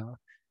educate the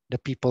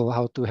people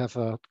how to have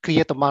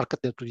create a market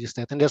that produces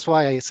that. And that's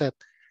why I said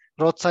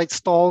roadside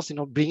stalls, you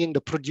know, bringing the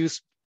produce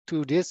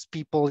to this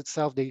people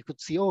itself, they could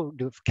see, oh,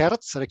 the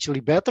carrots are actually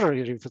better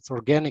if it's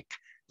organic,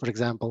 for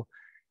example.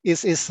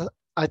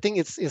 I think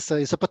it's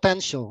a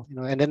potential, you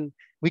know, and then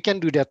we can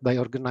do that by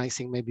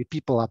organizing maybe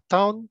people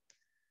uptown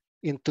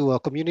into a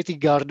community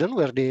garden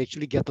where they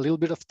actually get a little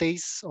bit of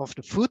taste of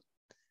the food,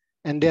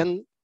 and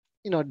then,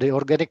 you know, the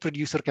organic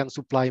producer can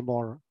supply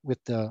more with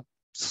the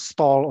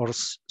stall or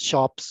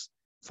shops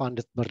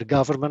funded by the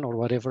government or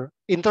whatever.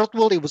 In Third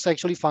World, it was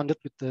actually funded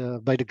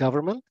with by the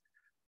government,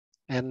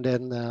 and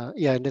then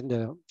and then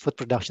the food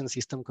production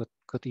system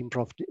could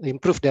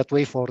improve that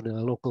way for the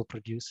local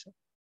producer.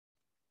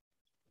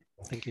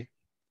 Thank you.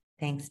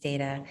 Thanks,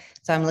 Data.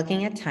 So I'm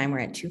looking at time. We're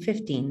at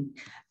 2:15.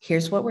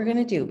 Here's what we're going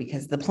to do,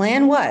 because the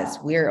plan was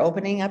we're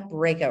opening up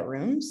breakout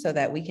rooms so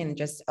that we can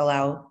just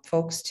allow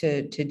folks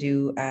to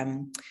do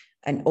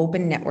an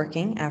open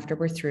networking after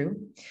we're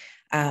through.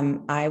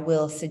 I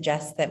will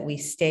suggest that we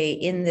stay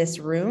in this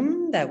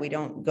room, that we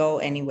don't go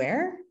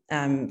anywhere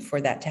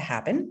for that to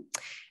happen.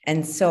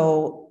 And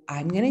so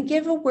I'm going to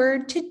give a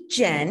word to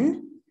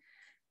Jen,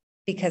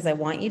 because I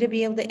want you to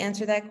be able to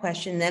answer that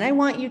question. Then I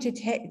want you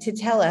to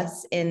tell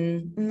us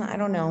in, I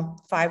don't know,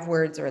 5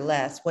 words or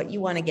less, what you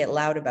want to get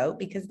loud about,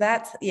 because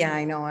that's, yeah,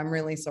 I know, I'm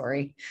really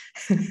sorry.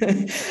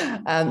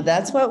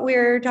 That's what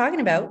we're talking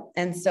about.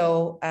 And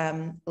so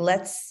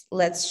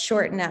let's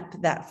shorten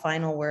up that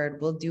final word.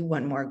 We'll do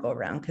one more go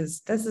around,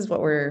 because this is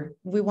what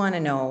we want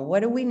to know. What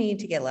do we need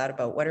to get loud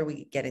about? What are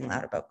we getting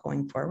loud about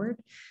going forward?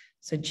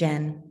 So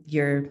Jen,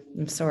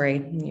 I'm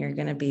sorry,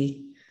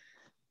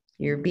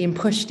 you're being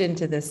pushed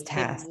into this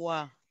task.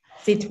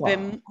 C'est toi.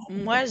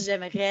 Moi,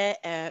 j'aimerais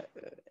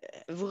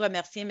vous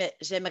remercier, mais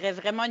j'aimerais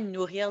vraiment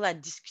nourrir la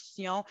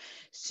discussion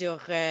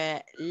sur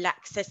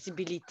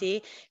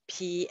l'accessibilité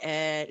puis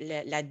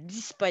la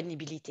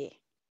disponibilité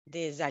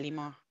des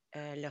aliments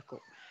locaux.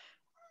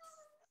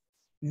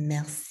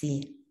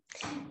 Merci.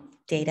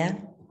 Data,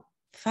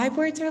 5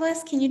 words or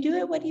less. Can you do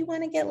it? What do you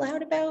want to get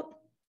loud about?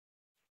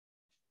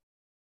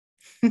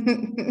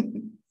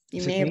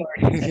 You may have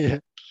already said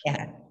it.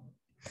 Yeah.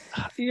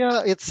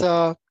 Yeah, it's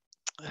I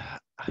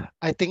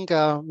think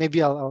maybe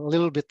a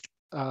little bit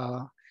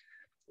I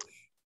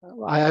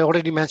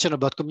already mentioned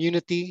about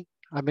community.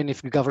 I mean,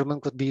 if the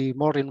government could be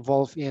more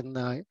involved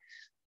in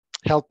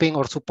helping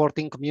or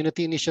supporting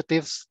community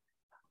initiatives.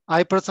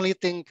 I personally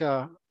think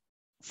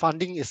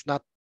funding is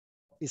not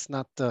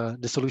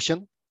the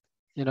solution.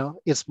 You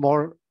know, it's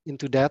more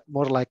into that,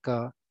 more like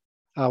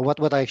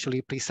what I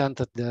actually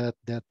presented, that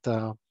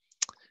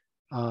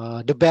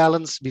the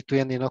balance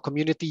between, you know,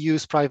 community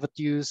use, private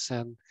use,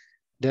 and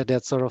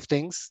that sort of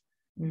things.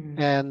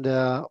 Mm-hmm. And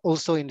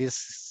also in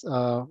this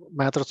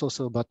matters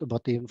also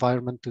about the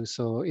environment too.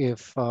 So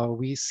if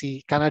we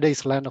see Canada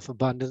is land of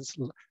abundance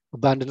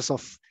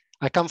of,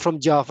 I come from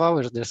Java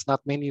where there's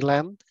not many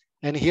land,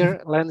 and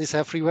here land is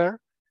everywhere.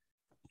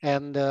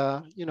 And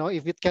you know,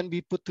 if it can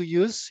be put to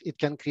use, it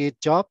can create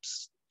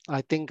jobs,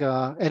 I think,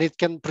 and it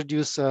can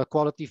produce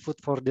quality food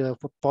for the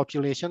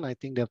population. I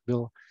think that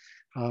will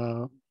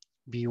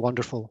be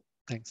wonderful.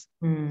 Thanks.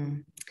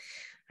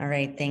 All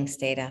right, thanks,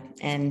 Data.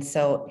 And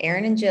so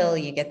Erin and Jill,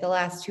 you get the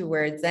last 2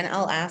 words. Then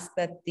I'll ask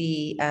that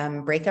the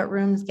breakout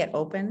rooms get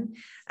open,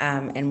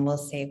 and we'll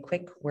say a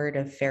quick word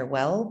of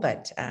farewell,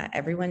 but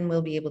everyone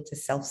will be able to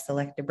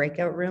self-select a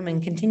breakout room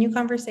and continue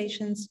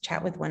conversations,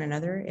 chat with one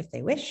another if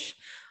they wish,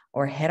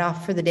 or head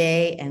off for the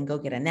day and go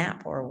get a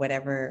nap or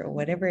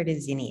whatever it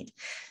is you need.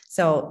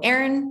 So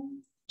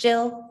Erin,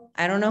 Jill,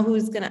 I don't know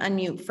who's going to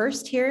unmute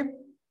first here.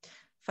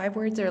 5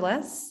 words or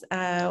less.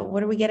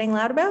 What are we getting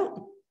loud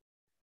about?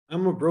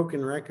 I'm a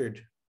broken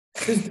record.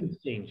 Systems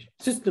change.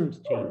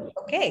 Systems change.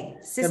 Okay.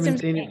 Haven't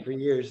seen it for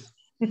years.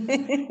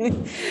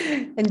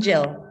 And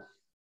Jill.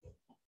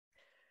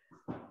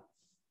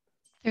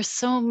 There's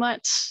so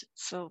much.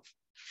 So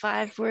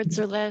 5 words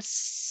or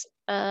less.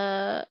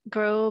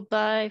 Grow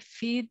by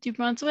Feed New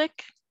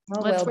Brunswick. Oh,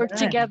 Let's work done.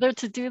 together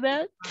to do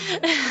that.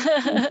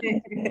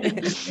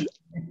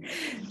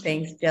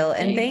 Thanks, Jill.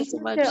 And thanks so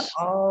to much.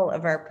 all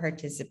of our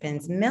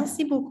participants.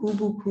 Merci beaucoup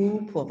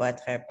pour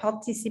votre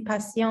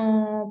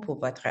participation, pour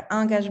votre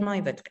engagement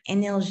et votre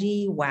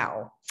énergie.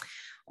 Wow.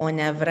 On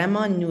a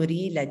vraiment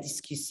nourri la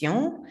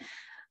discussion.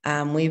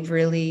 We've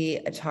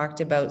really talked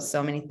about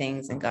so many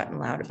things and gotten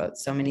loud about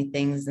so many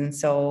things. And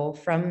so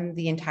from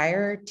the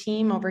entire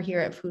team over here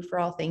at Food for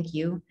All, thank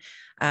you.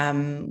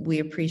 We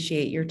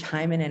appreciate your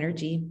time and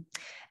energy.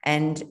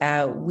 And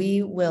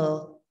we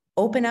will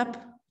open up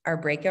our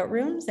breakout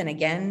rooms. And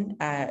again,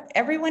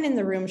 everyone in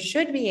the room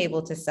should be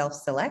able to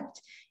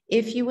self-select.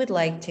 If you would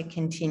like to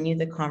continue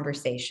the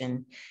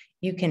conversation,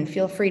 you can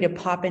feel free to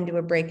pop into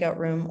a breakout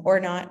room or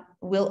not.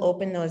 We'll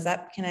open those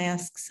up. Can I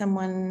ask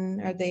someone,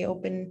 are they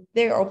open?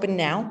 They're open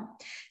now.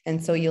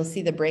 And so you'll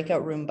see the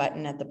breakout room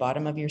button at the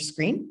bottom of your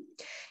screen.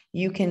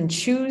 You can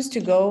choose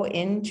to go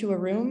into a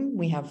room.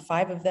 We have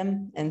 5 of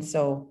them. And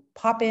so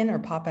pop in or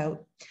pop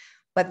out.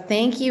 But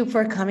thank you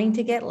for coming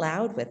to get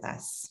loud with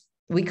us.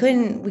 We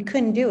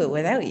couldn't do it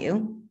without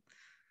you.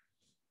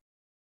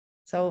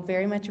 So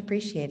very much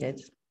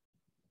appreciated.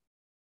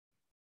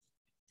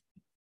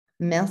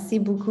 Merci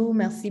beaucoup.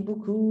 Merci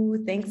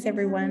beaucoup. Thanks,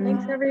 everyone.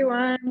 Thanks,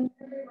 everyone.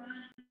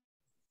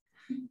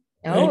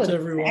 Oh, thanks,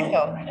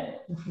 everyone.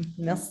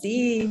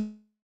 Merci.